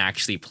Donetsk, didn't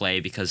actually play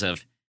because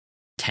of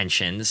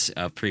tensions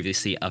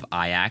previously of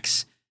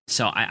Ajax.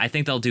 So I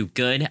think they'll do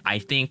good. I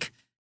think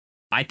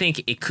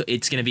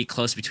it's going to be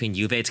close between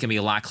Juve. It's going to be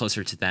a lot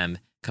closer to them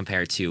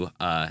compared to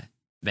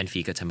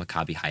Benfica to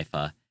Maccabi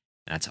Haifa.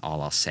 And that's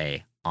all I'll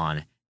say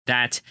on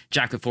that.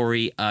 Jack, before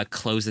we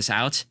close this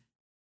out,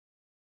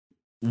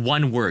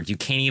 one word. You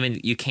can't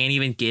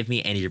even give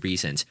me any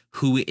reasons.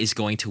 Who is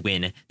going to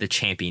win the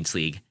Champions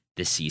League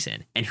this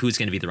season, and who's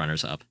going to be the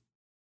runners-up?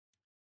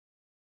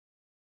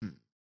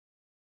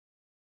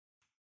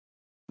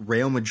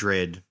 Real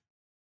Madrid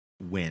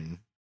win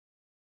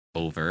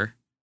over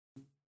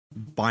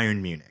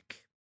Bayern Munich.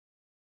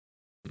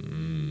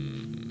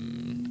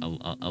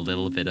 A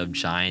little bit of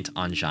giant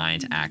on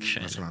giant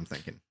action. That's what I'm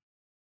thinking.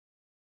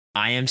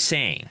 I am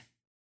saying,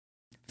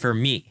 for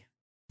me,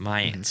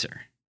 my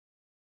answer.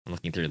 I'm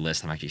looking through the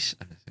list. I'm actually.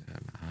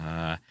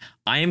 I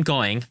am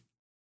going.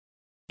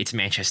 It's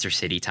Manchester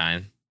City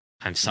time.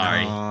 I'm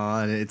sorry.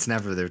 No, it's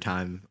never their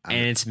time.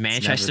 And it's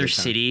Manchester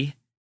City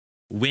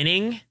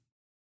winning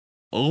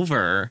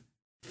over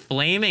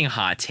flaming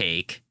hot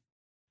take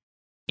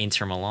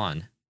Inter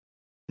Milan.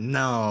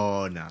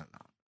 No.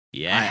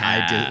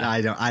 Yeah,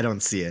 I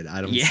don't see it.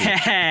 I don't see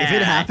it. Yeah.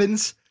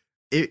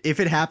 If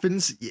it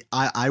happens,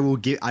 I will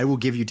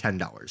give you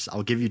 $10.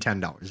 I'll give you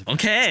 $10.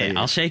 Okay,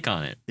 I'll shake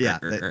on it. Yeah,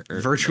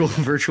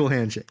 virtual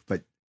handshake.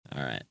 But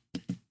all right.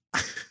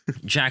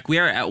 Jack, we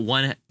are at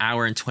 1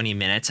 hour and 20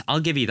 minutes.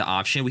 I'll give you the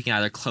option. We can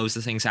either close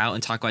the things out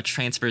and talk about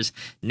transfers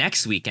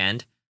next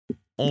weekend,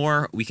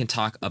 or we can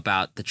talk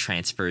about the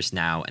transfers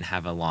now and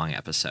have a long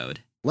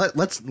episode.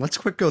 Let's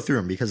quick go through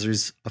them because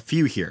there's a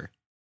few here.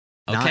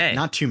 Okay.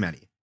 Not too many.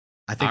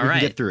 I think we can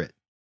get through it.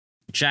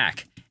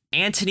 Jack,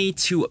 Antony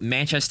to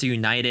Manchester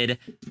United.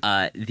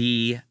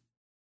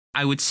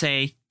 I would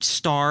say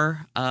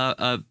star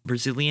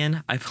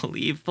Brazilian, I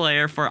believe,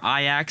 player for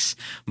Ajax,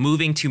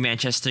 moving to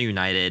Manchester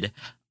United,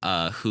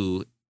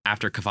 who,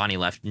 after Cavani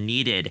left,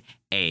 needed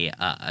a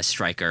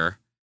striker,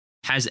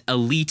 has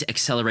elite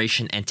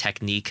acceleration and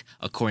technique,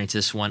 according to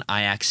this one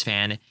Ajax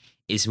fan,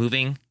 is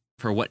moving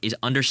for what is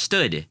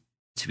understood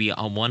to be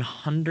a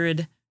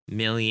 100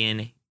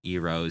 million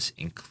euros,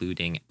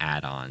 including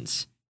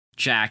add-ons.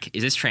 Jack,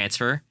 is this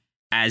transfer?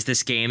 As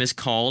this game is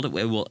called,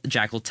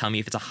 Jack will tell me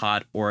if it's a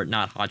hot or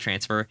not hot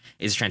transfer.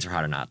 Is this transfer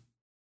hot or not?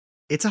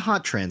 It's a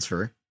hot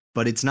transfer,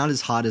 but it's not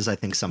as hot as I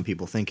think some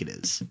people think it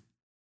is.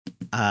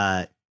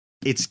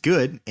 It's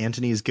good.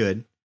 Antony is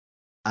good.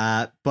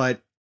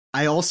 But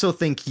I also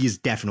think he's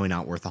definitely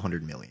not worth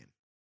 100 million.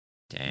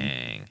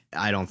 Dang.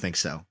 I don't think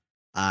so.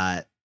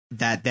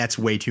 That's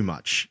way too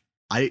much.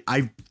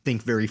 I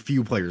think very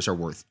few players are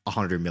worth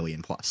 100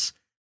 million plus.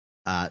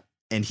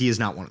 And he is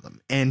not one of them.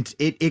 And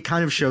it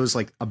kind of shows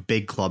like a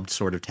big club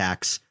sort of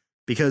tax,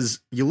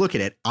 because you look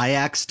at it,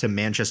 Ajax to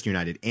Manchester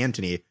United,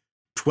 Antony,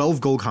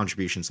 12 goal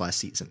contributions last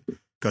season,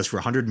 goes for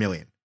 100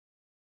 million.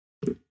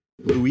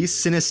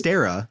 Luis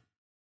Sinisterra,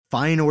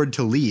 Feyenoord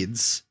to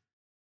Leeds,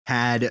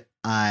 had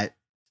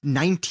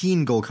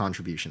 19 goal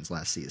contributions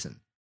last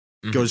season,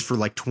 goes for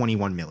like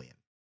 21 million.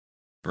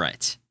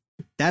 Right.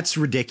 That's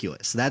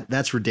ridiculous.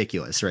 That's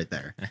ridiculous right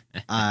there.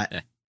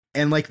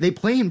 And like they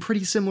play in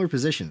pretty similar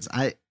positions.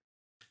 I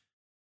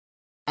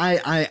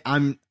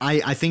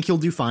think he'll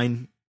do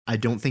fine. I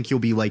don't think he'll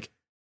be like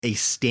a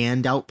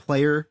standout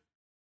player.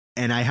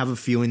 And I have a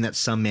feeling that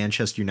some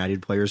Manchester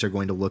United players are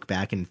going to look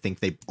back and think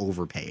they've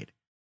overpaid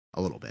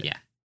a little bit. Yeah.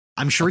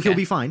 I'm sure he'll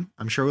be fine.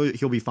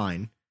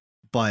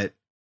 But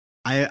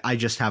I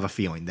just have a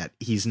feeling that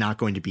he's not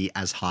going to be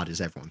as hot as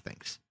everyone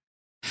thinks.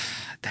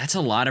 That's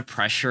a lot of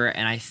pressure.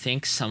 And I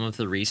think some of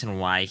the reason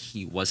why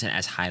he wasn't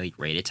as highly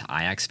rated to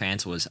Ajax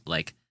fans was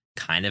like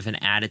kind of an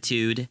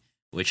attitude,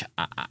 which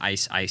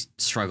I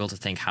struggle to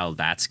think how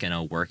that's going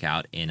to work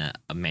out in a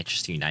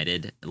Manchester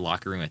United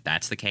locker room if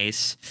that's the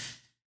case.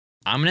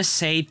 I'm going to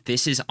say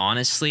this is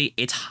honestly,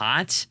 it's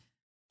hot,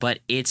 but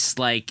it's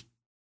like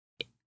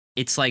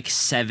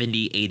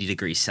 70, 80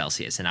 degrees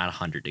Celsius and not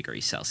 100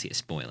 degrees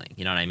Celsius boiling.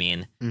 You know what I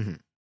mean? Mm-hmm.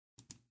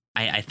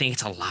 I think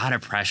it's a lot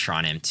of pressure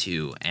on him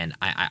too. And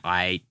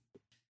I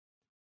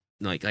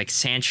like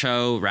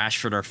Sancho,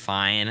 Rashford are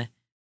fine,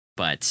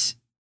 but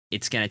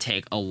it's going to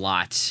take a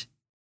lot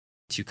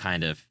to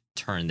kind of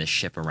turn this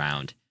ship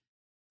around.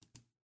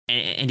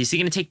 And is he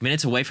going to take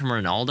minutes away from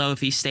Ronaldo if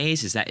he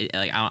stays? Is that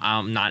like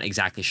I'm not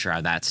exactly sure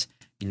how that's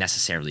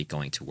necessarily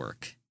going to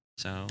work.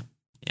 So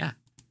yeah.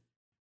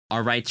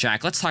 All right,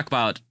 Jack. Let's talk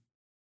about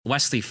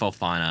Wesley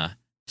Fofana,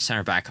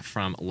 center back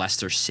from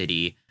Leicester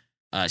City.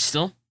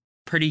 Still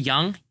pretty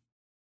young,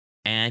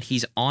 and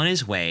he's on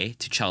his way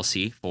to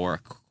Chelsea for,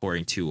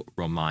 according to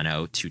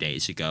Romano 2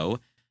 days ago,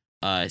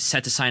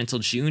 set to sign until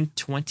June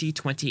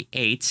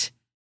 2028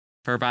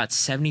 for about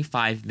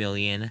 75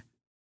 million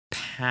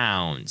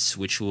pounds,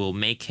 which will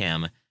make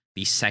him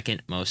the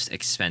second most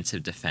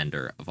expensive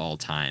defender of all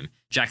time.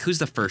 Jack, who's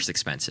the first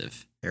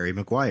expensive? Harry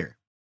Maguire,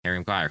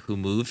 who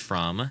moved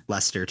from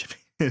Leicester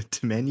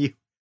to Man U.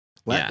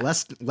 Yeah.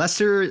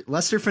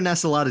 Leicester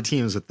finesse a lot of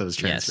teams with those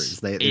transfers. Yes.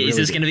 They Is really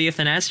this going to be a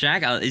finesse,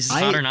 Jack? Is this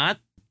hot or not?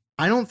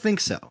 I don't think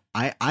so.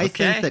 I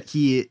think that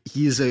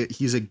he's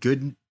a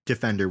good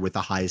defender with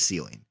a high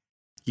ceiling.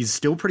 He's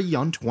still pretty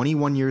young,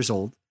 21 years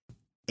old,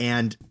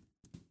 and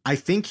I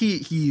think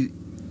he's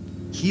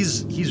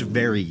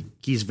very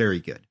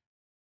good.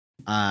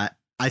 I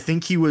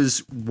think he was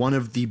one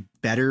of the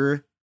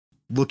better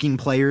looking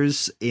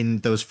players in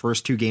those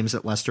first two games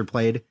that Leicester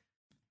played,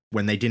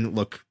 when they didn't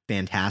look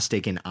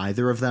fantastic in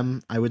either of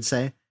them, I would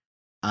say.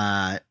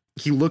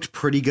 He looked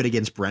pretty good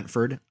against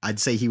Brentford. I'd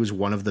say he was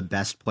one of the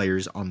best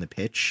players on the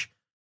pitch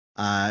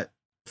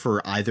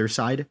for either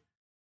side.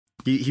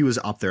 He was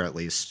up there at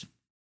least.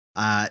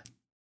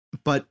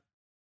 But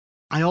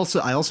I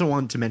also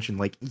wanted to mention,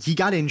 like, he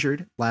got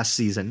injured last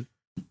season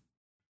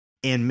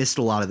and missed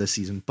a lot of this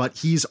season, but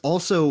he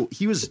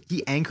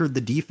anchored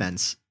the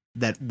defense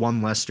that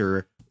won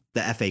Leicester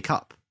the FA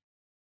Cup.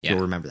 Yeah.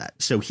 You'll remember that.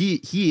 So he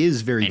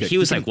is very good. He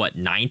was like, what,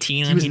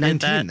 19? He was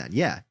 19 then.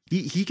 Yeah.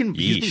 He's been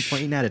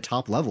playing at a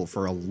top level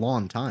for a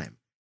long time.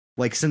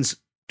 Like since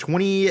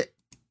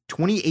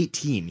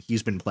 2018,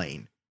 he's been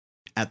playing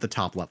at the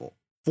top level.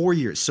 4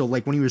 years. So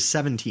like when he was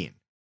 17.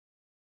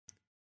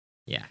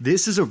 Yeah.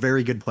 This is a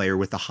very good player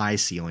with a high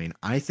ceiling.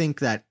 I think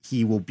that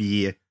he will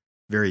be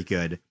very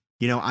good.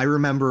 You know, I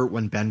remember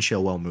when Ben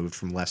Chilwell moved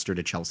from Leicester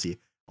to Chelsea,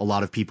 a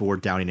lot of people were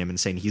doubting him and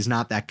saying he's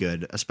not that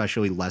good,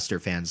 especially Leicester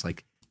fans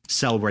like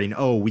celebrating,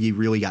 oh, we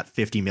really got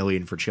 50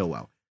 million for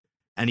Chilwell.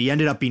 And he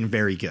ended up being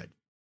very good.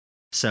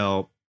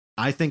 So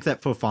I think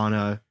that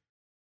Fofana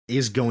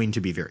is going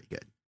to be very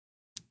good.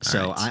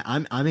 So right.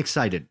 I'm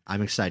excited.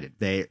 I'm excited.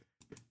 They,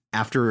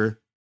 after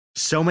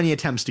so many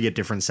attempts to get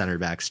different center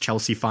backs,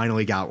 Chelsea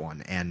finally got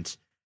one, and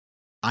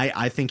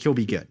I think he'll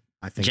be good.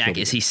 I think. Jack,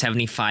 is he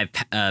 75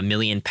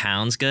 million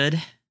pounds good?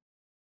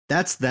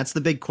 That's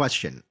the big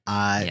question.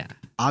 Yeah.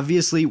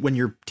 Obviously, when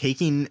you're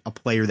taking a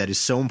player that is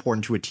so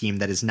important to a team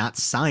that has not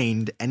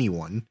signed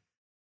anyone,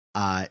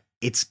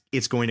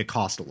 it's going to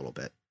cost a little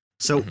bit.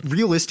 So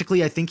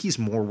realistically, I think he's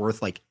more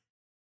worth like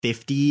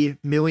 50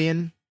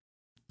 million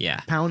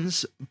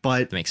pounds,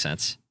 but that makes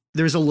sense.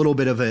 There's a little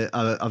bit of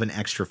an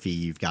extra fee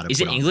you've got to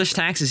put on. Is it English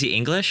tax? Is he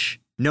English?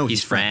 No,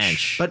 he's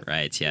French. But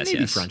right, yes,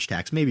 maybe French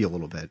tax, maybe a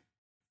little bit.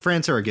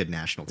 France are a good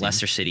national team.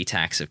 Leicester City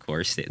tax, of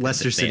course.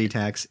 Leicester City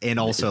tax, and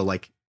also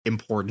like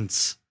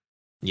importance.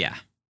 Yeah.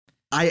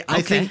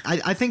 I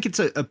think it's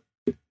a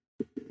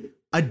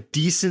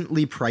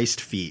decently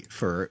priced fee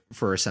for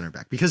a center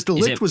back, because De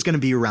Ligt was going to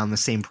be around the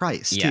same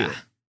price too.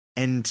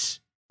 And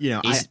you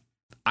know,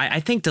 I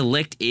think De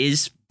Ligt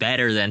is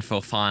better than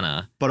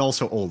Fofana, but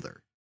also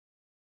older.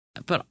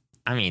 But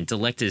I mean, De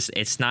Ligt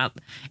it's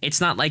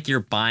not like you're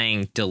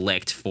buying De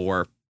Ligt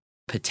for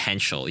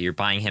potential. You're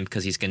buying him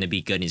because he's going to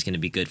be good, and he's going to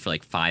be good for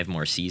like 5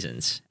 more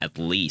seasons at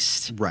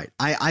least. Right.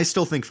 I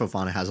still think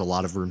Fofana has a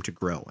lot of room to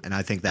grow, and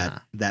I think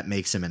that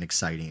makes him an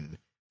exciting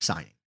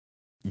signing.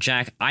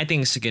 Jack, I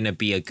think it's going to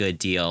be a good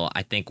deal.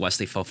 I think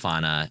Wesley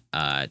Fofana,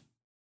 I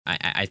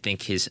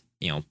think his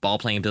ball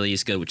playing ability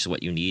is good, which is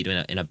what you need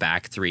in a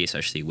back three,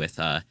 especially with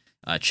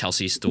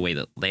Chelsea's the way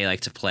that they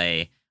like to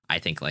play. I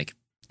think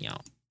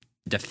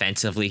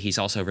defensively he's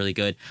also really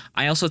good.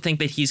 I also think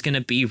that he's going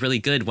to be really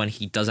good when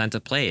he does end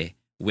up play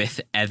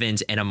with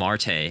Evans and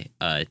Amarte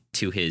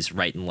to his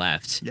right and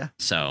left. Yeah.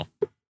 So,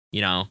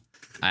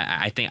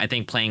 I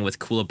think playing with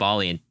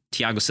Koulibaly and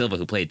Thiago Silva,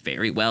 who played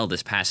very well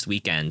this past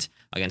weekend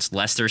against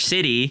Leicester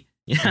City,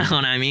 you know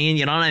what I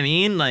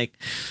mean? Like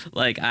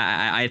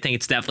I think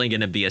it's definitely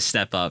going to be a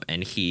step up,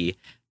 and he,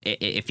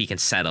 if he can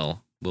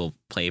settle, will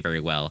play very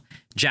well.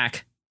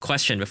 Jack,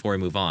 question before we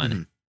move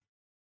on.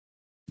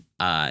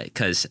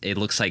 Because it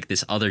looks like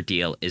this other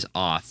deal is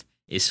off.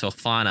 Is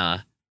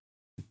Fofana?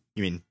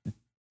 You mean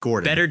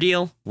Gordon? Better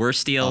deal,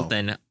 worse deal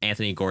than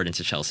Anthony Gordon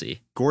to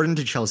Chelsea? Gordon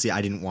to Chelsea,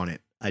 I didn't want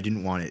it.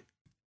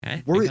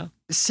 Okay, we're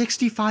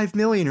 65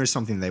 million or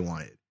something they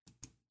wanted.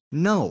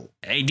 No.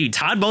 Hey, dude,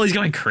 Todd Bowley's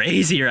going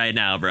crazy right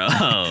now, bro.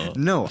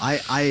 No,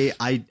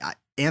 I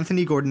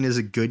Anthony Gordon is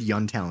a good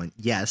young talent.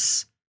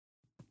 Yes.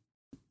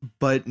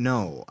 But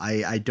no,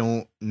 I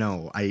don't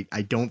know. I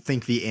don't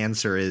think the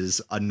answer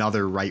is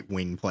another right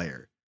wing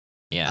player.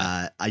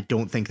 Yeah. I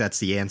don't think that's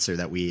the answer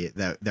that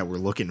we're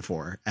looking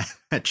for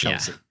at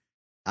Chelsea.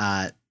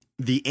 Yeah.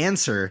 The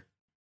answer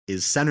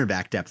is center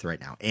back depth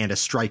right now, and a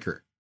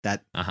striker.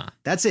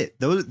 That's it.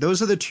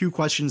 Those are the two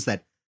questions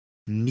that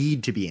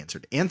need to be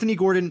answered. Anthony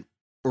Gordon,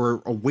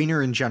 or a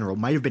winger in general,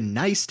 might have been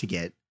nice to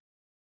get,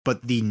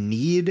 but the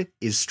need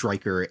is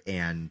striker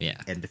and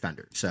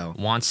defender. So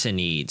wants and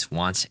needs.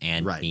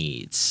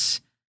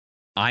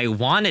 I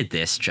wanted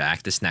this,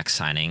 Jack, this next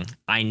signing.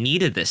 I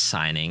needed this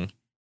signing,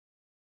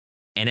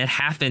 and it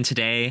happened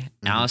today.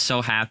 I was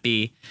so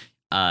happy.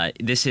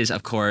 This is,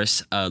 of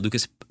course,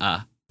 Lucas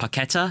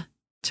Paqueta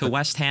to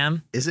West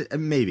Ham. Is it?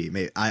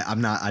 Maybe.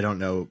 I'm not. I don't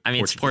know. I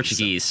mean, it's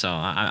Portuguese, so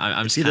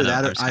I'm just either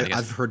that, or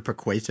I've heard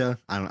Paqueta.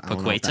 I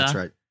don't know if that's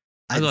right.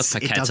 I'll go with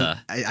Paqueta.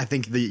 I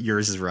think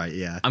yours is right,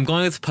 yeah. I'm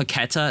going with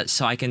Paqueta,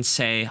 so I can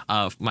say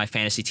my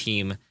fantasy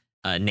team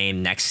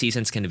name next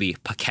season is going to be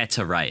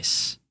Paqueta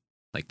Rice.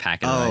 Like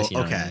packet of rice.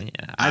 Okay. I mean?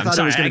 Yeah. I thought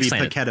it was going to be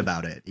Paquette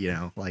about it,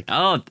 like.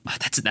 Oh,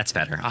 that's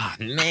better. Oh,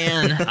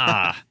 man.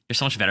 You're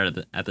so much better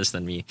at this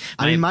than me.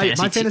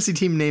 My fantasy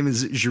team name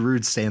is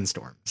Giroud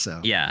Sandstorm, so.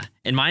 Yeah,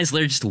 and mine's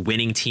literally just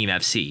Winning Team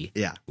FC.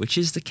 Yeah. Which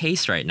is the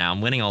case right now. I'm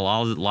winning a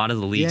lot of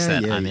the leagues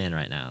I'm in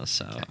right now,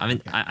 so.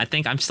 Okay, I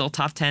think I'm still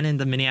top 10 in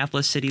the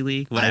Minneapolis City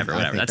League. Whatever.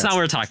 That's not what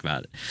we're talking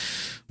about.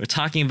 We're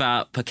talking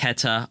about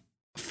Paqueta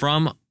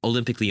from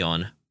Olympique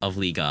Lyon of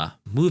Liga,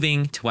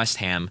 moving to West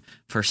Ham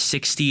for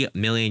 60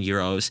 million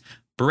euros,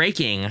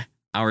 breaking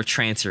our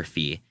transfer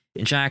fee.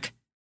 And Jack,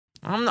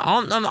 all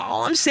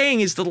I'm saying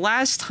is the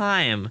last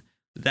time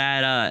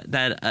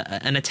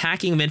an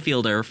attacking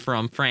midfielder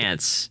from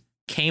France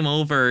came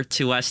over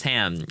to West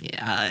Ham.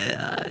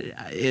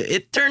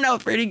 It turned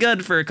out pretty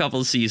good for a couple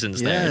of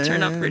seasons there. It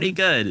turned out pretty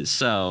good.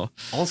 So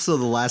also,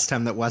 the last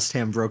time that West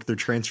Ham broke their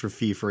transfer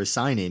fee for a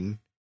signing,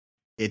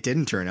 it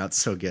didn't turn out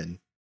so good.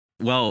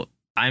 Well,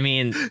 I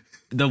mean,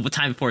 the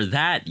time before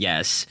that,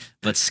 yes,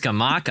 but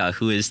Scamacca,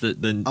 who is the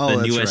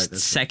newest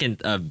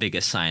second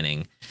biggest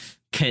signing,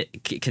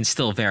 can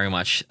still very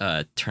much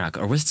turn out.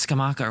 Or was it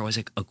Scamacca or was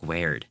it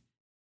Aguerd?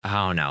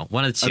 I don't know.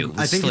 One of the two.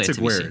 I think it's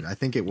Aguerd. I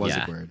think it was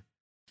Aguerd.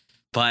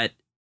 But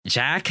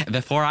Jack,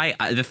 before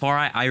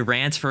I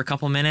rant for a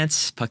couple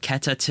minutes,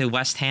 Paqueta to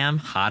West Ham,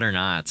 hot or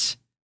not?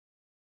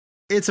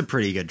 It's a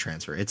pretty good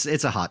transfer. It's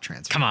a hot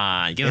transfer. Come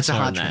on, give us a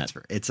hot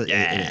transfer. It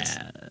is.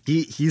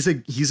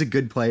 He's a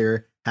good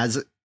player.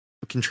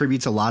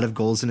 Contributes a lot of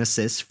goals and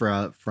assists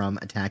from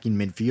attacking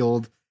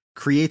midfield.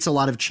 Creates a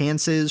lot of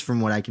chances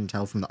from what I can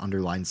tell from the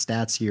underlying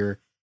stats here.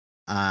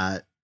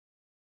 I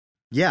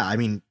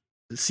mean,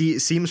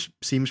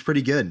 seems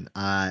pretty good.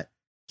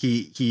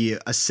 He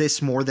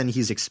assists more than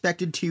he's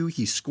expected to.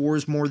 He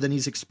scores more than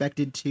he's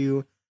expected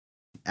to.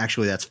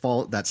 Actually, that's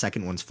false. That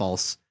second one's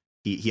false.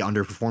 He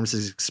underperforms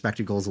his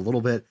expected goals a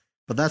little bit,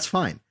 but that's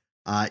fine.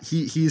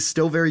 He's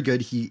still very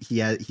good.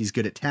 He's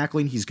good at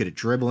tackling. He's good at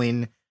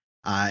dribbling.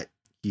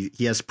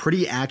 He has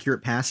pretty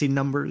accurate passing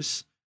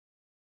numbers.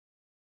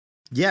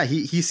 Yeah,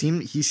 he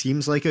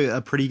seems like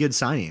a pretty good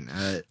signing.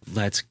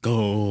 Let's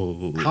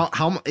go.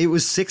 How it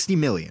was 60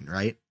 million,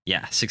 right?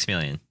 Yeah, 6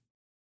 million.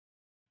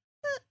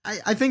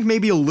 I think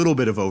maybe a little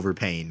bit of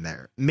overpaying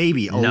there.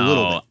 Maybe a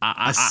little bit.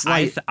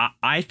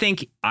 I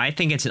think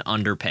it's an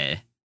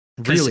underpay.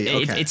 Really?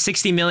 Okay. It's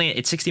 60 million.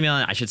 It's 60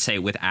 million, I should say,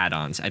 with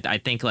add-ons. I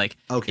think like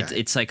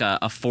it's like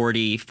a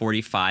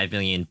 45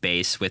 million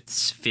base with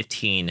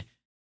 15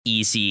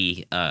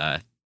 easy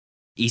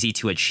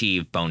to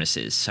achieve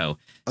bonuses. So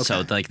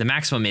like the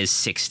maximum is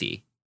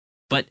 60.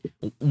 But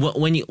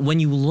when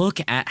you look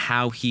at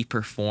how he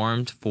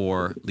performed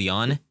for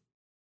Lyon,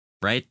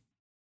 right?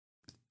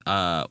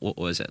 What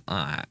was it?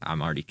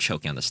 I'm already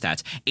choking on the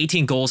stats.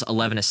 18 goals,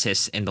 11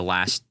 assists in the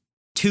last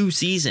 2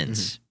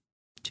 seasons. Mm-hmm.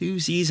 2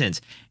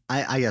 seasons.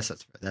 I guess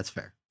that's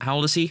fair. How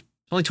old is he?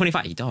 Only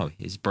 25. Oh,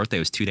 his birthday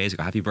was 2 days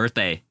ago. Happy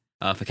birthday,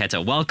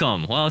 Paqueta.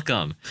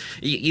 Welcome.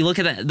 You look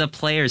at the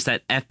players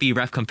that FB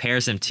Ref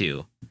compares him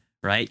to,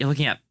 right? You're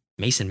looking at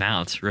Mason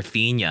Mount,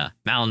 Rafinha,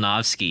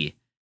 Malinowski,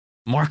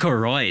 Marco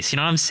Reus. You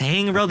know what I'm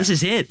saying, bro? Okay. This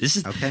is it.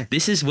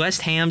 This is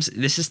West Ham's.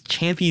 This is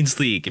Champions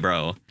League,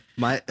 bro.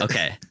 My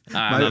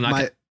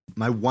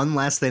one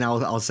last thing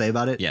I'll say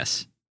about it.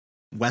 Yes.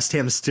 West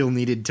Ham still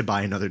needed to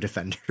buy another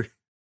defender.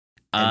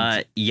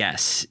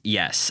 Yes.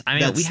 I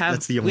mean, we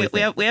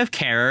have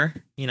Kerr,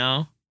 you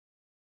know.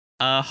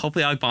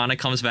 Hopefully Ogbonna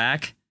comes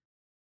back.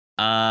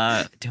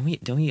 Don't we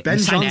Ben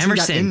sign Johnson Emerson?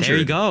 Got injured. There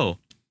you go.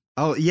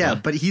 Oh yeah,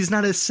 but he's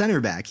not a center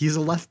back. He's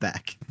a left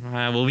back.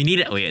 Well, we need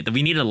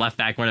a left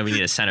back more than we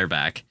need a center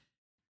back.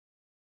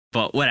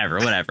 But whatever.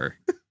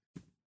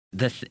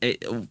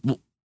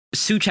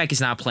 Souček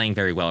is not playing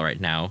very well right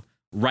now.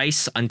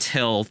 Rice,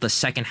 until the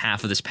second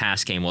half of this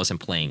past game, wasn't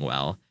playing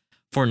well.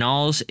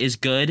 Fornals is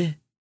good.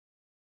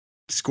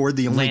 Scored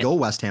the only goal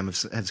West Ham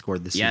have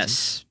scored this season.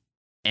 Yes.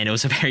 And it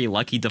was a very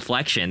lucky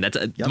deflection.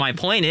 My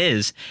point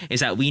is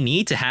that we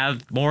need to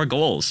have more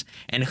goals.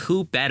 And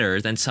who better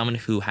than someone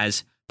who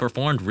has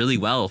performed really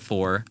well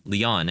for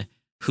Lyon,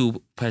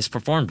 who has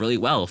performed really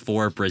well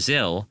for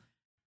Brazil.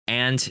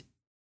 And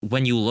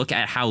when you look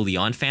at how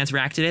Lyon fans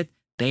reacted to it,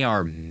 they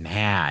are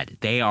mad.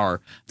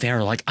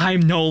 They're like,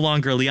 I'm no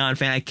longer a Lyon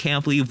fan. I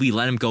can't believe we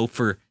let him go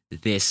for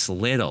this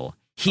little.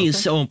 He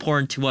is so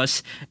important to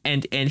us,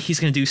 and he's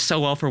going to do so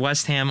well for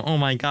West Ham. Oh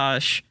my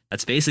gosh.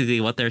 That's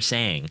basically what they're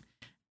saying.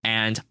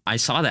 And I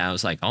saw that. I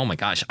was like, oh my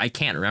gosh, I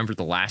can't remember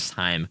the last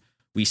time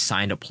we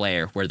signed a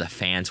player where the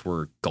fans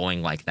were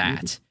going like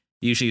that. Mm-hmm.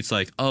 Usually it's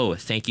like, oh,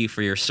 thank you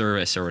for your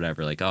service or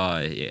whatever. Like, oh,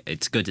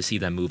 it's good to see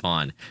them move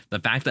on. The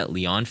fact that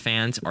Lyon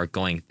fans are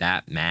going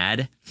that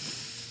mad,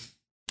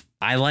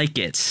 I like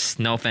it.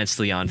 No offense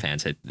to Lyon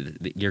fans.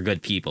 You're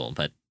good people,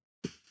 but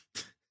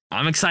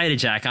I'm excited,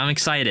 Jack. I'm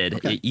excited.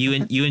 Okay. You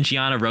and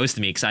Gianna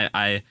roasted me because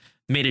I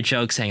made a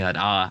joke saying that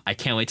I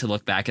can't wait to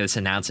look back at this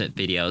announcement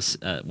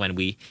videos when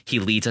he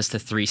leads us to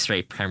 3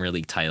 straight Premier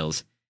League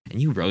titles, and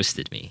you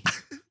roasted me.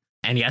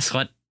 And guess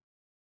what?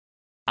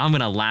 I'm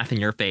gonna laugh in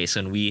your face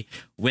when we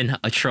win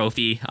a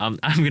trophy. I'm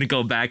gonna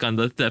go back on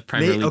the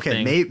Premier League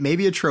thing.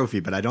 Maybe a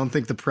trophy, but I don't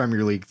think the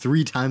Premier League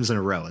 3 times in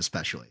a row,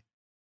 especially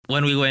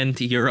when we win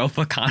the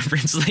Europa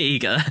Conference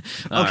League.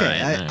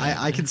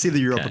 I can see the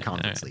Europa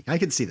Conference League. I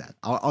can see that.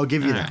 I'll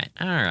give you that.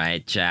 All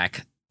right,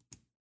 Jack.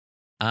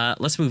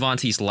 Let's move on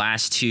to these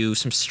last 2,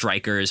 some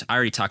strikers. I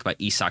already talked about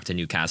Isak to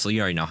Newcastle.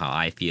 You already know how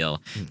I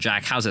feel.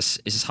 Jack, how's this?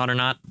 Is this hot or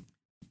not?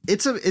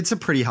 It's a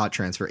pretty hot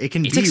transfer.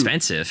 It's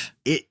expensive.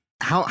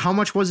 How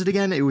much was it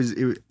again?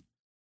 It's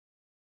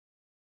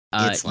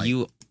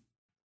like,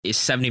 is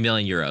 70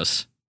 million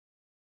euros.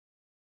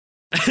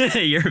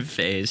 Your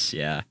face,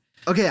 yeah.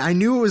 Okay, I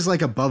knew it was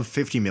like above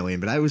 50 million,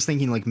 but I was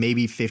thinking like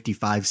maybe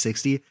 55,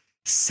 60.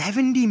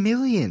 70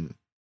 million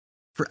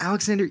for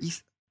Alexander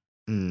Isak.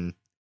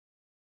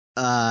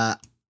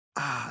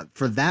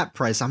 For that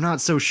price, I'm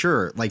not so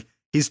sure. Like,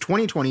 his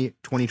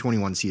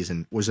 2020-2021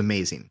 season was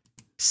amazing.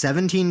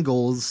 17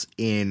 goals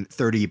in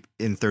 30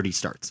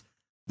 starts.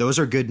 Those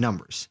are good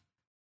numbers.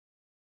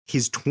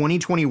 His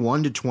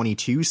 2021 to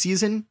 22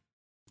 season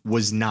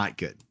was not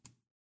good.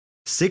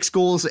 6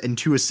 goals and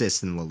 2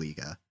 assists in La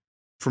Liga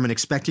from an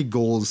expected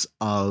goals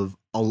of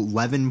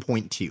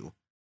 11.2.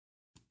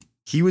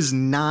 He was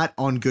not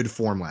on good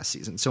form last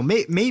season. So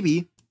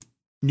maybe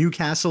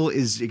Newcastle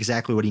is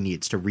exactly what he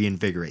needs to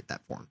reinvigorate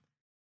that form.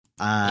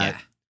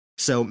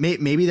 So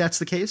maybe that's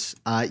the case.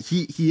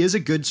 He is a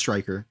good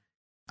striker.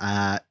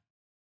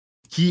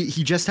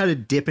 He just had a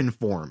dip in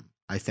form,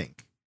 I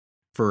think,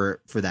 for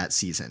that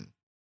season.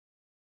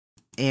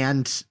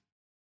 And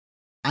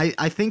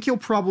I think he'll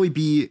probably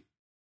be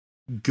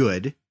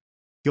good.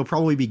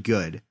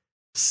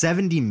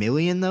 70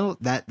 million though,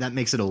 that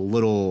makes it a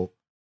little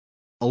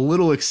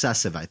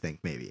excessive, I think,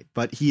 maybe.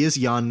 But he is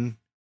young.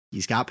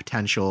 He's got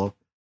potential.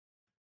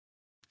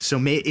 So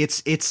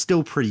it's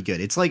still pretty good.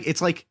 It's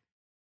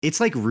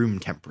like room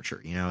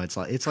temperature, you know. It's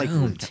like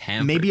room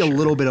temperature. Maybe a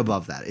little bit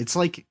above that. It's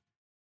like,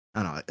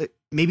 I don't know,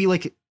 maybe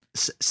like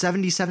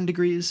 77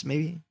 degrees,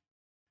 maybe.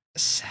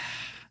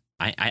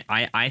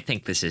 I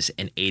think this is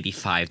an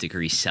 85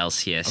 degrees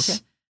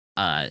Celsius.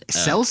 Okay.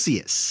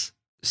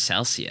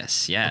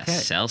 Celsius, yes, okay.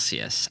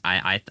 Celsius.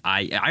 I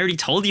already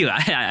told you.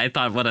 I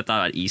thought what I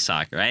thought about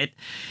Isak, right?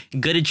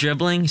 Good at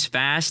dribbling. He's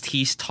fast.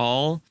 He's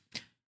tall.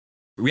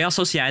 Real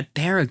Sociedad,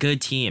 they're a good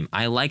team.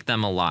 I like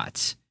them a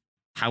lot.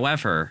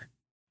 However,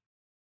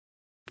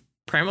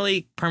 Premier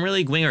League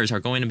wingers are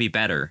going to be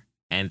better,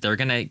 and they're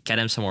going to get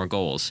him some more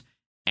goals.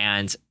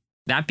 And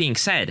that being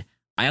said,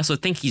 I also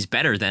think he's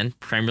better than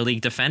Premier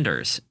League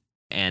defenders.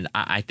 And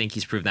I think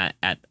he's proved that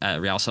at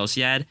Real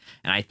Sociedad.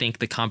 And I think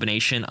the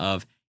combination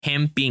of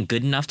him being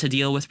good enough to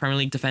deal with Premier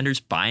League defenders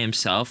by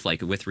himself,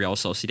 like with Real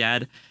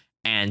Sociedad,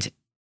 and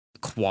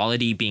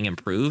quality being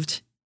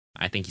improved,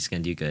 I think he's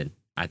going to do good.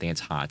 I think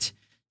it's hot.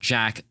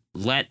 Jack,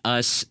 let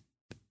us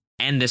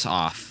end this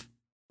off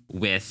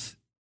with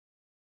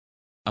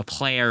a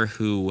player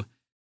who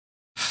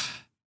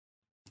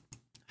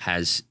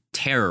has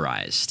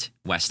terrorized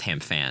West Ham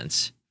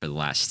fans for the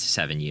last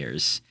 7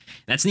 years.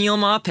 That's Neal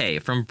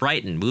Maupay from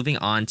Brighton, moving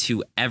on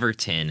to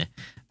Everton.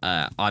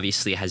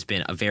 Obviously has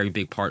been a very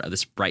big part of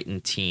this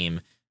Brighton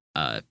team,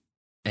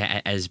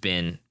 has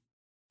been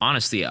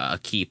honestly a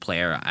key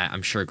player.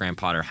 I'm sure Graham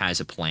Potter has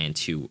a plan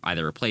to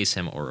either replace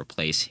him or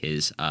replace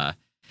his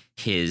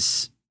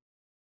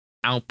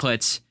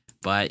output.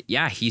 But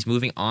yeah, he's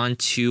moving on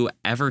to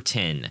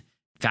Everton,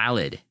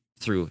 valid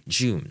through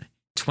June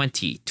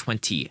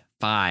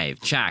 2025.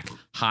 Jack,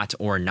 hot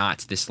or not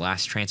this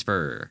last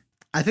transfer?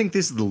 I think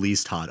this is the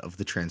least hot of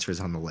the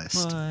transfers on the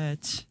list.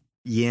 What?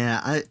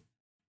 Yeah,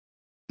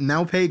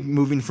 Maupay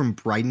moving from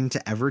Brighton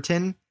to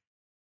Everton,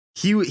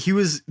 he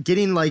was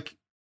getting like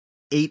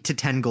 8 to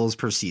 10 goals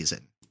per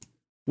season,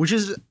 which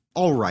is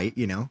all right,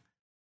 you know.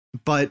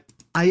 But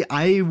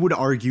I would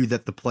argue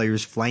that the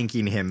players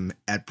flanking him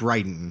at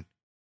Brighton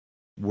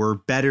were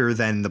better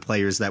than the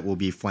players that will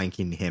be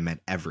flanking him at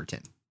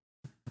Everton.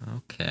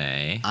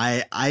 Okay.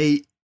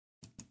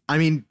 I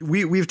mean,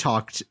 we've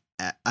talked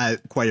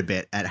quite a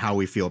bit at how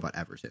we feel about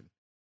Everton,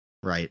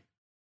 right?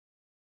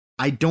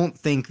 I don't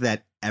think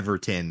that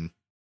Everton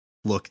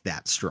look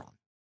that strong.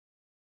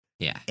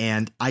 Yeah.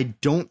 And I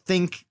don't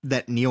think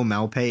that Neal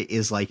Maupay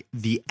is like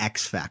the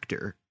X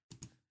factor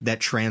that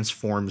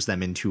transforms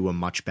them into a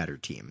much better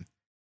team.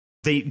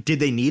 Did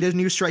they need a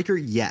new striker?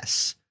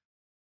 Yes.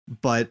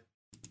 But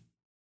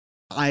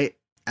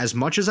as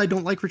much as I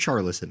don't like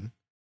Richarlison,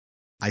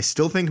 I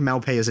still think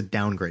Maupay is a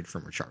downgrade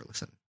from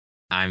Richarlison.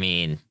 I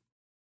mean,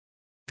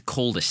 the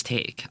coldest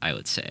take, I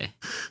would say.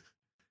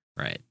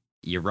 Right.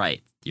 You're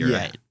right. You're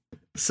right.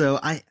 So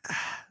I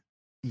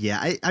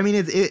mean,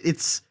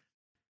 it's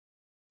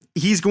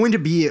he's going to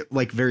be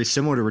like very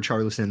similar to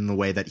Richarlison in the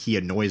way that he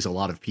annoys a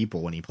lot of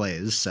people when he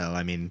plays. So,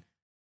 I mean,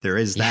 there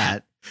is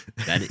that.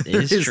 That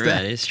is true.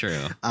 That is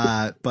true.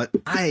 But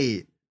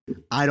I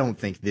don't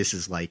think this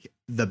is like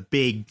the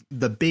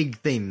big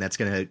thing that's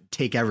going to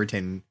take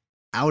Everton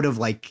out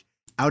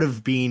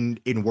of being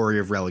in worry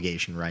of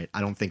relegation, right?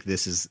 I don't think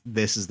this is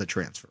the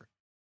transfer.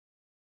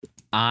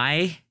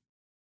 I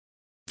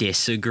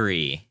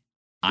disagree.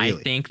 Really?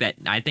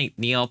 I think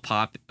Neal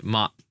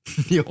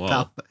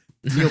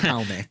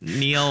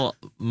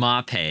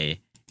Maupay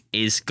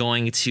is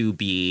going to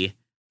be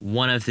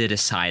one of the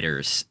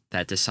deciders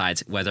that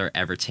decides whether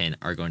Everton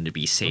are going to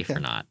be safe or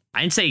not.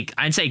 I didn't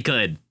say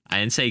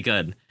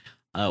good.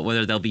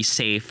 Whether they'll be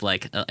safe,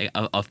 like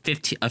a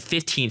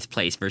 15th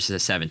place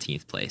versus a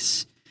 17th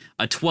place,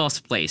 a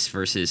 12th place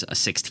versus a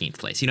 16th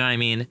place. You know what I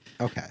mean?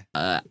 Okay.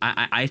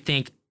 I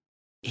think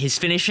his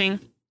finishing,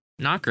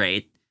 not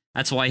great.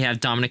 That's why you have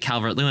Dominic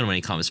Calvert-Lewin when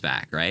he comes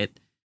back, right?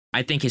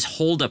 I think his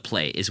hold-up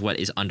play is what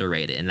is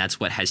underrated, and that's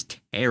what has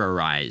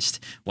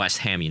terrorized West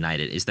Ham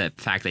United, is the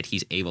fact that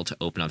he's able to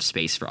open up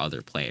space for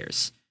other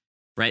players.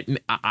 right?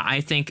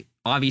 I think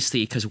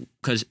obviously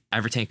because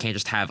Everton can't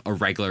just have a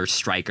regular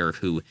striker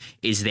who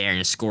is there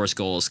and scores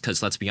goals,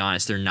 because let's be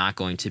honest, they're not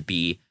going to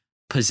be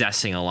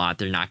possessing a lot.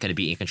 They're not going to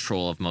be in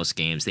control of most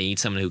games. They need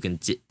someone who can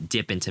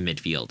dip into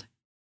midfield.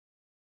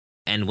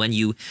 And when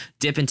you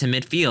dip into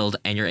midfield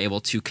and you're able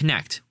to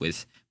connect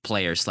with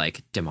players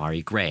like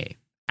Demarai Gray,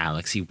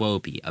 Alex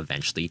Iwobi,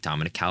 eventually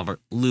Dominic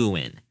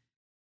Calvert-Lewin,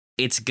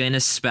 it's going to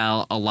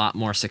spell a lot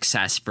more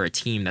success for a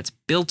team that's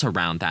built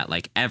around that,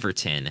 like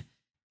Everton,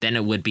 than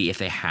it would be if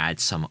they had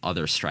some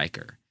other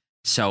striker.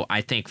 So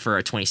I think for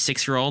a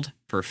 26-year-old,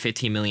 for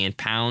 £15 million,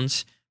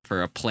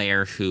 for a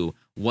player who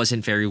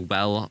wasn't very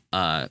well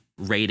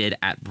rated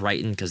at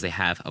Brighton because they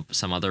have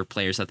some other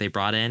players that they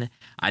brought in,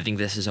 I think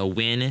this is a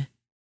win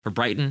for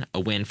Brighton, a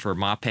win for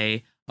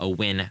Maupay, a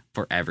win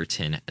for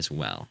Everton as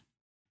well.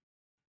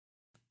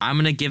 I'm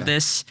going to give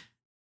this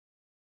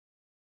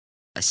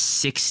a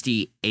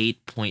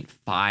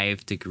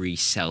 68.5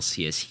 degrees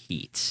Celsius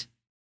heat.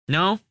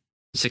 No,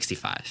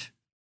 65.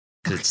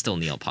 Because it's still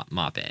Neil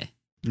Maupay.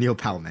 Neil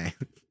Palme.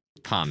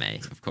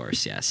 Palme, of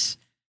course, yes.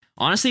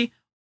 Honestly,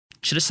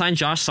 should have signed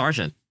Josh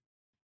Sargent,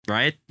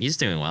 right? He's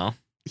doing well.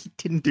 He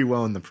didn't do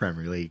well in the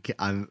Premier League.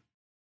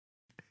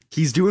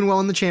 He's doing well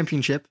in the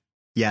Championship,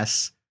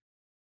 yes.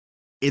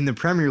 In the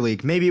Premier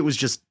League, maybe it was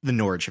just the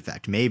Norwich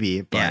effect,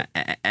 maybe. But,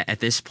 yeah,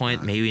 at this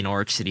point, maybe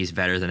Norwich City's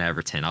better than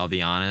Everton, I'll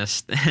be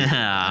honest.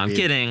 I'm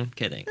kidding.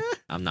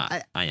 I'm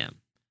not. I am.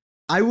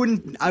 I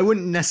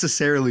wouldn't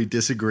necessarily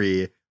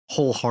disagree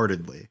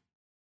wholeheartedly.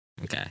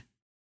 Okay.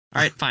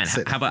 All right, fine.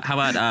 How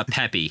about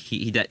Pepe?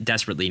 He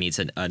desperately needs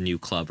a new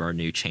club or a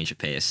new change of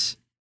pace.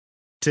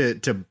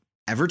 To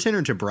Everton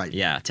or to Brighton?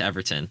 Yeah, to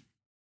Everton.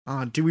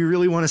 Do we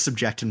really want to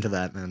subject him to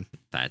that, man?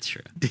 That's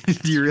true.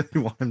 Do you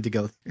really want him to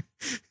go there?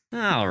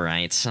 All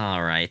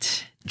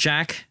right.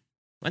 Jack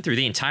went through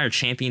the entire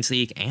Champions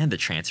League and the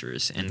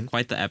transfers, and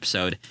quite the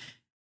episode.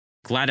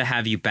 Glad to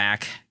have you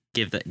back.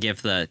 Give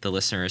the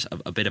listeners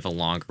a bit of a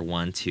longer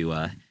one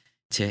to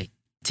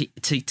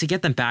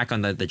get them back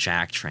on the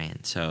Jack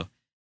train. So,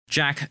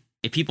 Jack,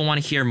 if people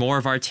want to hear more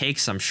of our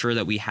takes, I'm sure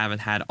that we haven't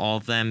had all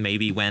of them.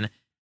 Maybe when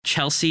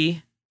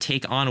Chelsea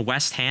take on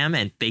West Ham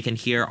and they can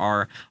hear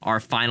our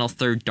final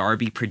third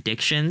derby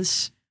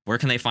predictions. Where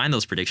can they find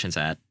those predictions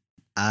at?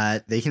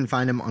 They can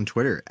find them on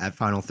Twitter at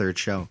Final Third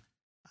Show.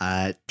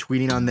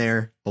 Tweeting on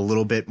there a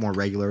little bit more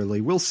regularly.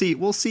 We'll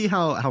see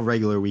how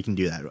regular we can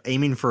do that.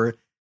 Aiming for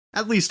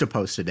at least a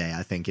post a day,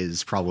 I think,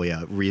 is probably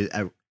a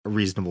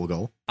reasonable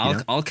goal.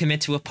 I'll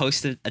commit to a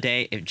post a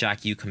day if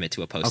Jack, you commit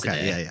to a post a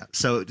day. Okay, yeah.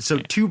 So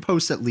 2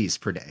 posts at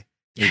least per day.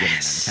 You're getting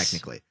them,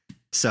 technically.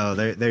 So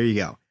there you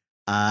go.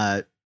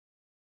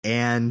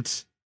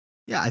 And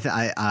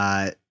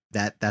yeah,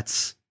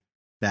 that's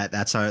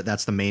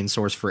the main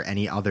source for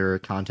any other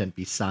content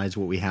besides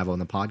what we have on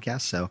the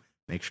podcast. So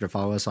make sure to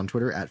follow us on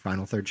Twitter at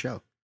Final Third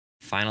Show.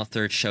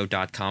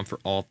 FinalThirdShow.com for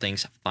all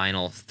things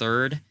Final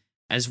Third,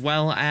 as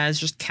well as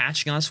just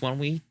catching us when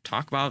we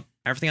talk about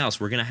everything else.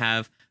 We're going to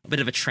have a bit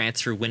of a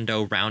transfer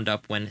window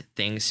roundup when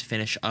things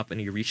finish up and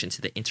we reach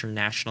into the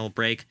international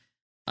break.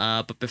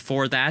 But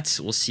before that,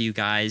 we'll see you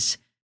guys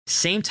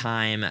same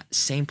time,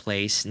 same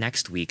place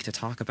next week to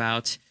talk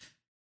about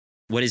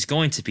what is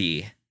going to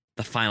be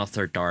the Final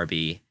Third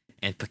derby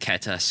and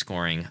Paqueta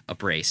scoring a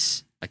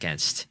brace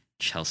against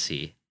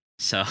Chelsea.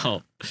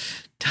 So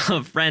tell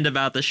a friend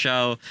about the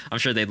show. I'm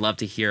sure they'd love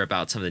to hear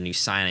about some of the new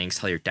signings.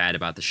 Tell your dad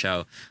about the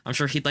show. I'm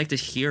sure he'd like to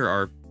hear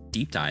our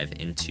deep dive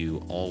into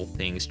all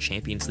things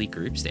Champions League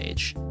group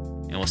stage.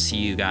 And we'll see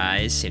you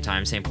guys same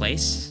time, same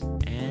place.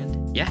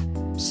 And yeah,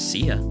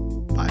 see ya.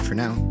 Bye for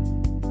now.